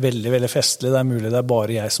veldig, veldig festlig. Det mulig det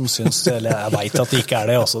bare jeg som synes, eller jeg vet at det ikke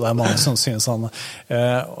det også, det mange som synes han.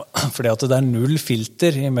 Fordi at det null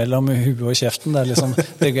filter mellom huet og kjeften.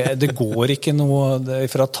 Det går ikke noe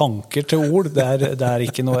fra tanker til ord. Det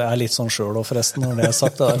ikke noe, jeg litt sånn selv og forresten når det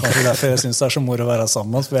sagt. Det kanskje derfor jeg synes det så moro å være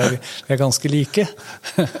sammen, for vi ganske like.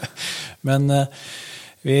 Men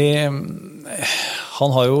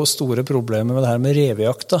han har jo store problemer med det her med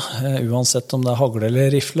revejakt, uansett om det hagle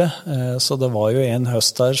eller rifle. Så det var jo en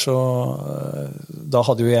høst der, så da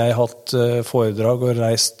hadde jo jeg hatt foredrag og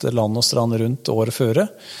reist land og strand rundt året før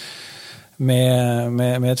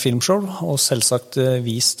med et filmshow, og selvsagt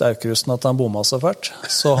vist Aukrusten at han bomma så fælt.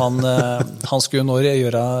 Så han skulle jo nå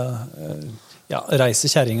gjøre reise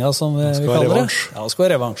kjerringa, som vi kaller det. Ja, det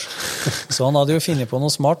skulle være revansj. Så han hadde jo funnet på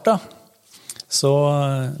noe smart da. Så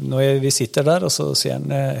når vi sitter der, og så sier han,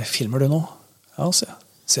 filmer du nå? Ja, se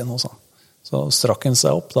nå, sånn. Så strakk han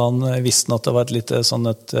seg opp da han visste at det var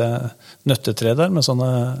et nøttetre der med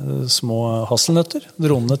sånne små hasselnøtter,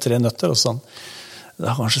 dronende 3 nøtter, og sånn. Jeg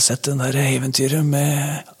har kanskje sett den der eventyret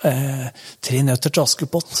med 3 nøtter til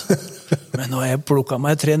Askepott. Men nå har jeg plukket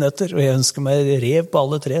meg 3 nøtter, og jeg ønsker meg rev på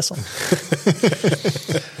alle 3, sånn.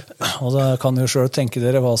 Og da kan jo selv tenke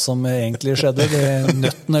dere hva som egentlig skjedde. De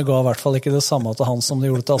nøttene ga I hvert fall ikke det samme til han som de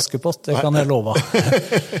gjorde til Askepott, det kan jeg love.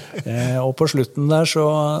 Og på slutten der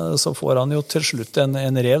så får han jo til slutt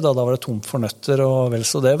en rev, da var det tomt for nøtter og vel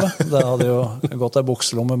så det. Det hadde jo gått en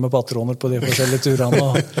bukselomme med patroner på de forskjellige turene,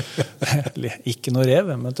 og ikke noe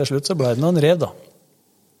rev, men til slutt så ble det noen rev da.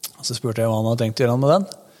 Og så spurte jeg hva han hadde tenkt å gjøre med den.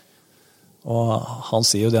 Og han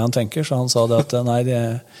sier jo det han tenker, så han sa det at nei,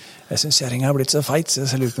 jeg synes kjæringen har blitt så feit, så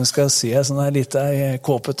jeg lurer på om jeg skal sy en sånn her liten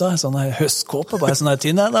kåpete, sånn her høstkåpe, bare sånn her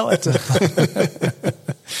tynn her da, vet du.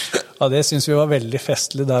 Ja, det synes vi var veldig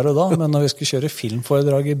festlig der og da, men når vi skulle kjøre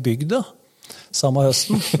filmforedrag I bygda, samme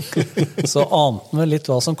høsten, så ante vi litt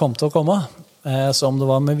hva som kom til å komme. Så om det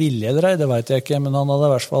var med vilje eller ei, det vet jeg ikke, men han hadde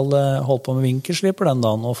I hvert fall holdt på med vinkelsliper den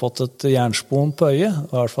dagen og fått et jernspon på øyet,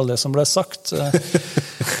 det var I hvert fall det som ble sagt.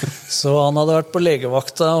 Så han hadde vært på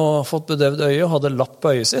legevakta og fått bedøvd øyet og hadde lapp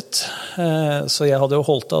på øyet sitt. Så jeg hadde jo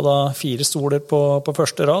holdt av da 4 stoler på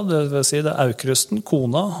første rad, det vil si det Aukrusten,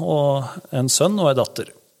 kona og en sønn og en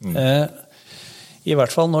datter. I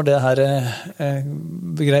hvert fall når det her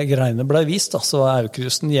greiene ble vist, da, så var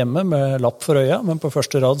Aukrusten hjemme med lapp for øya, men på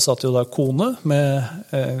første rad satt jo da kone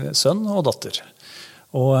med sønn og datter.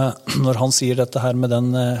 Og når han sier dette her med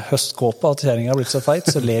den høstkåpa, at kjæringen har blitt så feit,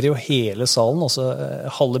 så ler jo hele salen, også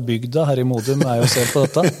halve bygda her I Modum jo og ser på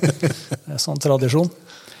dette. Det sånn tradisjon.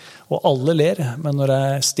 Og alle ler, men når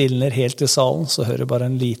jeg stiller helt I salen, så hører jeg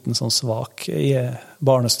bare en liten sånn svak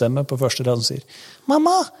barnestemme på første rad som sier,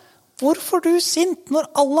 «Mamma, hvorfor du sint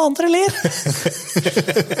når alle andre ler?»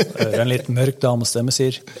 En litt mørk damestemme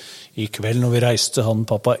sier, «I kveld når vi reiste, han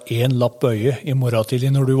pappa 1 lapp på øyet. I morgen tidlig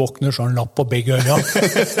når du våkner, så har han lapp på begge øya.»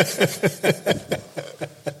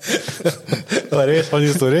 Det en sånn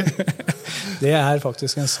historie. Det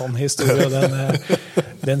faktisk en sånn historie, og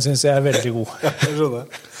den synes jeg veldig god. Ja, jeg skjønner.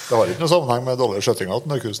 Det har ikke noen sammenheng med dårlige skjøttinger til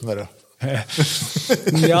Nøykusen, dere.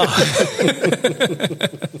 Ja.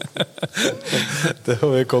 Det har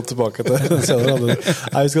vi kommet tilbake til.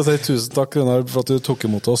 Nei, vi skal si tusen takk, Runar, for at du tok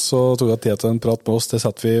imot oss og tok deg tid til en prat med oss. Det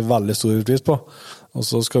setter vi veldig stor pris på. Og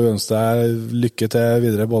så skal vi ønske deg lykke til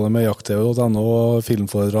videre, både med jakt-tv.no og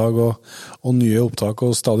filmforedrag og nye opptak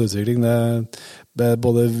og stadig utvikling. Det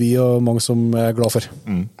både vi og mange som glad for.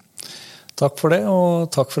 Takk for det,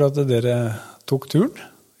 og takk for at dere tok turen.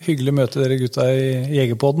 Hyggelig møte dere gutta I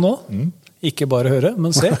Jegerpodden nå. Ikke bare høre, men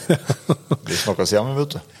se. Vi snakkes hjemme,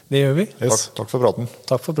 vet du. Det gjør vi. Yes. Takk for praten.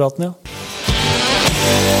 Takk for praten, ja.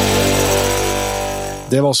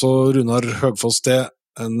 Det var så Runar Høgfoss, det.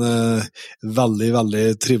 En veldig, veldig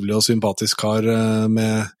trivelig og sympatisk kar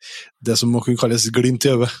med det som må kunne kalles glimt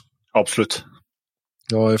I øyet. Absolutt.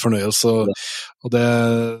 Det var en fornøyelse, og det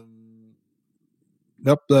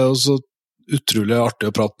er jo så utrolig artig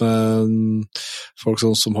å prate med folk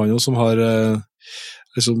som han, som har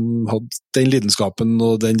liksom hatt den lidenskapen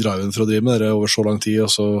og den driven for å drive med det over så lang tid,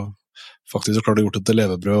 og så faktisk så klart gjort det til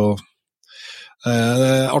levebrød, og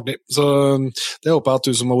det artig. Så det håper jeg at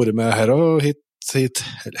du som har vært med her og helt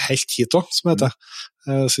hit også, som heter.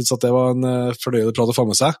 Jeg synes at det var en fornøyende prat å få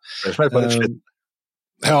med seg. Det som bare slitt.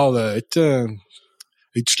 Ja, det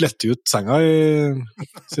ikke slett ut senga I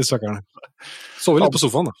siste vekkerne. Så vi litt på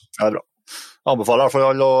sofaen da. Ja, det bra. Jeg anbefaler I hvert fall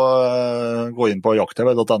alle å gå inn på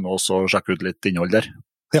jakt-tv.no og sjekke ut litt innhold der.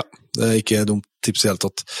 Ja, det ikke dumt tips I hele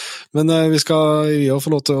tatt. Men vi skal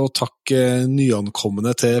få lov til å takke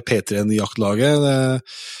nyankommende til P3-jaktlaget.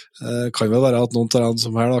 Det kan vel være at noen tar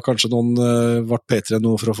som her, da. Kanskje noen ble P3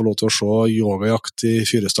 nå for å få lov til å se yogajakt I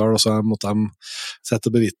Fyresdal, og så måtte de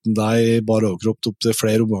sette bevitten deg I bar overkropp opp til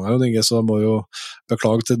flere omganger, så de må jo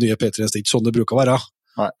beklage til nye P3, det ikke sånn det bruker å være.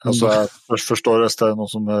 Nei, altså jeg forstår hvis det noen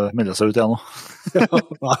som melder seg ut igjen nå.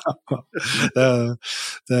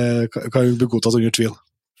 Det kan jo bli godtatt under tvil.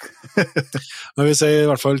 Men vi sier I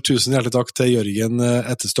hvert fall 1000 hjertelig takk til Jørgen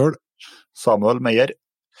Ettestøl, Samuel Meyer,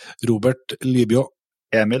 Robert Libjo,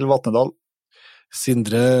 Emil Vatnedal,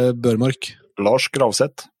 Sindre Børmark, Lars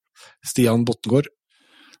Gravseth, Stian Bottengård,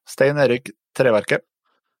 Stein Erik Treverke,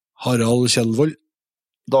 Harald Kjellvold,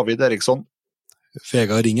 David Eriksson,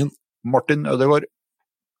 Vegard Ringen, Martin Ødegård,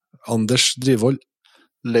 Anders Drivvold,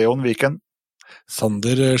 Leon Viken,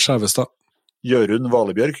 Sander Skjævestad, Jørund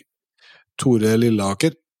Valebjørg, Tore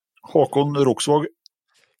Lilleaker, Håkon Roksvåg,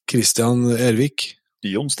 Kristian Ervik,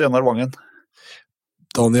 Jon Stenar Vangen,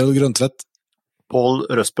 Daniel Grøntvedt, Pål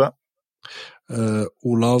Røspe,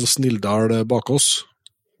 Olav Snildal Bakås.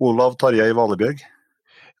 Olav Tarjei Valebjørg.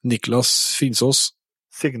 Niklas Finsås.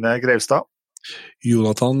 Signe Greivstad.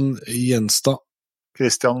 Jonathan Jenstad.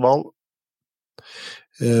 Kristian Wahl.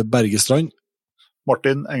 Bergestrand.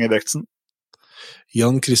 Martin Engebrektsen.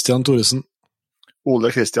 Jan Christian Thoresen.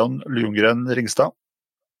 Ole Kristian Ljunggren Ringstad.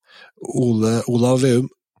 Olav Veum.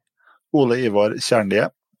 Ole Ivar Kjernlie.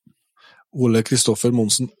 Ole Kristoffer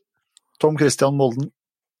Monsen. Tom Christian Molden.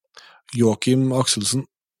 Joakim Akselsen.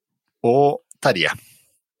 Og Terje.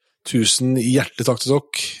 Tusen hjertelig takk til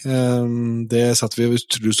dere. Det setter vi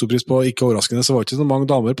utrolig stor pris på. Ikke overraskende, så var det ikke så mange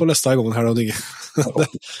damer på lista i gangen her. Det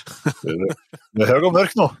er høy og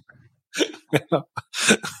mørk nå.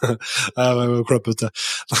 Jeg må klippe ut det.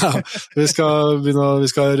 Vi skal med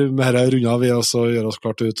dette runde av, vi også gjøre oss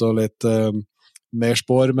klart ut og litt mer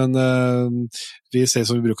spår, men vi ser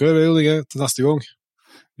som vi bruker å gjøre, til neste gang.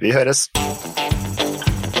 Vi høres.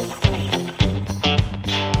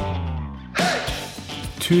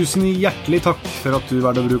 Tusen hjertelig takk for at du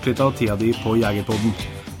valgte å bruke litt av tida di på Jegerpodden.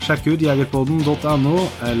 Sjekk ut jegerpodden.no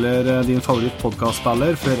eller din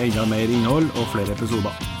favorittpodcastspiller for enda mer innhold og flere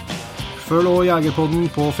episoder. Følg også Jegerpodden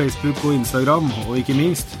på Facebook og Instagram, og ikke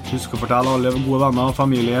minst, husk å fortelle alle gode venner,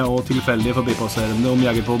 familie og tilfeldige forbipasserende om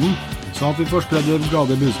Jegerpodden, sånn at vi får spredd det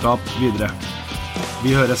glade budskap videre.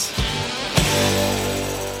 Vi høres!